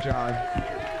blood in there, John.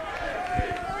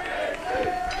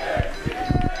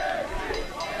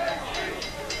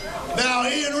 Now,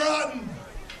 Ian Rotten,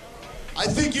 I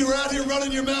think you were out here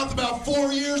running your mouth about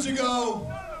 4 years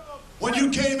ago when you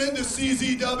came into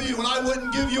CZW and I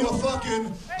wouldn't give you a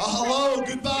hello,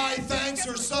 goodbye, thanks,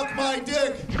 or suck my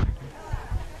dick.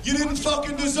 You didn't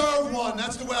fucking deserve one.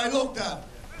 That's the way I looked at it.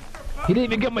 He didn't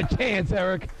even give him a chance,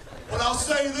 Eric. But I'll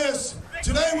say this.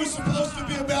 Today was supposed to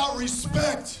be about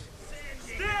respect.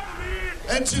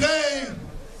 And today,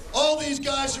 all these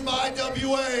guys from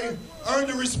IWA earned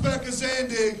the respect of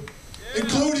Zandig,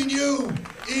 including you,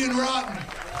 Ian Rotten.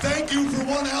 Thank you for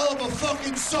one hell of a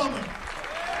fucking summer.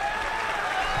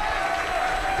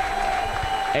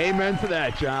 Amen to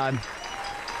that, John.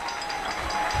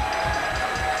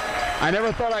 I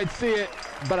never thought I'd see it,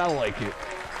 but I like it.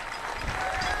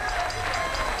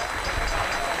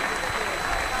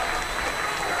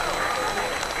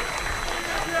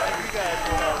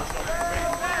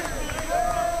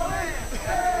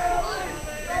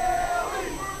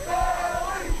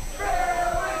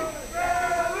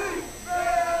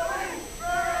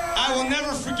 I will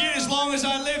never forget, as long as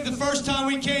I live, the first time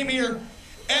we came here,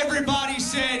 everybody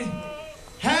said,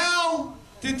 how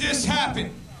did this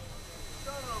happen?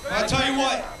 I'll tell you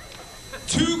what,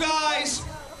 two guys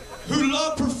who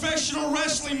love professional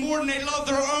wrestling more than they love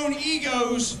their own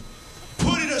egos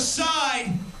put it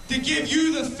aside to give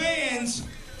you, the fans,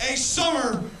 a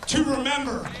summer to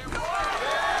remember.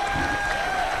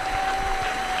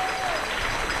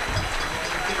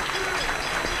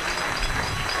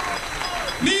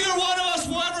 Neither one of us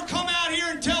will ever come out here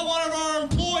and tell one of our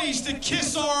employees to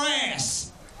kiss our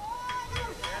ass.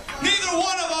 Neither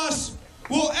one of us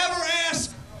will ever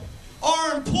ask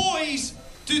our employees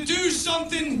to do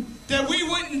something that we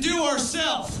wouldn't do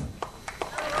ourselves.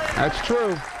 That's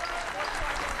true.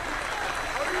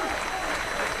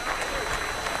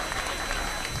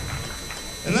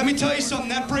 And let me tell you something,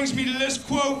 that brings me to this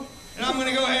quote, and I'm going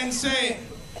to go ahead and say it.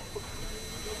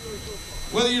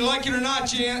 Whether you like it or not,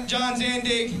 John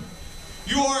Zandig,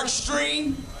 you are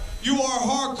extreme, you are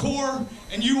hardcore,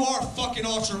 and you are fucking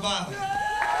ultra-violent.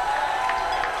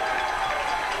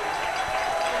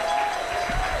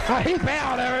 He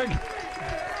bowed, Eric.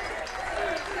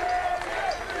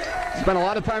 Spent a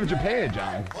lot of time in Japan,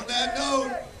 John. On that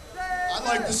note, I'd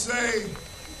like to say,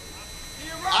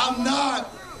 I'm not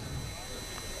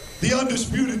the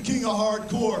undisputed king of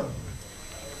hardcore.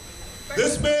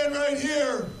 This man right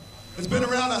here has been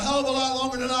around a hell of a lot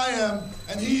longer than I am,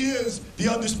 and he is the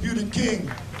undisputed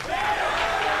king.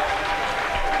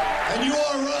 And you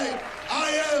are right,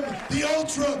 I am the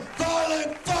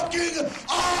ultra-violent fucking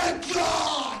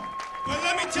icon! But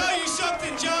let me tell you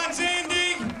something, John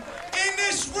Zandig. In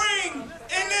this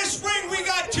ring, we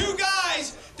got two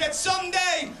guys that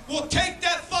someday will take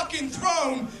that fucking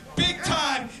throne big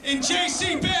time in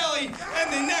J.C. Bailey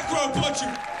and the Necro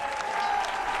Butcher.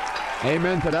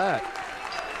 Amen to that.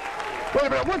 Wait a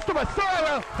minute, what's the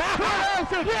Messiah? Yeah,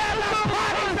 the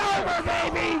party's over,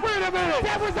 baby! Wait a minute!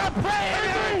 That was a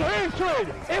plan!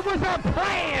 Hatred! It was a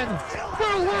plan!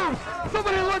 They're loose!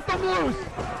 Somebody let them loose!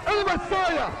 And the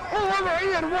Messiah all over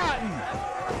Ian Rotten!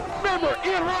 Remember,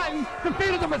 Ian Rotten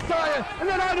defeated the Messiah in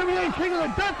that IWA King of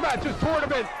the Deathmatches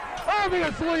tournament!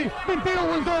 Obviously, the deal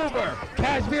was over!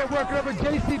 Cashmere working over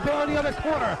J.C. Bill in the other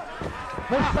corner.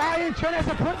 Messiah and Trent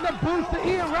are putting the boots to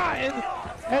Ian Rotten.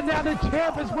 And now the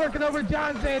champ is working over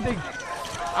John Zandig.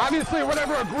 Obviously,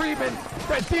 whatever agreement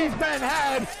that these men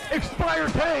had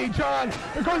expired today, John,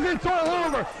 because it's all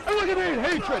over. And look at me,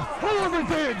 hatred all over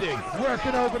Zandig.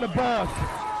 Working over the boss.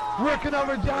 Working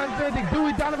over John Zandig.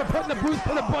 Dewey Donovan putting the boots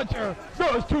to the butcher.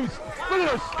 Those two, look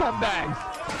at those scumbags.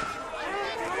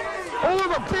 All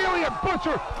over Bailey and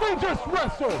Butcher, they just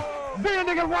wrestled.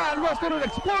 Zandig and Ryan wrestled an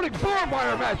exploding barbed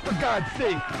wire match, for God's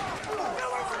sake.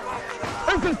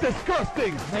 This is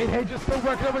disgusting. Nate Hatred still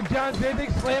working over John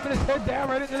Zandig, slamming his head down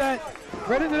right into that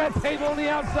table on the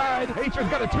outside. Hatred's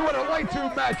got a 200 light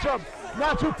tube matchup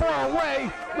not too far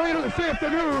away later this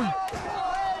afternoon.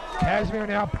 Cashmere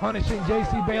now punishing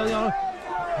J.C. Bailey on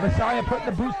Messiah, putting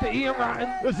the boots to Ian Rotten.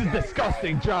 This is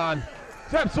disgusting, John.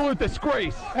 It's absolute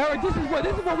disgrace. Eric, this is what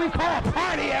we call a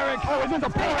party, Eric. Oh, is this a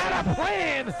party? They had a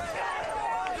plan.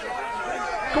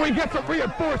 Can we get some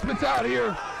reinforcements out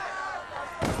here?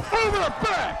 Over the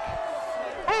back!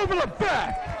 Over the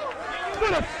back!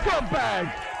 What a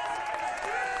scumbag!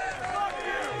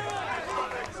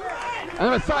 And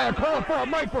Messiah calling for a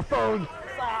microphone.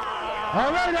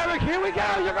 All right, Eric, here we go.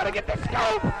 You're going to get the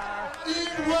scoop. Ian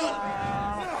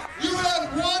Rutten, you had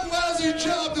one lousy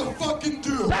job to fucking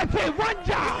do. That's it, one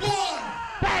job. One.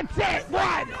 That's it,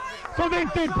 one. So they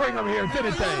did bring him here,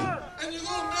 didn't they? And your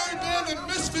little merry band of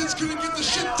misfits couldn't get the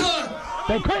shit done.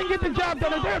 They couldn't get the job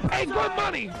done, and they're paying good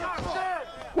money.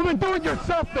 Well, then do it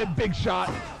yourself then, big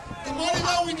shot. The money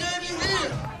that we gave you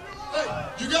here.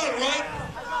 Hey, you got it, right?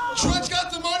 Trent's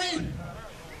got the money.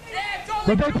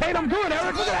 But they paid him good,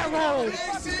 Eric. Look at that roll.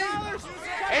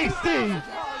 AC.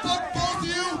 Fuck both of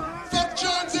you. Fuck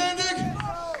John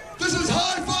Zandig. This is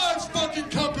High Five's fucking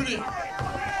company.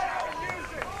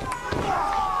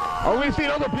 Oh, we've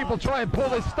seen other people try and pull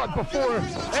this stunt before, and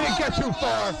it gets too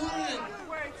far.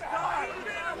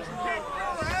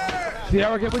 See,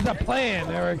 Eric, it was a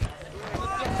plan, Eric.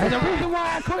 And the reason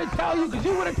why I couldn't tell you, because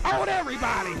you would have told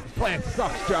everybody. Plan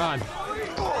sucks, John.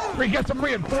 We get some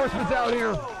reinforcements out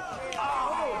here.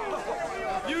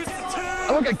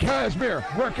 Look at Kashmir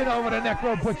working over the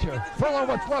Necro Butcher. Pulling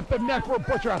what's left of Necro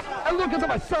Butcher out. And look at the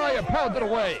Messiah pounded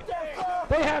away.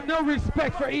 They have no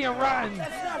respect for Ian Rotten,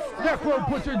 Necro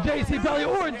Butcher, JCW,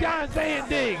 or John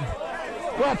Zandig.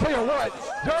 Well, I'll tell you what,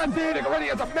 John Zandig already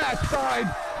has a match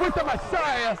signed with the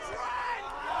Messiah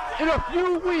in a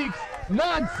few weeks,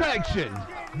 non-sanctioned.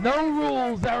 No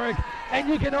rules, Eric, and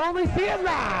you can only see it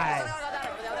live.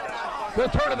 They're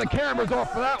turning the cameras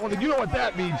off for that one, and you know what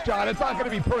that means, John. It's not going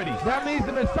to be pretty. That means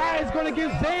the Messiah is going to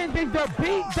give Zandig the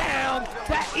beat down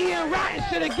that Ian Rotten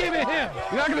should have given him.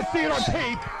 You're not going to see it on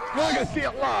tape. You're only going to see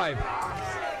it live.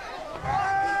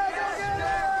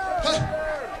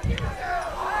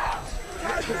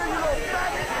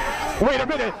 Wait a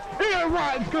minute. Ian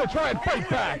Rotten's going to try and fight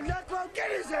back.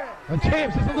 The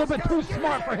Champs is a little bit too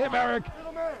smart for him, Eric.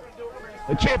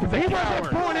 The Champ is a He coward.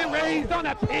 wasn't born and raised on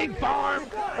a pig farm.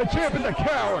 The Champ is a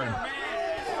coward.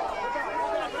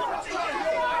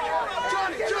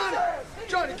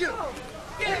 Johnny, get him.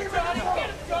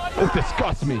 This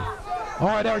disgusts me. All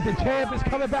right, Eric, the Champ is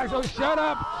coming back, so shut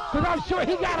up, because I'm sure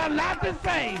he got a lot to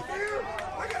say.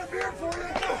 I got a beer for you.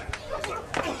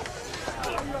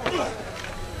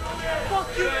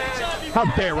 How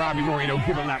dare Robbie Moreno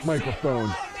give him that microphone?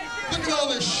 Look at all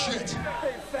this shit.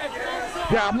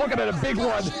 Yeah, I'm looking at a big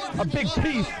one, a big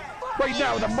piece, right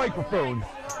now with a microphone.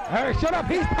 Eric, shut up.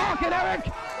 He's talking,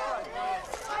 Eric.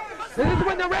 This is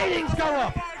when the ratings go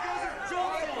up.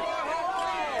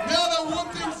 Now that one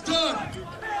thing's done,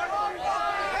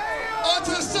 on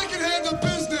to the second hand of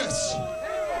business.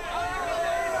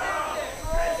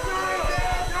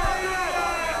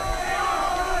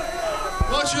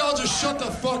 Why don't y'all just shut the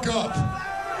fuck up?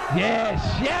 Yeah,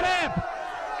 shut up.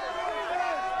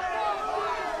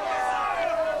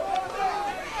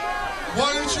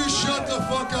 Why don't you shut the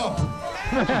fuck up?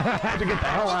 To get the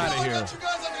hell out of I here. got you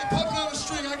guys like a puppet on a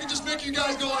string. I can just make you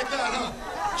guys go like that, huh?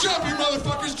 Jump, you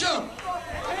motherfuckers, jump!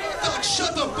 Doc,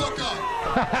 shut the fuck up!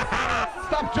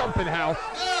 Stop jumping, House.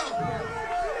 Now,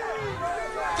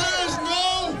 there is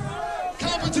no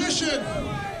competition.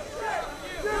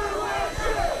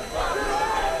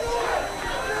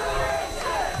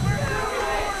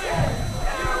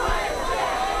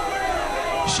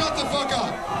 Shut the fuck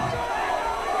up.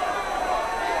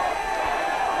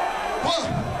 What?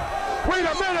 Wait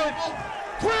a minute!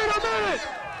 Wait a minute!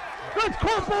 That's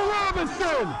Corporal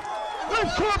Robinson!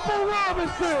 That's Corporal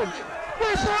Robinson!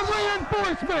 They brought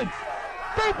reinforcements!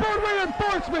 They brought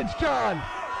reinforcements, John!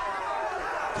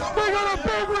 They got a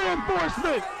big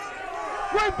reinforcement!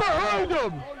 Right behind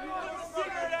them!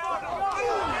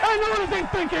 And what does he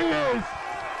think he is?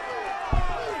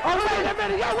 Oh, wait a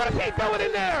minute! Yo, what is he doing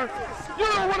in there? You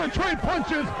don't want to trade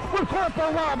punches with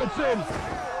Corporal Robinson!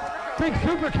 Big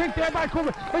super kick there by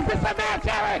Cooper. Is this a match,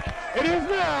 Eric? It is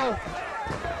now!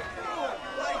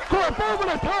 Corp over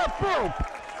the top rope!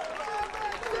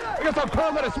 I guess I'll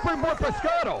call that a springboard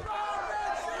pescado.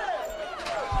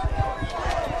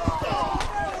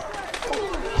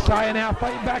 Messiah now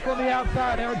fighting back on the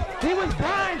outside, Eric. He was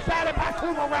blindsided by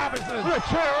Cooper Robinson. With a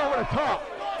chair over the top.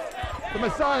 The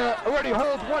Messiah already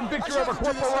holds one victory over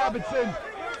Corporal Robinson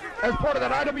as part of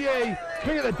that IWA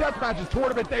King of the Death Matches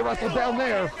tournament they wrestled down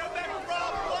there.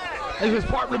 Is his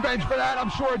part revenge for that? I'm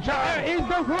sure, John. There is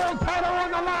the world title on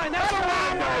the line. That's what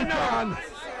I know, John.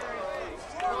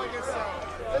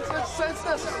 It's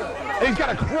necessary. He's got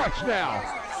a crutch now.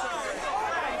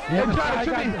 Yeah, And John, it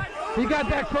should Messiah he got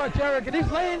that crutch, Eric, and he's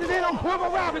laying it in on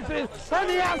Corporal Robinson on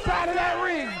the outside of that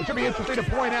ring. It should be interesting to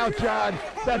point out, John,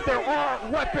 that there are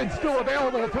weapons still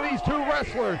available to these two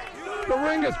wrestlers. The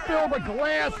ring is filled with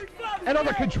glass and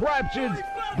other contraptions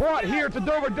brought here to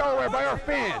Dover, Delaware by our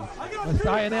fans.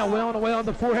 Messiah now well on the way on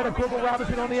the forehead of Corporal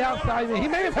Robinson on the outside. He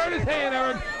may have hurt his hand,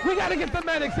 Eric. We got to get the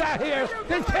medics out here.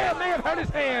 The champ may have hurt his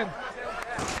hand.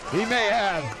 He may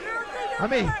have. I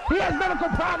mean, he has medical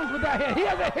problems with that hand. He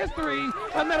has a history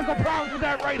of medical problems with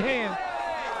that right hand.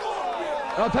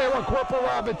 I'll tell you what, Corporal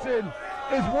Robinson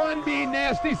is one mean,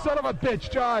 nasty son of a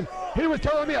bitch, John. He was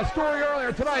telling me a story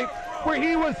earlier tonight where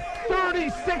he was 30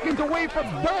 seconds away from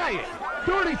dying.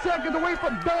 30 seconds away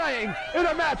from dying in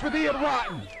a match with Ian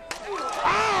Rotten.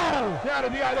 Oh! Down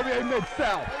in the IWA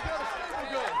Mid-South.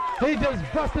 He just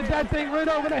busted that thing right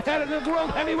over the head of the World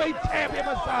Heavyweight Champion,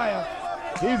 Messiah.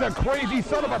 He's a crazy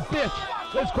son of a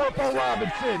bitch, this Corporal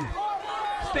Robinson.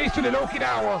 Stationed in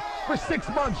Okinawa for 6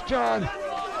 months, John.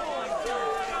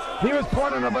 He was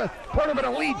part of an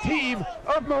elite team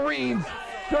of Marines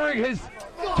during his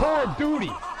tour of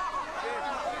duty,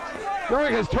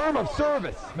 during his term of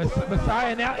service.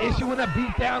 Messiah now issuing a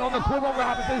beat down on the Corporal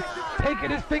Robinson, taking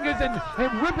his fingers and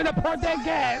ripping apart that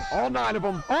gas. All 9 of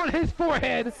them. On his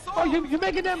forehead. Oh, you're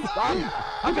making them,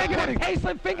 I'm making them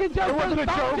tasteless finger jokes. It wasn't a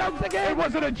joke. Jokes again? It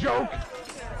wasn't a joke.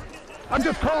 I'm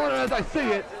just calling it as I see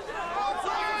it.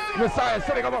 Messiah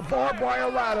sitting on a barbed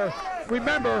wire ladder.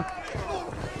 Remember,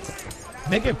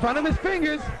 making fun of his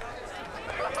fingers.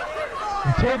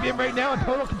 The champion right now in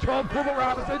total control, Corporal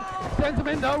Robinson. Sends him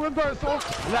in, no reversal.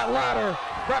 That ladder,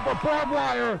 wrapped with barbed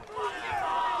wire.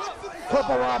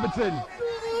 Corporal Robinson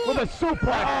with a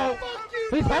suplex.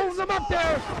 He's holding him up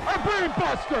there. A brain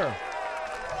buster.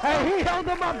 And he held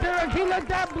him up there and he let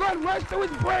that blood rush to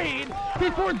his brain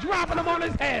before dropping him on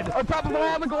his head. On top of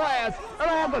all the glass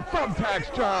and all the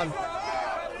thumbtacks, John.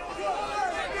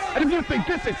 And if you think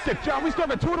this is sick, John, we still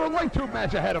have a 200 light tube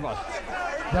match ahead of us.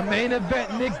 The main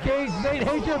event, Nick Gage, Nate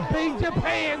Hager, Big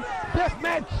Japan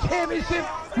Deathmatch Championship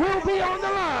will be on the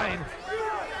line.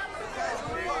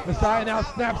 Messiah now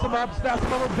snaps him up,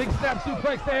 a big snap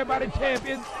suplex there by the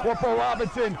champion. Corporal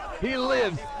Robinson, he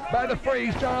lives by the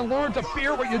phrase, John, learn to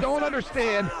fear what you don't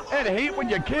understand and hate when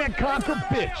you can't conquer,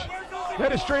 bitch.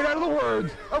 That is straight out of the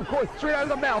words, of course, straight out of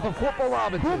the mouth of Corporal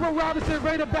Robinson. Corporal Robinson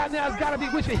right about now has got to be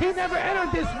wishing he never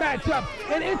entered this matchup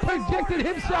and interjected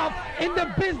himself in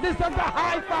the business of the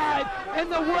high five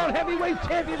and the World Heavyweight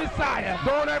Champion Messiah.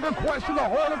 Don't ever question the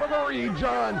heart of a Marine,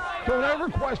 John. Don't ever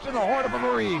question the heart of a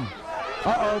Marine.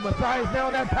 Uh-oh, Messiah's now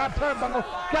on that top turnbuckle.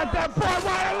 Got that barbed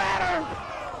wire ladder.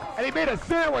 And he made a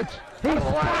sandwich. He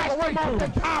splashed him off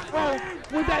the top rope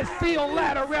with that steel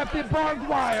ladder wrapped in barbed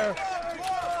wire.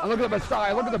 And look at the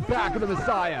Messiah. Look at the back of the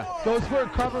Messiah. Goes for a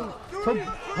cover.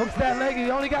 Hooks that leg. He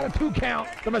only got a 2 count.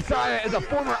 The Messiah is a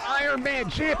former Iron Man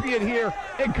champion here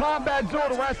in Combat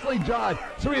Zone Wrestling, John.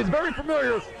 So he is very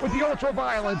familiar with the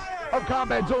ultra-violence of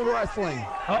Combat Zone Wrestling.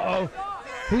 Uh-oh.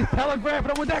 He's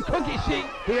telegraphing him with that cookie sheet.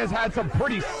 He has had some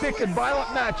pretty sick and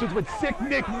violent matches with Sick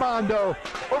Nick Mondo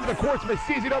over the course of his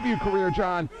CZW career,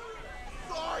 John.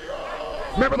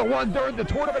 Remember the one during the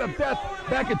Tournament of Death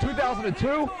back in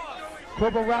 2002?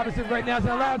 Corporal Robinson right now is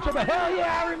in a lot of trouble. Hell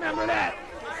yeah, I remember that.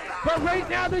 But right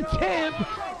now the champ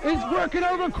is working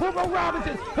over Corporal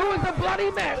Robinson, who is a bloody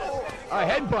mess. A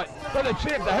headbutt by the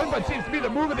champ. The headbutt seems to be the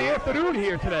move of the afternoon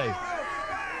here today.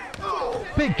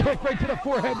 Big kick right to the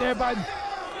forehead there by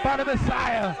the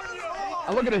Messiah.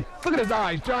 And look at his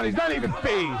eyes, John. He's not even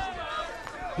phased.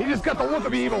 He just got the look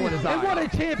of evil in his eyes. And what a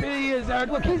champion he is, Eric.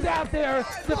 Look, he's out there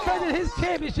defending his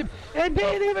championship and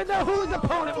didn't even know who his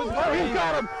opponent was. Oh, he's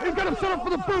got him. He's got him set up for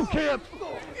the boot camp.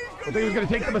 I think he's going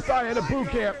to take the Messiah into boot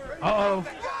camp. Uh-oh.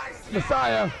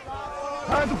 Messiah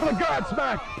has him for the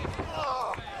Godsmack.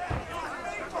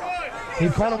 He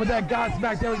caught him with that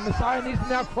Godsmack there. Messiah needs to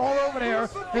now crawl over there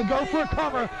and go for a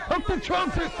cover. Hook the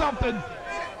trunks or something.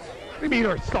 What do you mean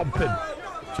or something?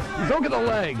 He's hooking the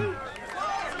leg.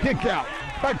 Kick out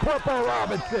by Corporal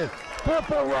Robinson.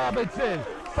 Corporal Robinson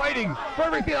fighting for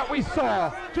everything that we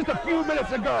saw just a few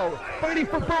minutes ago. Fighting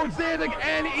for both Zandig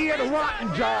and Ian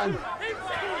Rotten, John.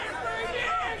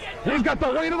 He's got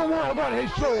the weight of the world on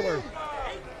his shoulders.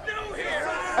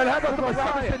 And how about the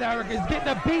Messiah? Robinson, Eric, is getting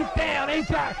a beat down.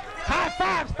 High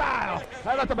five style.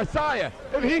 How about the Messiah?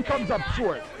 If he comes up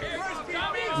short.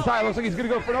 Messiah looks like he's going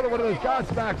to go for another one of those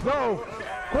Godsmacks. No.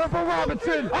 Corporal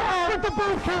Robinson. Oh, with the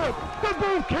boot camp. The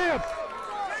boot camp.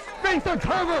 Make the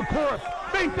cover, Corp.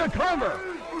 Make the cover.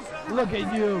 Look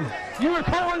at you. You were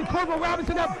calling Corporal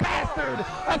Robinson a bastard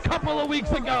a couple of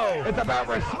weeks ago. It's about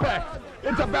respect.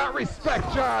 It's about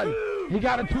respect, John. He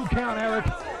got a 2 count, Eric.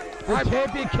 The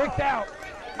champion kicked out.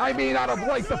 I mean, I don't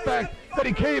like the fact that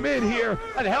he came in here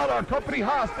and held our company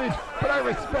hostage, but I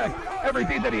respect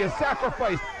everything that he has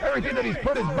sacrificed, everything that he's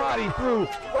put his body through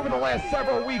over the last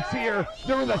several weeks here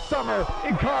during the summer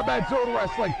in Combat Zone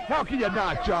Wrestling. How can you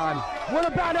not, John? What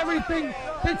about everything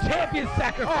the champion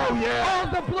sacrificed? Oh, yeah. All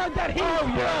the blood that he spilled.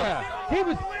 Yeah.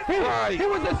 He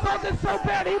was assaulted so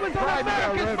bad he was on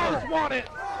America's Most Wanted.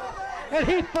 And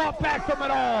he fought back from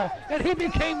it all. And he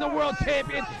became the world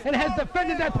champion and has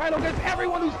defended that title against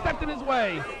everyone who stepped in his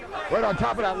way. Right on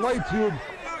top of that light tube,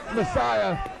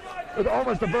 Messiah with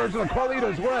almost a version of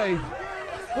Carlito's Way.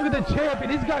 Look at the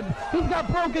champion. He's got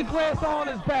broken glass on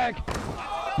his back.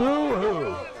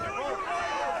 Boo-hoo.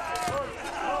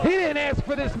 He didn't ask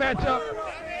for this matchup.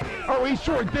 Oh, he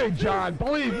sure did, John.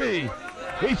 Believe me,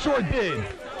 he sure did.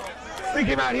 He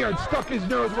came out here and stuck his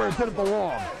nose where it didn't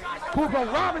belong. Corporal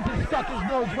Robinson stuck his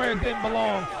nose where it didn't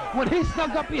belong when he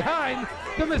snuck up behind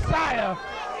the Messiah,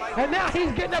 and now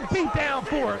he's getting a beat down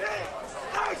for it.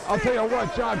 I'll tell you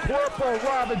what, John, Corporal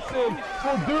Robinson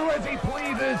will do as he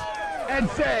pleases and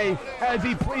say as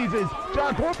he pleases.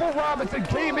 John, Corporal Robinson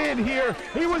came in here.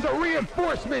 He was a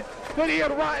reinforcement that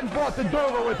Ian Rotten brought to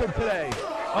Dover with him today.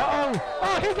 Uh-oh.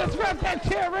 Oh, he just wrapped that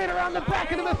chair right around the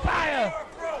back of the Messiah.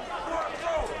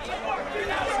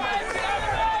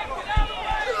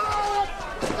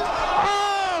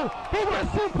 Oh, he would have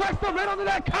suplexed him right onto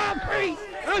that concrete.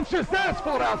 It's just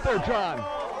asphalt out there, John.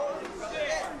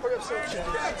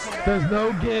 There's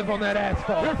no give on that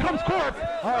asphalt. Here comes Corp.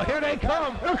 Oh, here they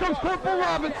come. Here comes Corporal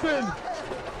Robinson.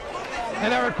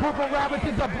 And our Corporal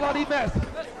Robinson's a bloody mess.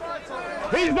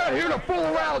 He's not here to fool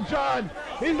around, John.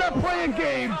 He's not playing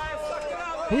games.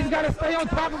 He's got to stay on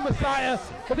top of Messiah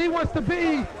if he wants to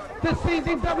be the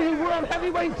CZW World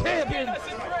Heavyweight Champion.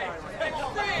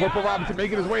 Corporal Robinson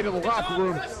making his way to the locker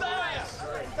room.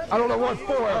 I don't know what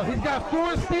for. Oh, he's got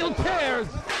 4 steel chairs.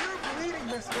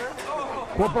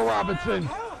 Corporal Robinson,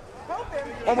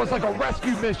 almost like a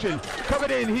rescue mission,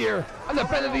 coming in here on the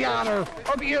bed of the honor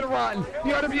of Ian Rotten,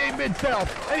 the RWA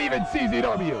Mid-South, and even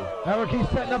CZW. Eric, he's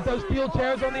setting up those steel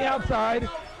chairs on the outside.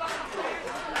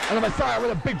 And the Messiah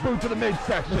with a big boot to the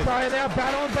midsection. Messiah now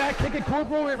battling back, kicking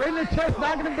Corporal right in the chest,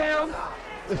 knocking him down.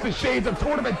 This is shades of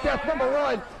Tournament Death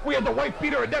 #1. We had the White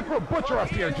Beater and Necro Butcher up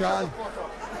here, John.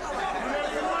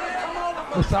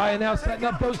 Messiah now setting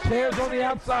up those chairs on the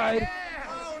outside.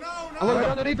 Right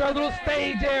underneath our little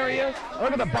stage area.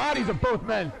 Look at the bodies of both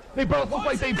men. They both look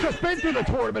like they've just been through the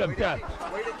Tournament of Death.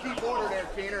 Way to keep order there,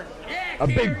 Keener. A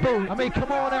big boot. I mean,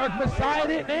 come on, Eric. Messiah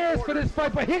didn't ask for this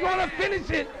fight, but he's going to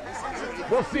finish it.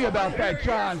 We'll see about that,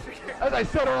 John. As I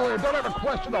said earlier, don't ever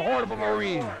question the heart of a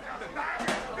Marine.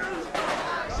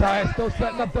 Messiah still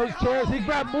setting up those chairs. He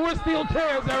grabbed more steel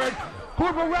chairs, Eric.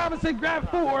 Corporal Robinson grabbed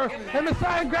 4, and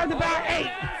Messiah grabbed about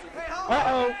 8.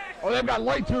 Uh-oh. Oh, they've got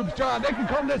light tubes, John. They can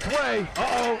come this way.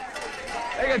 Uh-oh.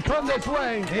 They can come this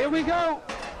way. Here we go.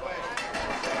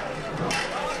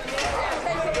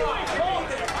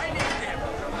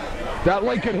 That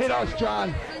light could hit us,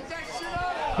 John.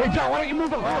 Hey, John, why don't you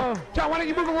move a little? John, why don't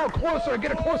you move a little closer and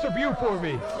get a closer view for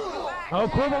me? Oh,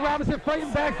 Corporal Robinson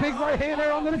fighting back, big right hand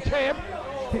there onto the champ.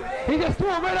 He just threw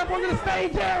him right up onto the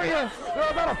stage area. They're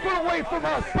about a foot away from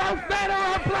us. Both men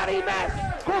are a bloody mess.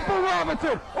 Corporal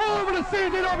Robinson, all over the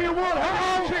CZW World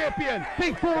Heavyweight Champion.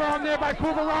 Big forearm there by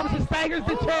Corporal Robinson, staggers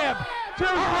the champ. The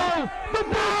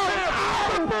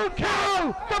boot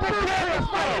count! The champ is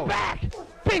fighting back.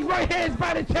 Big right hands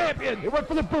by the champion. He went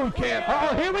for the boot camp.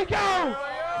 Here we go.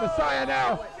 Messiah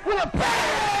now with a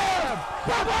bam!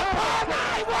 Someone call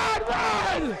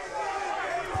 911!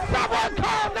 Someone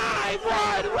call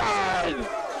 911!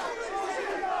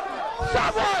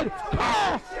 Someone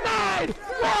call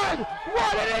 911!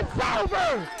 And it's over!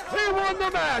 He won the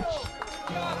match!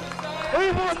 He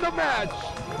won the match!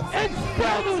 And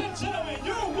Ladies and gentlemen,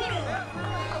 your winner,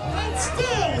 and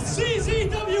still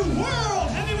CZW World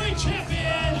Heavyweight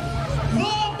Champion,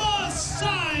 the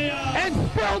Messiah! And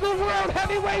still the World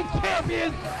Heavyweight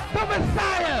Champion, the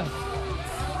Messiah!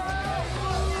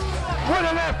 What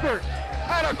an effort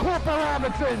out of Corporal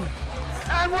Robinson!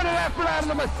 And what an effort out of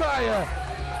the Messiah!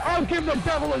 I'll give the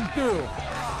devil his due.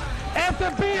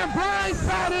 After being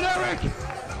blindsided, Eric,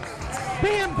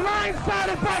 being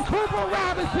blindsided by Corporal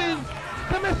Robinson,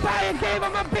 the Messiah gave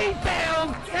him a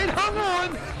beatdown and hung on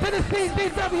to the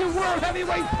CZW World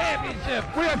Heavyweight Championship.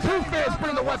 We have 2 fans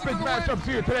putting the weapons matchups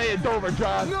here today in Dover,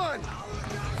 John.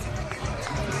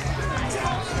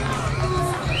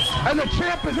 And the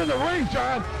champ is in the ring,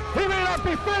 John. He may not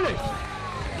be finished.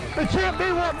 The champ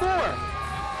may want more.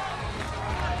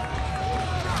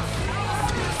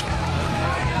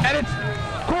 And it's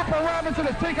Corporal Robinson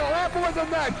has taken a lot more than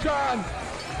that, John.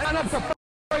 And enough to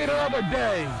fight another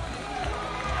day.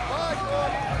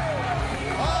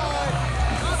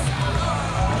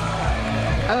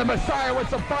 And the Messiah with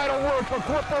some final words for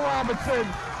Corporal Robinson.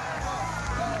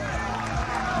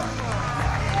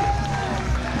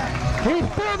 He's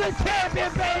still the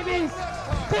champion, baby!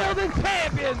 Still the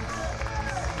champion!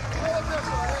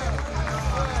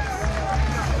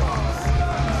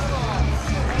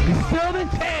 He's still the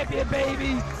champion,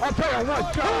 baby! I'll tell you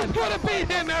what, John. Who's gonna beat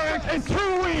him, Eric? In 2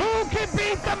 weeks. Who can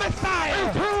beat the Messiah?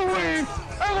 In 2 weeks,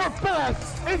 our boss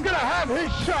is gonna have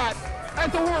his shot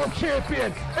as the world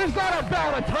champion. It's not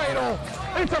about a title.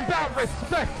 It's about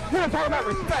respect. We're talking about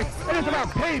respect, and it's about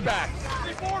payback.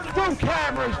 No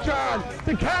cameras, John.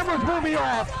 The cameras will be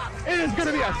off. It is going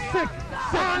to be a sick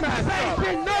match.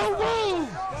 No rules.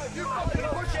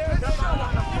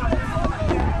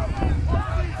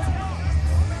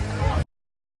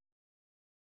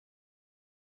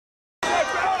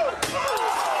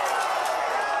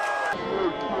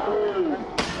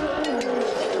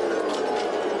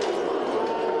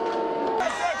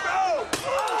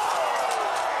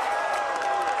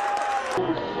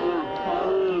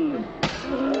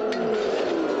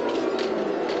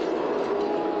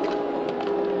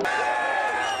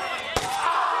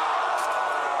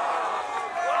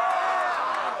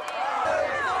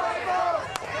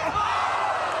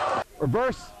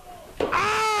 Reverse.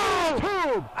 Ow!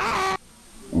 Tube! Ow!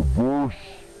 Reverse.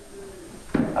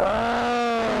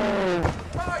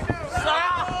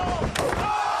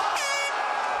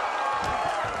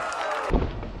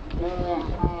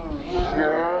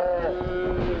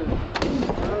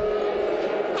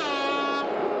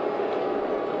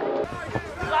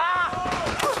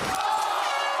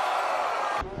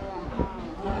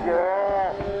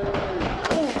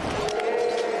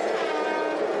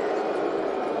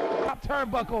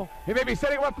 Turnbuckle. He may be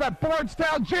setting him up for that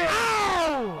board-style jam.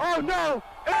 Ow! Oh, no!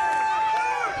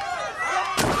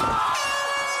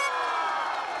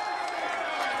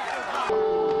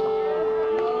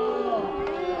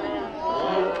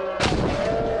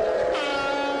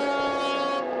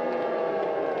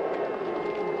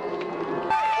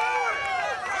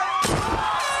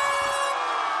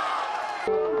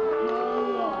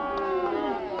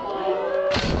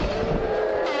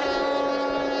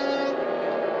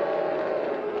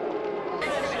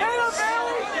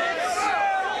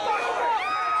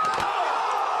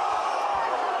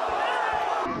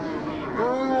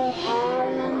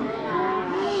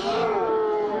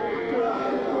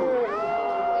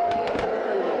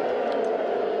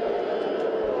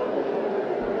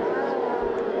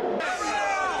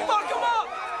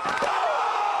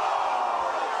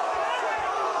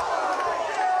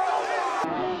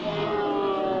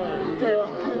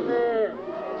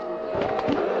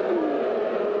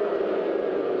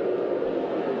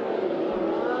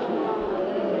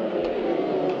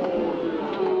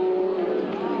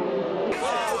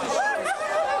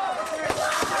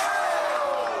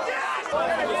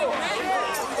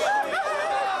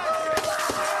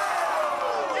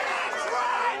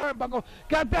 Turnbuckle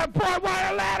got that barbed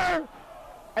wire ladder,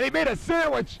 and he made a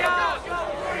sandwich.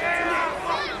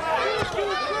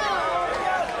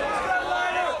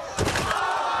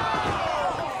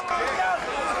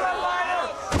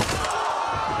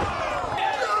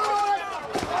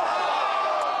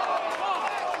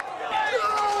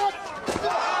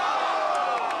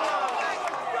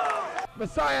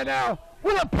 Messiah now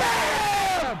with a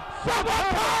BAM! Someone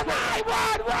call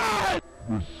 911!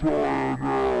 Messiah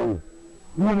now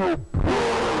with a BAM!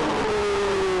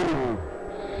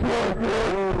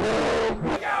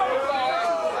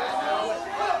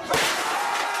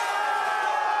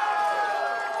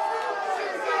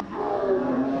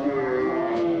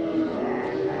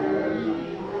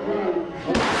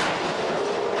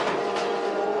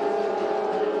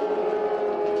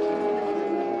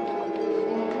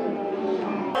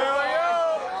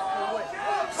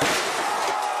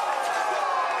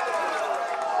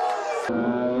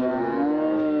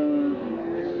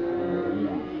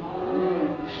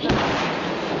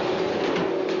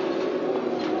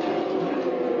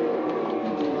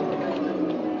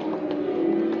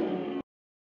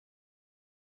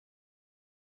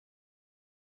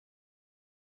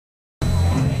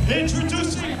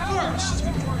 Introducing first,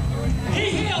 he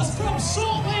hails from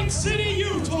Salt Lake City,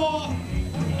 Utah,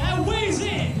 and weighs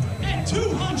in at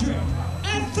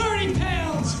 230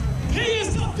 pounds. He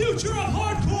is the future of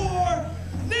hardcore,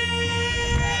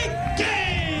 Nick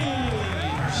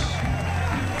Gage!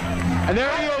 And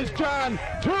there he is, John,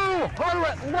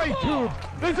 200 light tubes.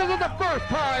 This isn't the first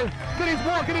time that he's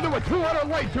walking into a 200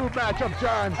 light tube matchup,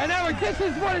 John. And Eric, this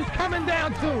is what it's coming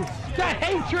down to. The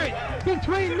hatred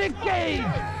between Nick Gage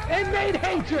and Nate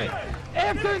Hatred.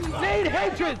 after Nate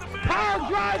Hatred power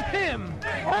drives him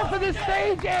off of the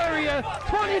stage area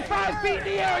 25 feet in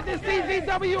the air at the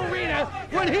CZW arena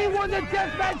when he won the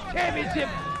Deathmatch Championship.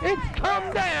 It's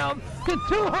come down to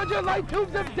 200 light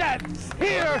tubes of death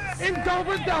here in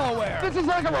Dover, Delaware. This is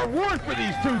like a reward for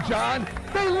these two, John.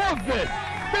 They love this.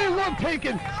 They love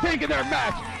taking their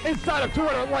match inside of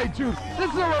 200 light tubes.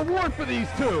 This is a reward for these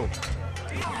two.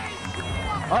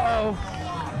 Uh-oh.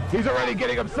 He's already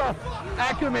getting himself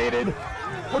acclimated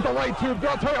with the light tube.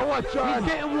 I'll tell you what, John.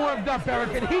 He's getting warmed up,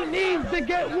 Eric, and he needs to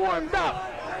get warmed up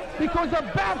because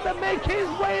about to make his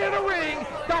way to the ring,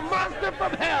 the monster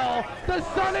from hell, the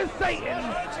son of Satan,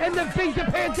 and the Big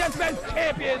Japan Deathmatch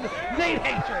champion, Nate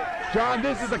Hatred. John,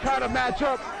 this is the kind of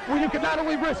matchup where you can not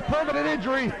only risk permanent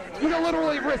injury, you can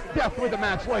literally risk death with a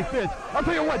match like this. I'll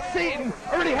tell you what, Satan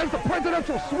already has the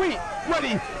presidential suite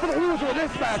ready for the loser of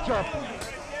this matchup.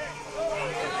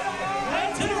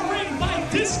 To the ring by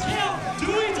Discount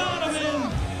Dewey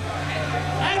Donovan,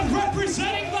 and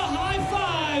representing the High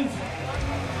Five,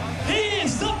 he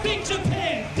is the Big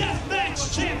Japan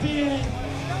Deathmatch champion.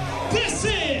 This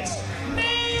is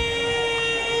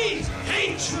Nate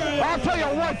Hatred. I'll tell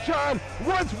you what, John,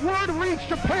 once word reached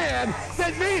Japan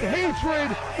that Nate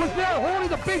Hatred was now holding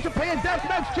the Big Japan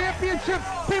Deathmatch Championship,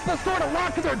 people started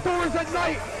locking their doors at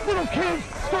night. Little kids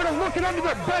started looking under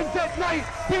their beds at night.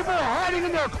 People are hiding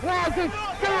in their closets.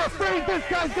 They're afraid this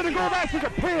guy's going to go back to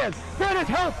Japan. That is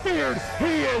how feared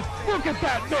he is. Look at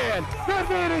that man. That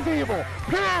man is evil.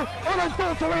 Pure,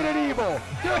 unadulterated evil.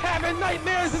 They're having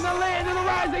nightmares in the land of the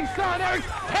rising sun, Eric.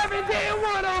 Heaven didn't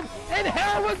want him, and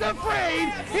hell was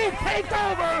afraid he'd take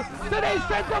over. So they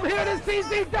sent him here to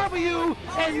CZW,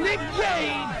 and Nick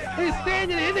Gage is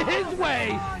standing in his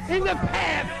way in the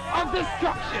path of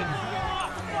destruction.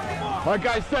 Like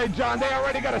I said, John, they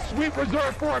already got a sweet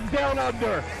reserve for him down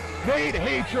under. Nate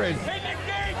Hatred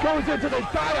goes into the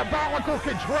diabolical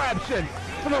contraption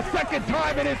for the second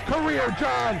time in his career,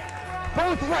 John.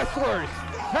 Both wrestlers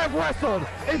have wrestled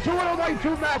in 200 light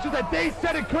tube matches that they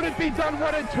said it couldn't be done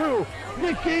 1 and 2.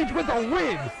 Nick Gage with a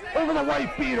win over the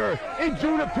White Beater in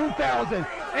June of 2000.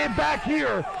 And back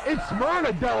here in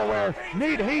Smyrna, Delaware,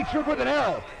 Nate Hatred with an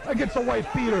L against the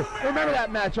White Beater. Remember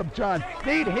that matchup, John.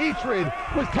 Nate Hatred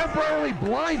was temporarily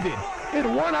blinded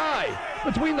in one eye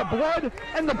between the blood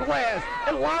and the glass.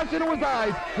 It lodged into his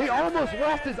eyes. He almost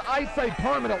lost his eyesight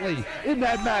permanently in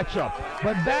that matchup.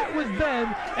 But that was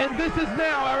then, and this is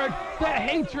now, Eric, that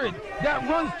hatred that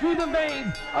runs through the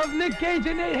veins of Nick Gage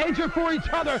and Nate Hatred for each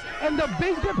other, and the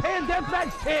Big Japan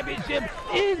Deathmatch Championship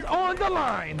is on the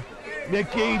line.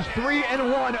 Nick Gage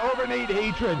 3-1 over Nate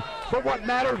Hatred. But what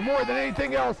matters more than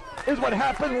anything else is what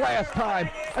happened last time.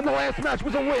 And the last match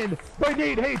was a win by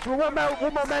Nate Hatred. Will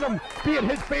momentum be in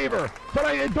his favor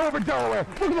tonight in Dover, Delaware?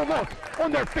 Look at the look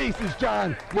on their faces,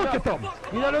 John. Look at them.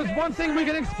 You know, there's one thing we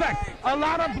can expect. A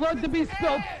lot of blood to be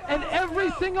spilled, and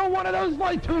every single one of those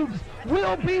light tubes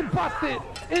will be busted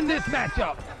in this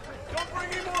matchup.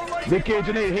 Nick Gage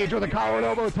and Nate Hatred with a collar and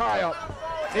elbow tie-up.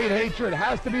 Nate Hatred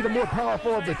has to be the more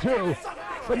powerful of the two,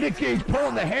 but Nick Gage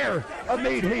pulling the hair of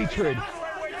Nate Hatred.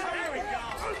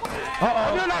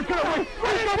 Uh-oh. They're not going to win.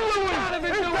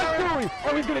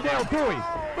 Oh, he's going to nail Dewey.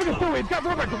 Look at Dewey. He's got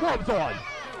rubber gloves on.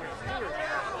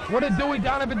 What did Dewey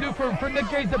Donovan do for Nick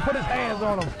Gage to put his hands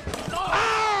on him?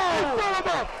 Oh! Throw him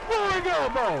up. Rolling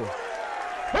elbow.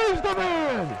 Who's the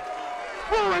man?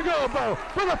 Rolling elbow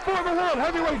for the former world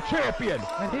heavyweight champion.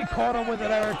 And he caught him with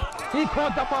it, Eric. He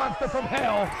caught the monster from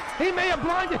hell. He may have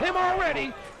blinded him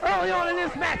already early on in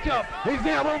this matchup. He's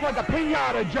now moved like a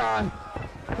pinata, John.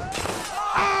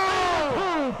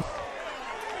 Oh! Oops.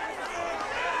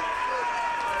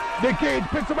 Nick Gage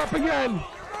picks him up again.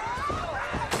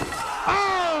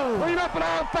 Oh! Clean up at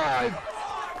all 5.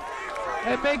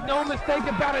 And make no mistake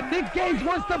about it, Nick Gage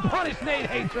wants to punish Nate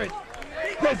Hatred.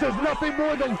 This is nothing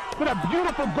more than a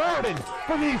beautiful garden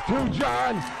for these two,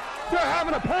 John. They're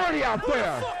having a party out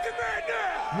there.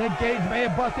 Nick Gage may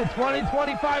have busted 20,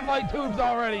 25 light tubes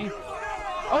already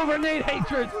over Nate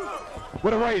Hatred.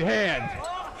 With a right hand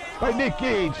by Nick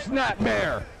Gage,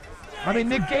 Snapmare. I mean,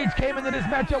 Nick Gage came into this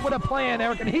matchup with a plan,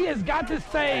 Eric, and he has got to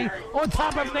stay on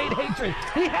top of Nate Hatred.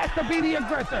 He has to be the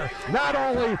aggressor. Not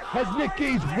only has Nick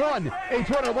Gage won a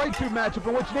 200 light tube matchup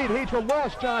in which Nate Hatred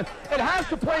lost, John, it has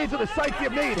to play into the psyche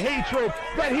of Nate Hatred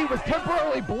that he was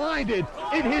temporarily blinded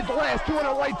in his last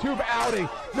 200 light tube outing.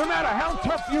 No matter how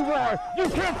tough you are, you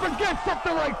can't forget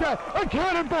something like that. A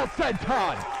cannonball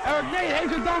senton. Eric, Nate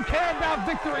Hatred don't care about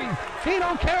victories. He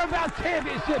don't care about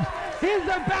championships. He's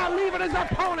about leaving his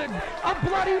opponent a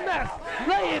bloody mess,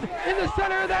 laying in the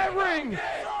center of that ring.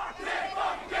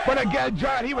 But again,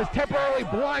 John, he was temporarily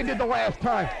blinded the last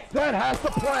time. That has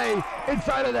to play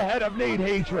inside of the head of Nate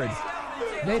Hatred.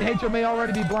 Nate Hatred may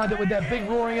already be blinded with that big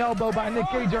roaring elbow by Nick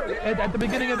Gage at the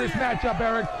beginning of this matchup,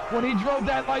 Eric, when he drove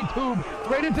that light tube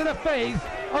right into the face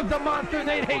of the monster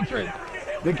Nate Hatred.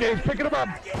 Nick Gage picking him up.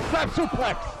 Snap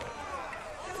suplex.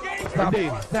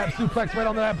 Snap suplex right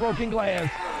onto that broken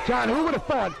glass. John, who would have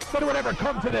thought that it would ever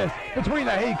come to this between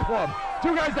the Hate Club?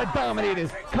 Two guys that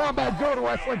dominated Combat Zone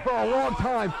Wrestling for a long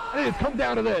time, and it has come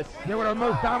down to this. They were the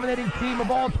most dominating team of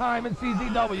all time in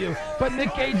CZW, but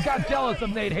Nick Gage got jealous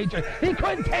of Nate Hatred. He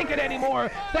couldn't take it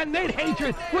anymore that Nate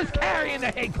Hatred was carrying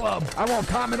the Hate Club. I won't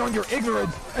comment on your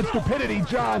ignorance and stupidity,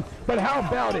 John, but how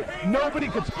about it? Nobody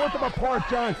could split them apart,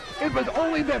 John. It was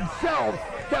only themselves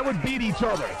that would beat each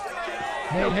other.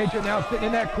 Nate Hatred now sitting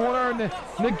in that corner, and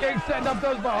Nick Gage setting up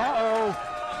those. Uh-oh.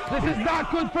 This is not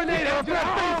good for Nate Hatred.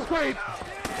 Nate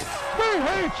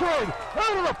Hatred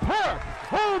out of the park.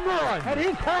 Home run. And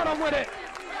he caught him with it.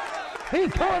 He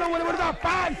caught him with it with about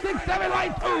 5, 6, 7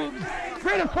 light tubes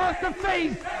right across the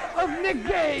face of Nick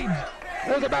Gage.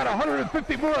 There's about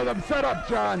 150 more of them set up,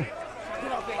 John.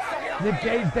 Nick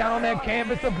Gage down on that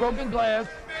canvas of broken glass.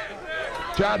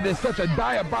 John, there's such a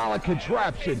diabolic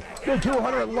contraption. The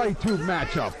 200 light tube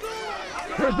matchup.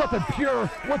 There's nothing pure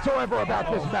whatsoever about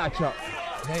this matchup.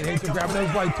 Nate Hatred grabbing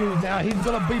those light tubes now. He's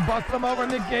going to be busting them over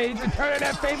Nick Gage, returning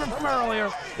that favor from earlier.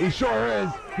 He sure is.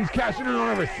 He's cashing in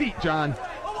on a receipt, John.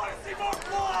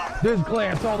 There's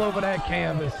glass all over that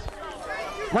canvas.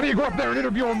 Why don't you go up there and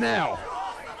interview him now?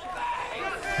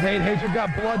 Nate Hatred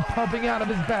got blood pumping out of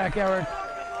his back, Eric.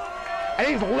 And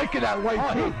he's licking that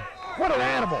light tube. What an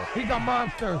animal. He's a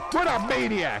monster. What a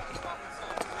maniac.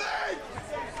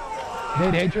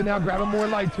 Nate Hatred now grabbing more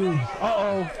light tubes.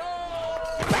 Uh-oh.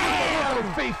 Bam!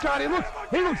 His face, John. He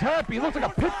looks happy. He looks like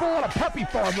a pit bull on a puppy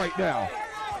farm right now.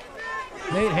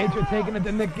 Nate Hatred taking it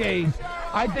to Nick Gage.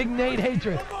 I think Nate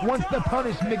Hatred wants to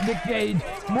punish Nick Gage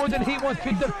more than he wants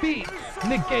to defeat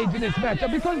Nick Gage in this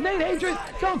matchup, because Nate Hatred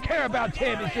don't care about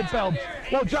championship belts.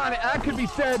 Well, John, that could be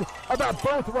said about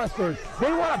both wrestlers.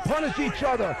 They want to punish each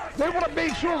other. They want to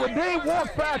make sure when they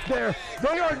walk back there,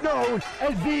 they are known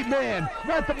as the man,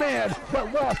 not the man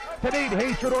that lost to Nate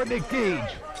Hatred or Nick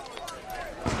Gage.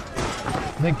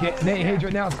 Nate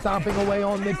Hatred now stomping away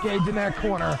on Nick Gage in that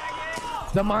corner.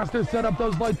 The monster set up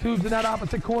those light tubes in that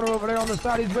opposite corner over there on the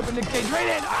side. He's whipping Nick Gage right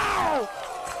in. Ow!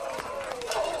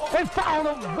 And fouled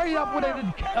him right up with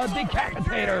a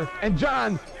decapitator. And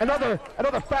John, another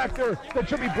factor that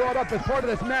should be brought up as part of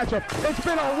this matchup. It's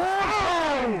been a long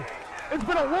time. It's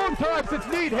been a long time since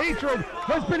Nate Hatred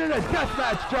has been in a death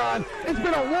match, John. It's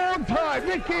been a long time.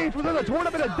 Nick Gage was in the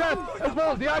Tournament of Death as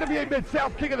well as the IWA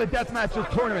Mid-South King of the Death Matches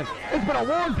tournament. It's been a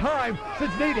long time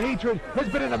since Nate Hatred has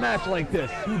been in a match like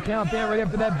this. 2 count there right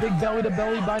after that big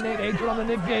belly-to-belly by Nate Hatred on the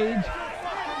Nick Gage.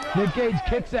 Nick Gage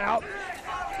kicks out.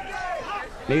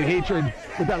 Nate Hatred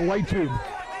with that light tube.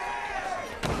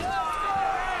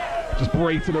 Just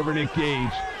breaks it over Nick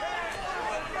Gage.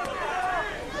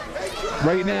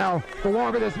 Right now, the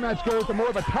longer this match goes, the more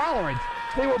of a tolerance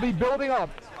they will be building up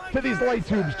to these light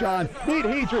tubes, John. Nate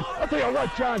Hatred, I'll tell you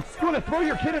what, John, you want to throw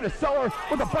your kid in a cellar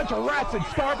with a bunch of rats and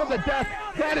starve them to death?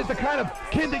 That is the kind of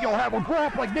kid that you'll have will grow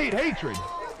up like Nate Hatred.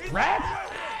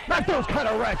 Rats? Not those kind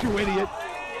of rats, you idiot.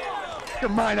 Get your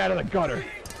mind out of the gutter.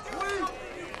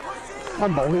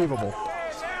 Unbelievable.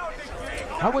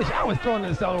 I wish I was thrown in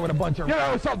the cellar with a bunch of rats.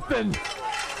 You know something?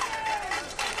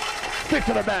 Stick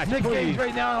to the match, Nick please. Gage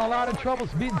right now in a lot of trouble,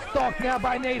 being stalked now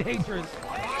by Nate Hatred.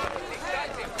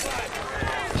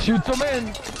 Shoots him in.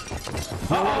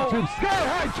 Uh-oh.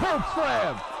 Sky-high choke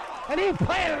slam. And he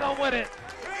planted him with it.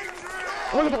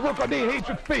 Look at the look on Nate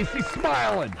Hatred's face. He's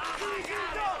smiling.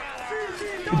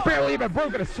 He's barely even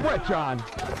broken a sweat, John.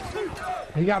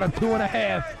 He got a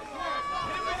 2.5.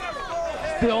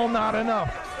 Still not enough.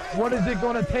 What is it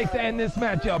going to take to end this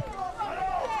matchup?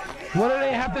 What do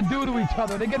they have to do to each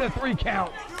other? They get a 3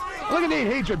 count. Look at Nate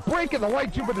Hatred breaking the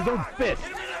light tube with his own fist.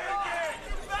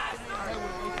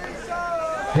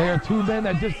 There are 2 men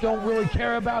that just don't really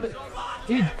care about it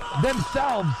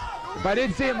themselves. If I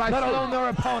didn't see it myself, let alone their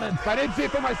opponents. If I didn't see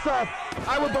it for myself,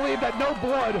 I would believe that no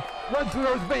blood runs through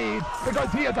those veins because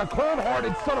he is a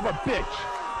cold-hearted son of a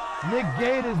bitch. Nick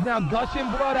Gage is now gushing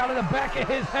blood out of the back of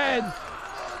his head.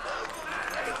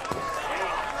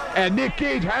 And Nick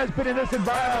Gage has been in this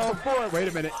environment before. Wait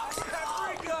a minute.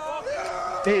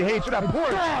 Nate Hatred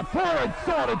pouring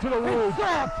salt into the wound.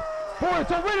 Pouring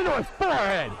salt right into his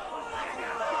forehead.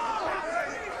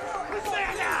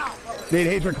 Nate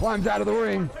Hatred climbs out of the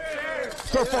ring.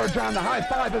 So far, John, the high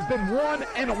five has been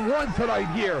 1-1 tonight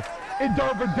here in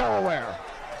Dover, Delaware.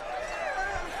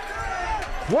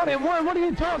 1-1. What are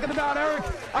you talking about, Eric?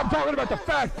 I'm talking about the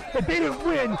fact that they didn't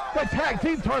win the tag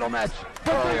team title match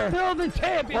earlier. They're still the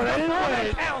champions. Well, they didn't win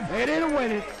it. They didn't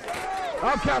win it.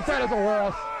 I'll count that as a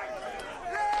loss.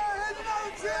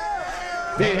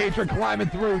 Nate Hatred climbing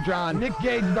through, John. Nick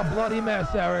Gage is a bloody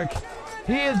mess, Eric.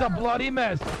 He is a bloody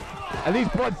mess. And these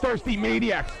bloodthirsty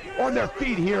maniacs on their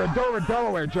feet here in Dover,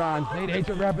 Delaware, John. Nate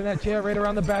Hatred wrapping that chair right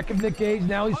around the back of Nick Gage.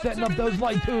 Now he's setting up those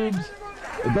light tubes.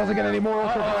 It doesn't get any more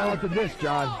ultra-violent than this,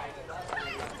 John.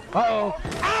 Uh-oh.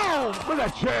 Ow! Look at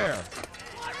that chair.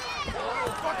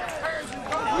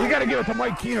 You got to give it to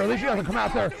Mike Keener. At least he doesn't come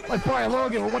out there like Brian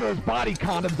Logan with one of those body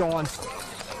condoms on.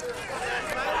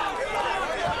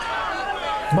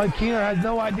 Mike Keener has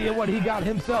no idea what he got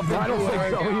himself into. I don't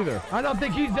think so either. I don't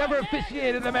think he's ever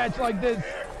officiated a match like this.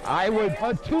 I would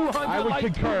A 200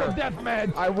 light tube death match.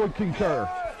 I would concur.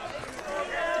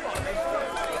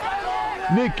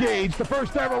 Nick Gage, the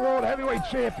first ever World Heavyweight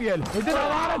Champion. He's in a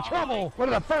lot of trouble. One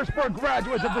of the first-born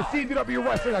graduates of the CZW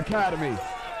Wrestling Academy.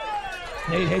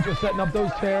 Nate Hatred setting up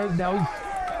those chairs. Now he's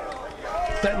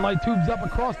setting light tubes up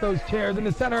across those chairs in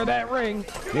the center of that ring.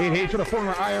 Nate Hatred, a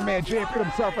former Iron Man champion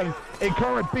himself and a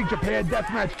current Big Japan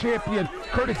Deathmatch champion,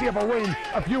 courtesy of a win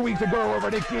a few weeks ago over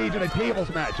Nick Gage in a tables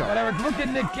matchup. But Eric, look at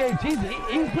Nick Gage. He's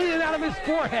bleeding out of his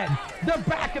forehead. The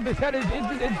back of his head is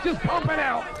just pumping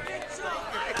out.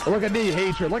 Look at Nate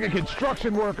Hatred, like a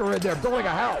construction worker in there building a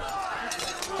house.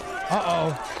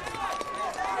 Uh-oh.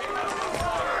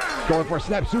 Going for a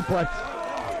snap suplex.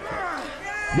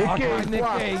 Nick Gage.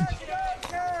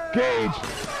 Gage.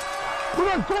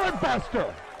 With a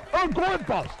gourd-buster. A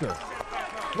gourd-buster.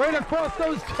 Right across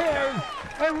those chairs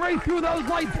and right through those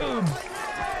light tubes.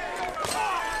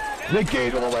 Nick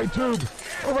Gage on the light tube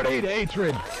over Nate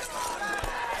Hatred.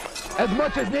 As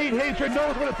much as Nate Hatred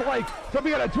knows what it's like to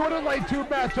be on a 200 light tube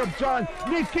matchup, John,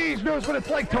 Nick Gage knows what it's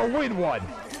like to win one.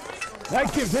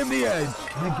 That gives him the edge.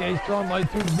 Nick Gage throwing light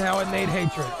tubes now at Nate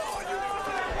Hatred.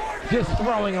 Just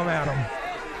throwing them at him.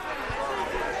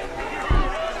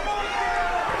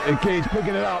 Nick Gage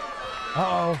picking it up.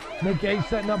 Uh-oh. Nick Gage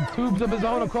setting up tubes of his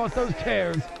own across those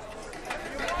chairs.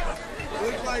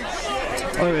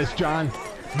 Look at this, John.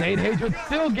 Nate Hatred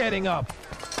still getting up.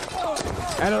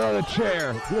 And another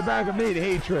chair to the back of Nate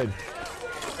Hatred.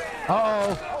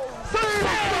 Uh-oh.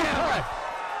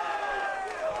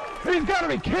 He's got to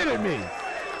be kidding me.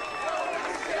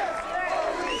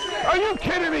 Are you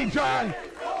kidding me, John?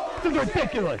 This is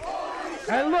ridiculous.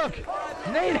 And look,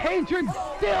 Nate Hatred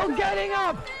still getting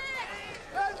up.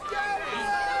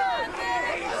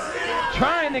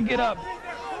 Trying to get up.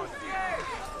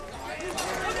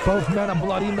 Both men a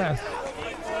bloody mess.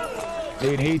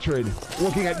 Nate Hatred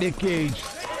looking at Nick Gage.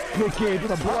 Nick Gage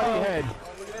with a bloody head.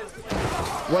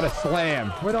 What a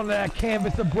slam. Right on that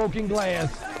canvas of broken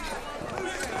glass.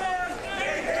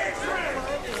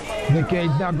 Nick Gage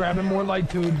now grabbing more light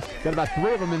tubes. Got about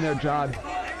 3 of them in there, John.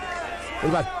 There's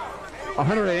about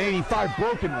 185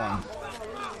 broken ones.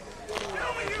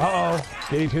 Uh-oh.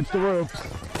 Gage hits the roof.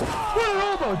 What an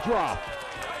elbow drop.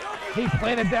 He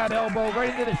planted that elbow right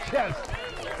into the chest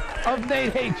of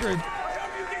Nate Hatred.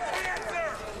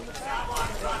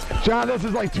 John, this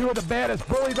is like 2 of the baddest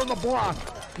bullies on the block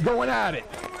going at it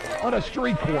on a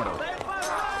street corner.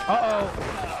 Uh-oh.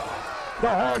 The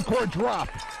hardcore drop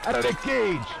out of Nick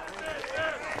Gage.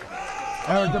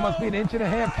 Eric, there must be 1.5 inches,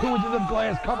 2 inches of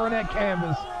glass covering that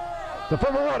canvas. The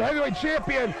former World Heavyweight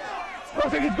Champion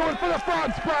looks like he's going for the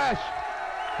frog splash.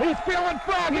 He's feeling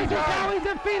froggy, This is how he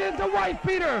defeated the wife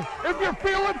beater. If you're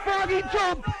feeling froggy,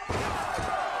 jump.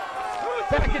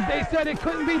 Back in they said it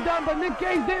couldn't be done, but Nick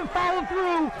Gage didn't follow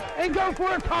through and go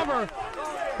for a cover.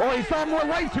 Well, he saw more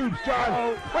light tubes,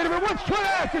 John. Wait a minute, what's Trent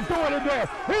Acton doing in there?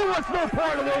 He wants no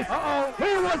part of this. Uh-oh.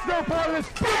 He wants no part of this.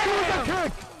 Yakuza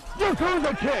kick.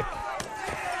 Yakuza kick.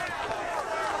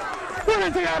 What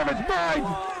is he out of his mind?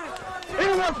 He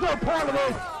wants no part of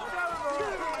this.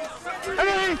 And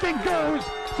anything goes,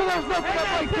 so there's nothing that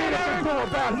Mike Dana can do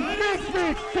about it. Makes me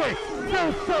sick. You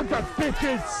sons of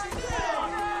bitches.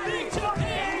 Big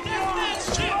Japan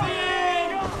Deathmatch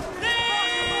Champion,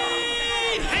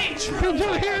 Nate Hatred. Did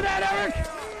you hear that, Eric?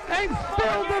 And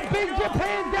still the Big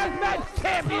Japan Deathmatch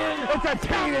Champion. It's a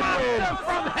tainted win.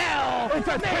 From hell. It's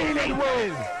a tainted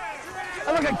win.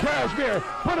 And look at Kashmir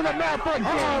putting the mouth on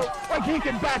Gage like he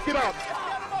can back it up.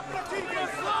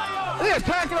 Are they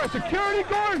attacking our security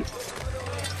guard?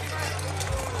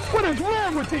 What is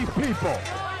wrong with these people?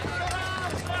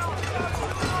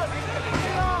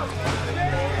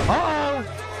 Uh-oh.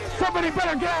 Somebody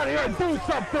better get out of here and do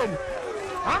something.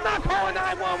 I'm not calling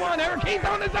 911, Eric. He's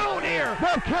on his own here.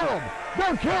 Don't kill him.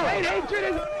 Don't kill him. Nate Hatred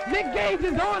is, Nick Gage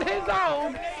is on his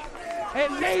own.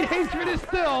 and Nate Hatred is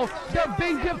still the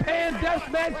Big Japan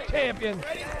Deathmatch champion.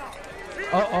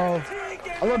 Uh-oh.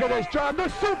 Oh, look at this, John. The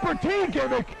Super T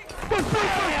gimmick. The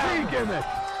Super T gimmick.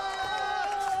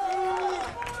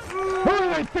 Who do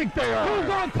they think they are? Who's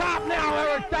on top now,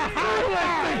 Eric? The High Five. Who do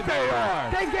they think they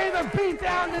are? They gave a beat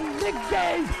down to Nick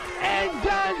Gage and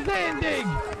John Zandig.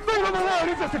 Leave him alone.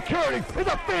 He's a security. He's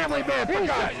a family man, for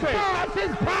God's sake. That's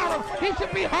his problem. He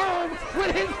should be home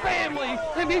with his family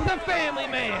if he's a family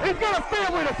man. He's got a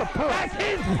family to support. That's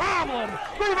his problem.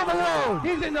 Leave him alone.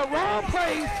 He's in the wrong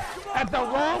place at the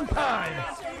wrong time.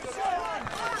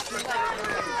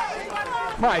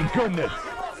 My goodness.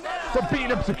 For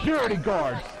beating up security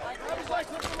guards.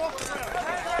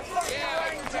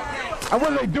 And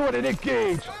what are they doing to Nick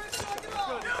Gage?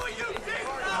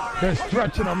 They're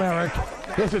stretching him, Eric.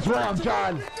 This is wrong,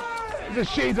 John. The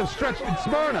shades of stretched in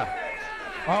Smyrna.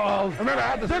 Uh-oh. Remember, I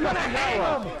had the They're gonna hang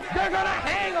him. They're gonna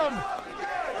hang him.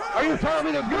 Are you telling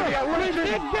me there's going to be a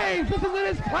lynching? Nick Gage, listen to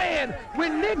this plan.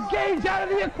 With Nick Gage out of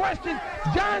the equation,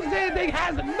 John Zandig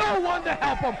has no one to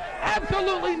help him.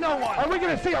 Absolutely no one. Are we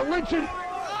going to see a lynching?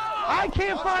 I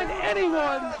can't find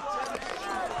anyone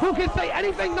who can say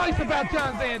anything nice about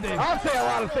John Zandig. I'll say a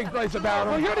lot of things nice about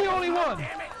him. Well, you're the only one.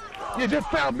 You just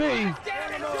found me.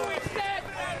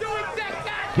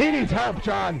 He needs help,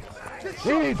 John.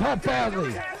 He needs help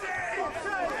badly.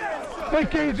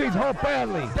 Nick Gage needs help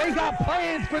badly. They got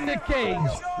plans for Nick Gage.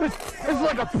 This is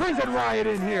like a prison riot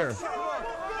in here.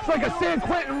 It's like a San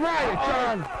Quentin riot,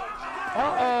 John.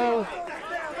 Uh-oh.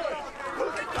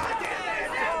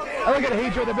 I look at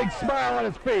Hatred with a big smile on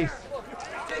his face.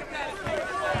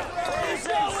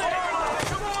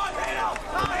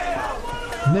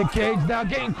 Nick Gage now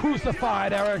getting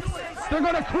crucified, Eric. They're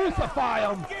going to crucify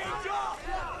him.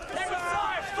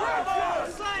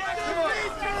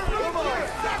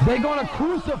 They're going to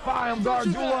crucify him,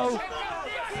 Gargiulo.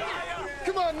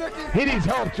 Come on, Nicky. He needs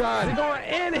help, John. They're going to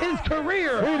end his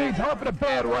career. He needs help in a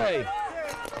bad way.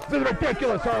 This is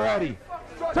ridiculous already.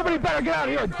 Somebody better get out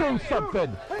here and do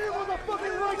something.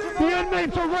 The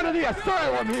inmates are running the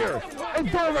asylum here in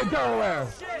Dover, Delaware.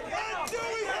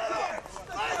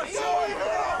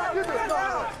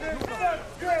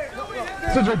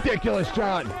 This is ridiculous,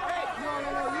 John.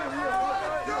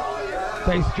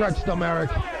 They stretched him,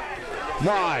 Eric.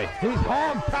 Why? He's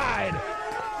hog-tied.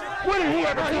 What did he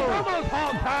ever do? He's almost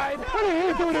hog-tied. What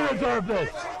did he do to deserve this?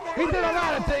 He did a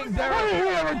lot of things, Eric. What did he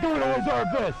ever do to deserve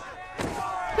this?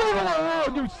 Leave him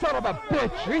alone, you son of a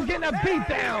bitch. He's getting a beat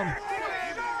down.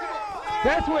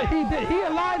 That's what he did. He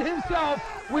allied himself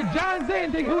with John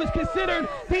Zandig, who is considered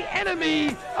the enemy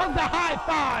of the High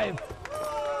Five.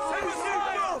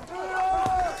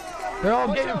 They're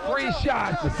all getting free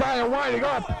shots. Messiah winding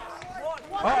up.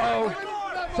 Uh-oh.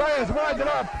 Messiah's winding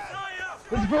up.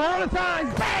 This is for all the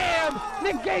time. Bam!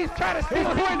 Nick Gage trying to steal He's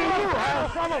pointing to you, Al.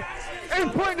 from him.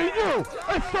 He's pointing to you.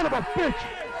 That son of a bitch.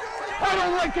 I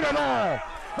don't like it at all.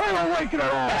 I don't like it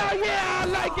at all. Hell yeah, I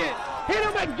like it. Hit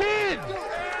him again.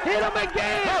 Hit him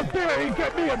again. How dare he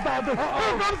get me involved in this?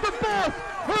 Here comes the boss.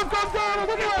 Here comes Donald.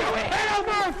 Look at him.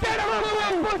 Elbow. Get him out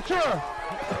of the butcher.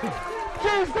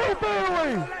 JC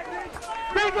Bailey.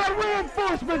 They got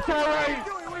reinforcements, all right.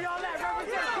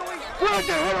 Where'd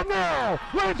you hit him now?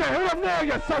 Where'd you hit him now,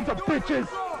 you sons of bitches?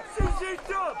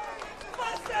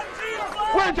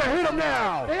 Where'd you hit him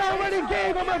now? They already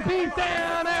gave him a beat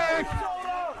down, Eric.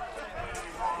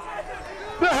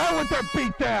 The hell with their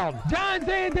beat down? John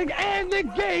Zandig and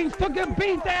Nick Gage took a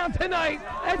beat down tonight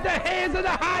at the hands of the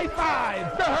High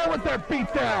Five. The hell with their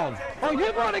beat down? Oh,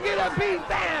 you're going to get a beat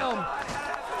down.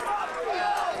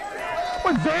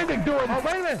 What's Zandig doing? Oh,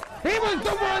 wait a minute. He was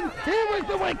the one. He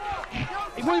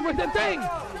was the thing.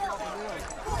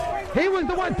 He was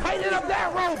the one tightening up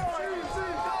that rope.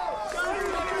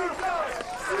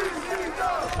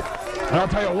 And I'll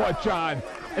tell you what, John.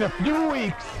 In a few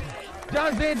weeks,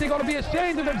 John Zandig going to be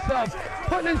ashamed of himself,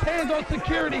 putting his hands on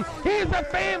security. He's a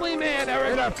family man,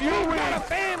 Eric. In a few He's weeks, got a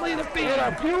family to feed. in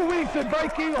a few weeks in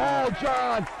Viking Hall,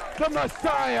 John, the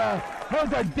Messiah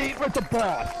has a date with the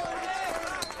boss.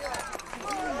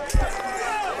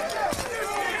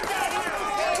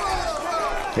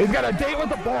 He's got a date with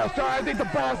the boss, John. I think the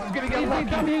boss is going to get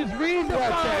lucky. He's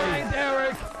redefined,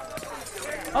 Eric.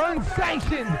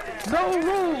 Unsanctioned, no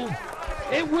rules.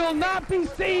 It will not be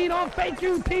seen on Fake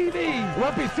You TV.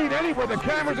 Won't be seen anywhere. The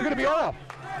cameras are going to be off.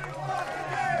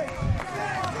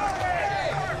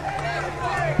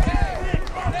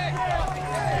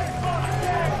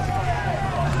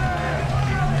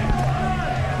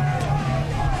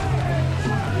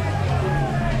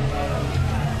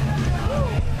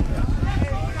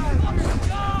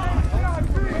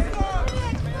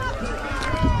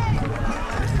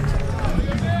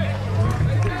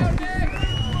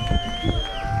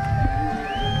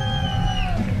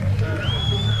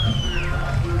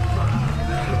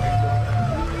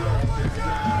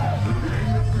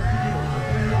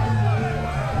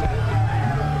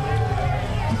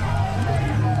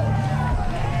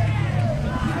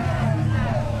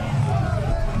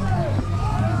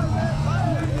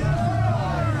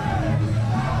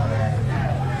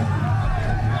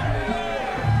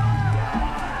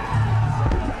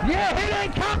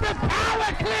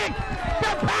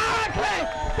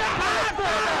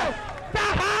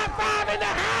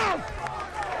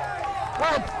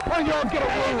 y'all get a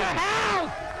in win. the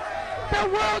house. The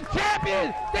world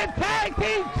champions, the tag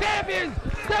team champions,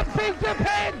 the Big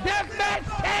Japan Deathmatch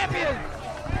champions.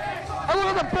 Oh,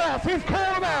 look at the boss. He's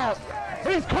calling him out.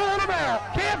 He's calling him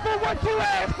out. Careful what you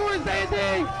ask for,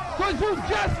 Zandig, because you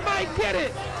just might get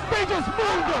it. They just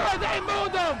moved him. Oh, they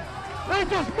moved him. They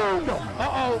just moved him.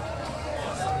 Uh-oh.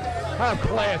 How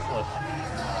classless.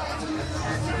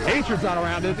 Hatred's not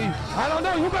around, is he? I don't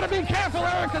know. You better be careful,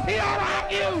 Eric, because he all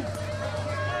out you.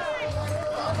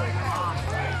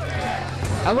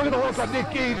 And look at the look on Nick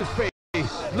Gage's face.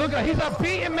 Look at, he's a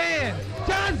beaten man.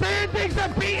 John Zandig's a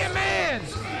beaten man.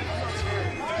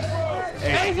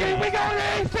 AC, we going to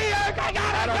AC, Eric. I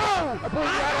gotta go.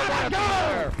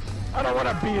 I don't want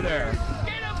to be there.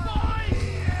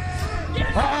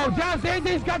 Uh-oh, John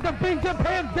Zandig's got the Big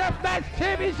Japan Deathmatch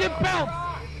Championship belt.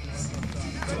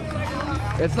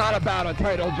 It's not about a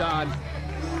title, John.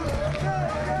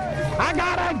 I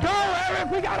gotta go,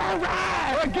 Eric. We gotta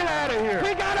ride. Well, get out of here.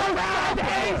 We gotta ride to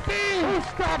AC.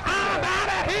 I'm out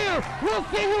of here. We'll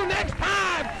see you next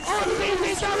time on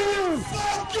CZW.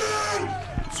 Fucking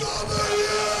W!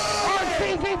 On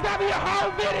CZW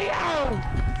Home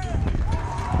Video.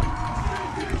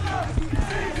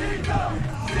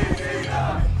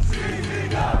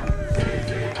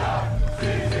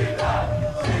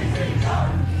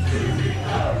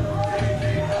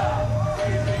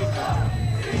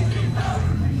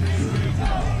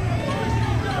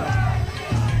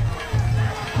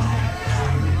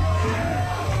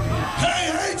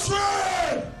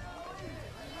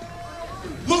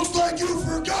 Looks like you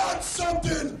forgot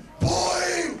something,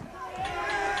 boy!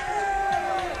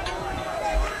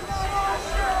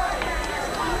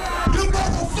 You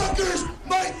motherfuckers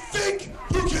might think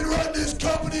you can run this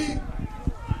company.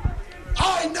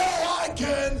 I know I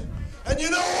can. And you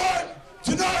know what?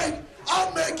 Tonight,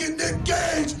 I'm making Nick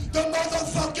Gage the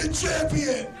motherfucking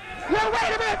champion. Well,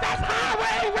 wait a minute, that's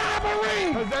highway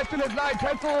robbery! Possession is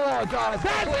 9/10 of the law, John.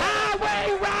 That's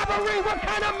highway robbery! What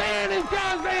kind of man is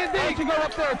John Why Zandig? don't you go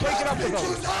up there and take it up with him?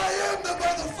 Because I am the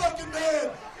motherfucking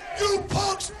man. You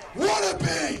punks wanna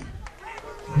be.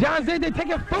 John Zandig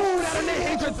taking food out of Nick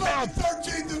Hatred's mouth.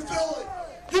 13th and Philly.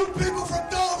 You people from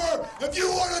Dover, if you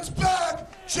want us back,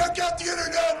 check out the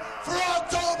internet for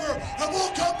October, and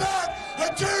we'll come back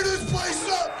and tear this place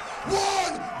up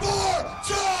one more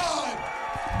time.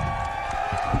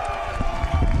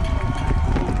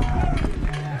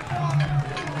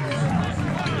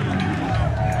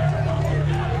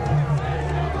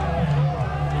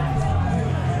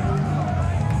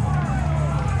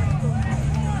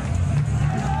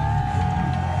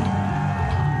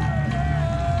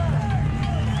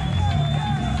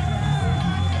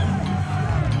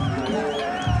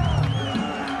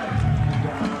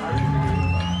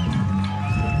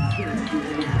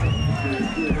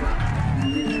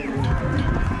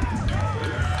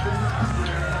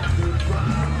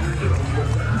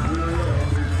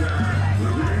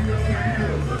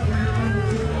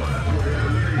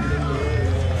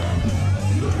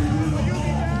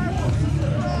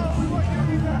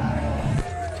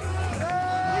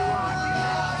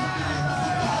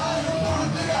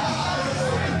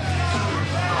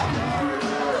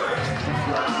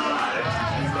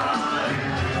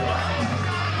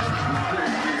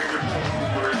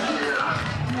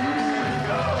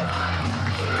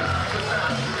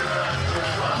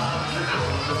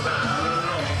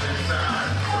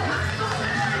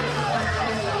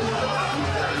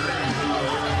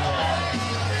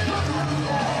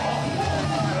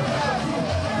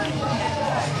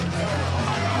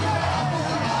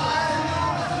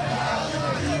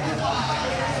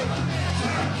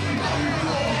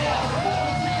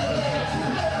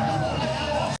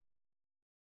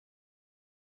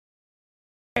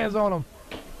 Hands on him.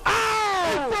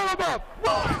 Oh! Fill him up!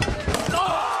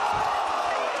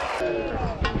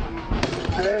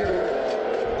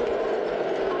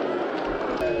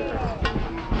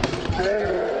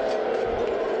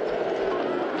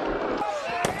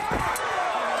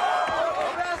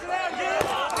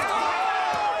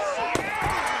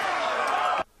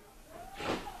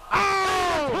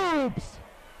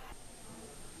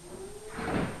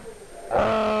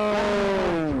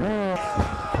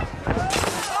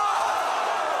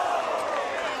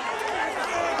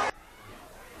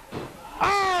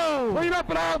 Clean up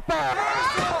and out there.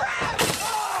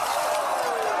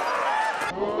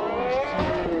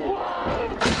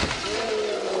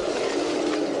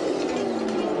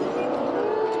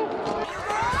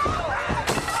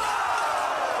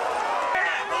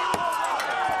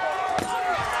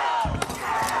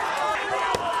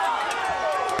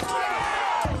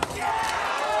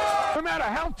 No matter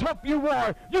how tough you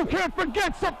are. You can't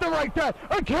forget something like that.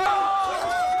 I can't.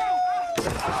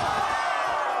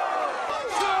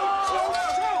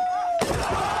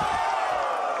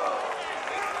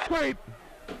 Great.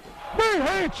 Big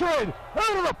hatred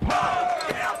out of the park.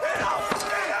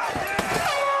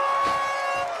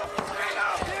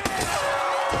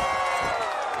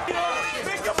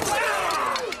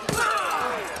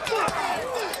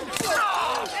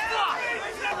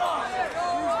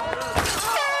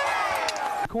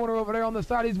 Corner over there on the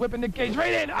side, he's whipping Nick Gage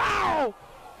right in. Ow!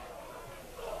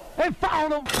 And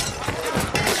fouled him.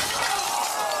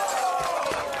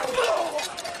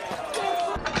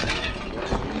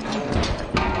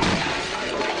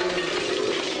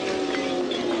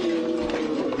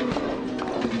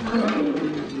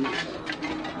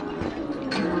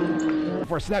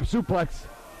 For a snap suplex.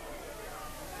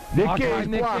 Nick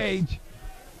Gage.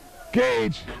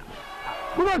 Gage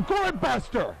with a gourd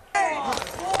buster.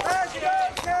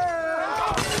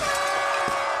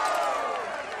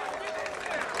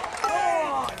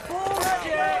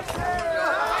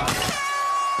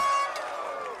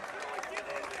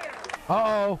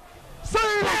 Uh-oh. Save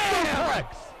suplex.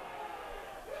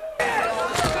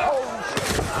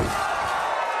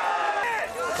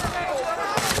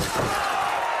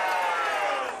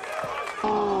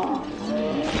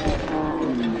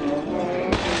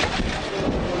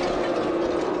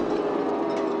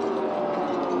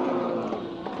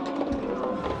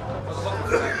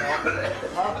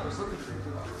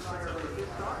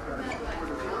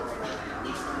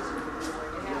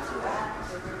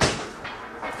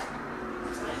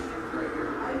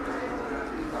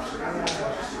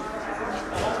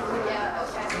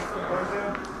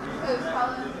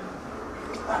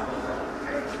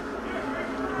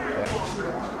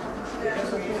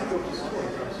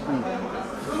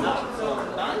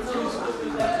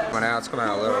 Went out, it's coming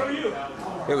out a little.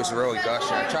 It was really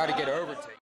gushing. I tried to get over to.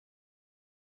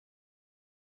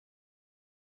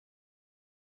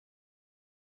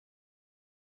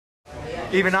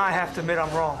 Even I have to admit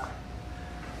I'm wrong.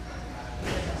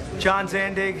 John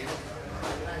Zandig,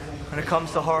 when it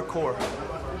comes to hardcore,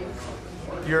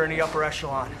 you're in the upper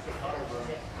echelon.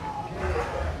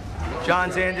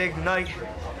 John Zandig, tonight,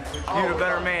 you're the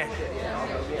better man.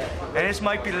 And this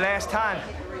might be the last time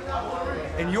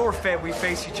in your Fed we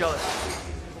face each other.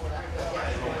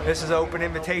 This is an open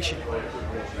invitation.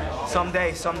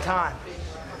 Someday, sometime,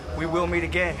 we will meet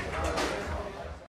again.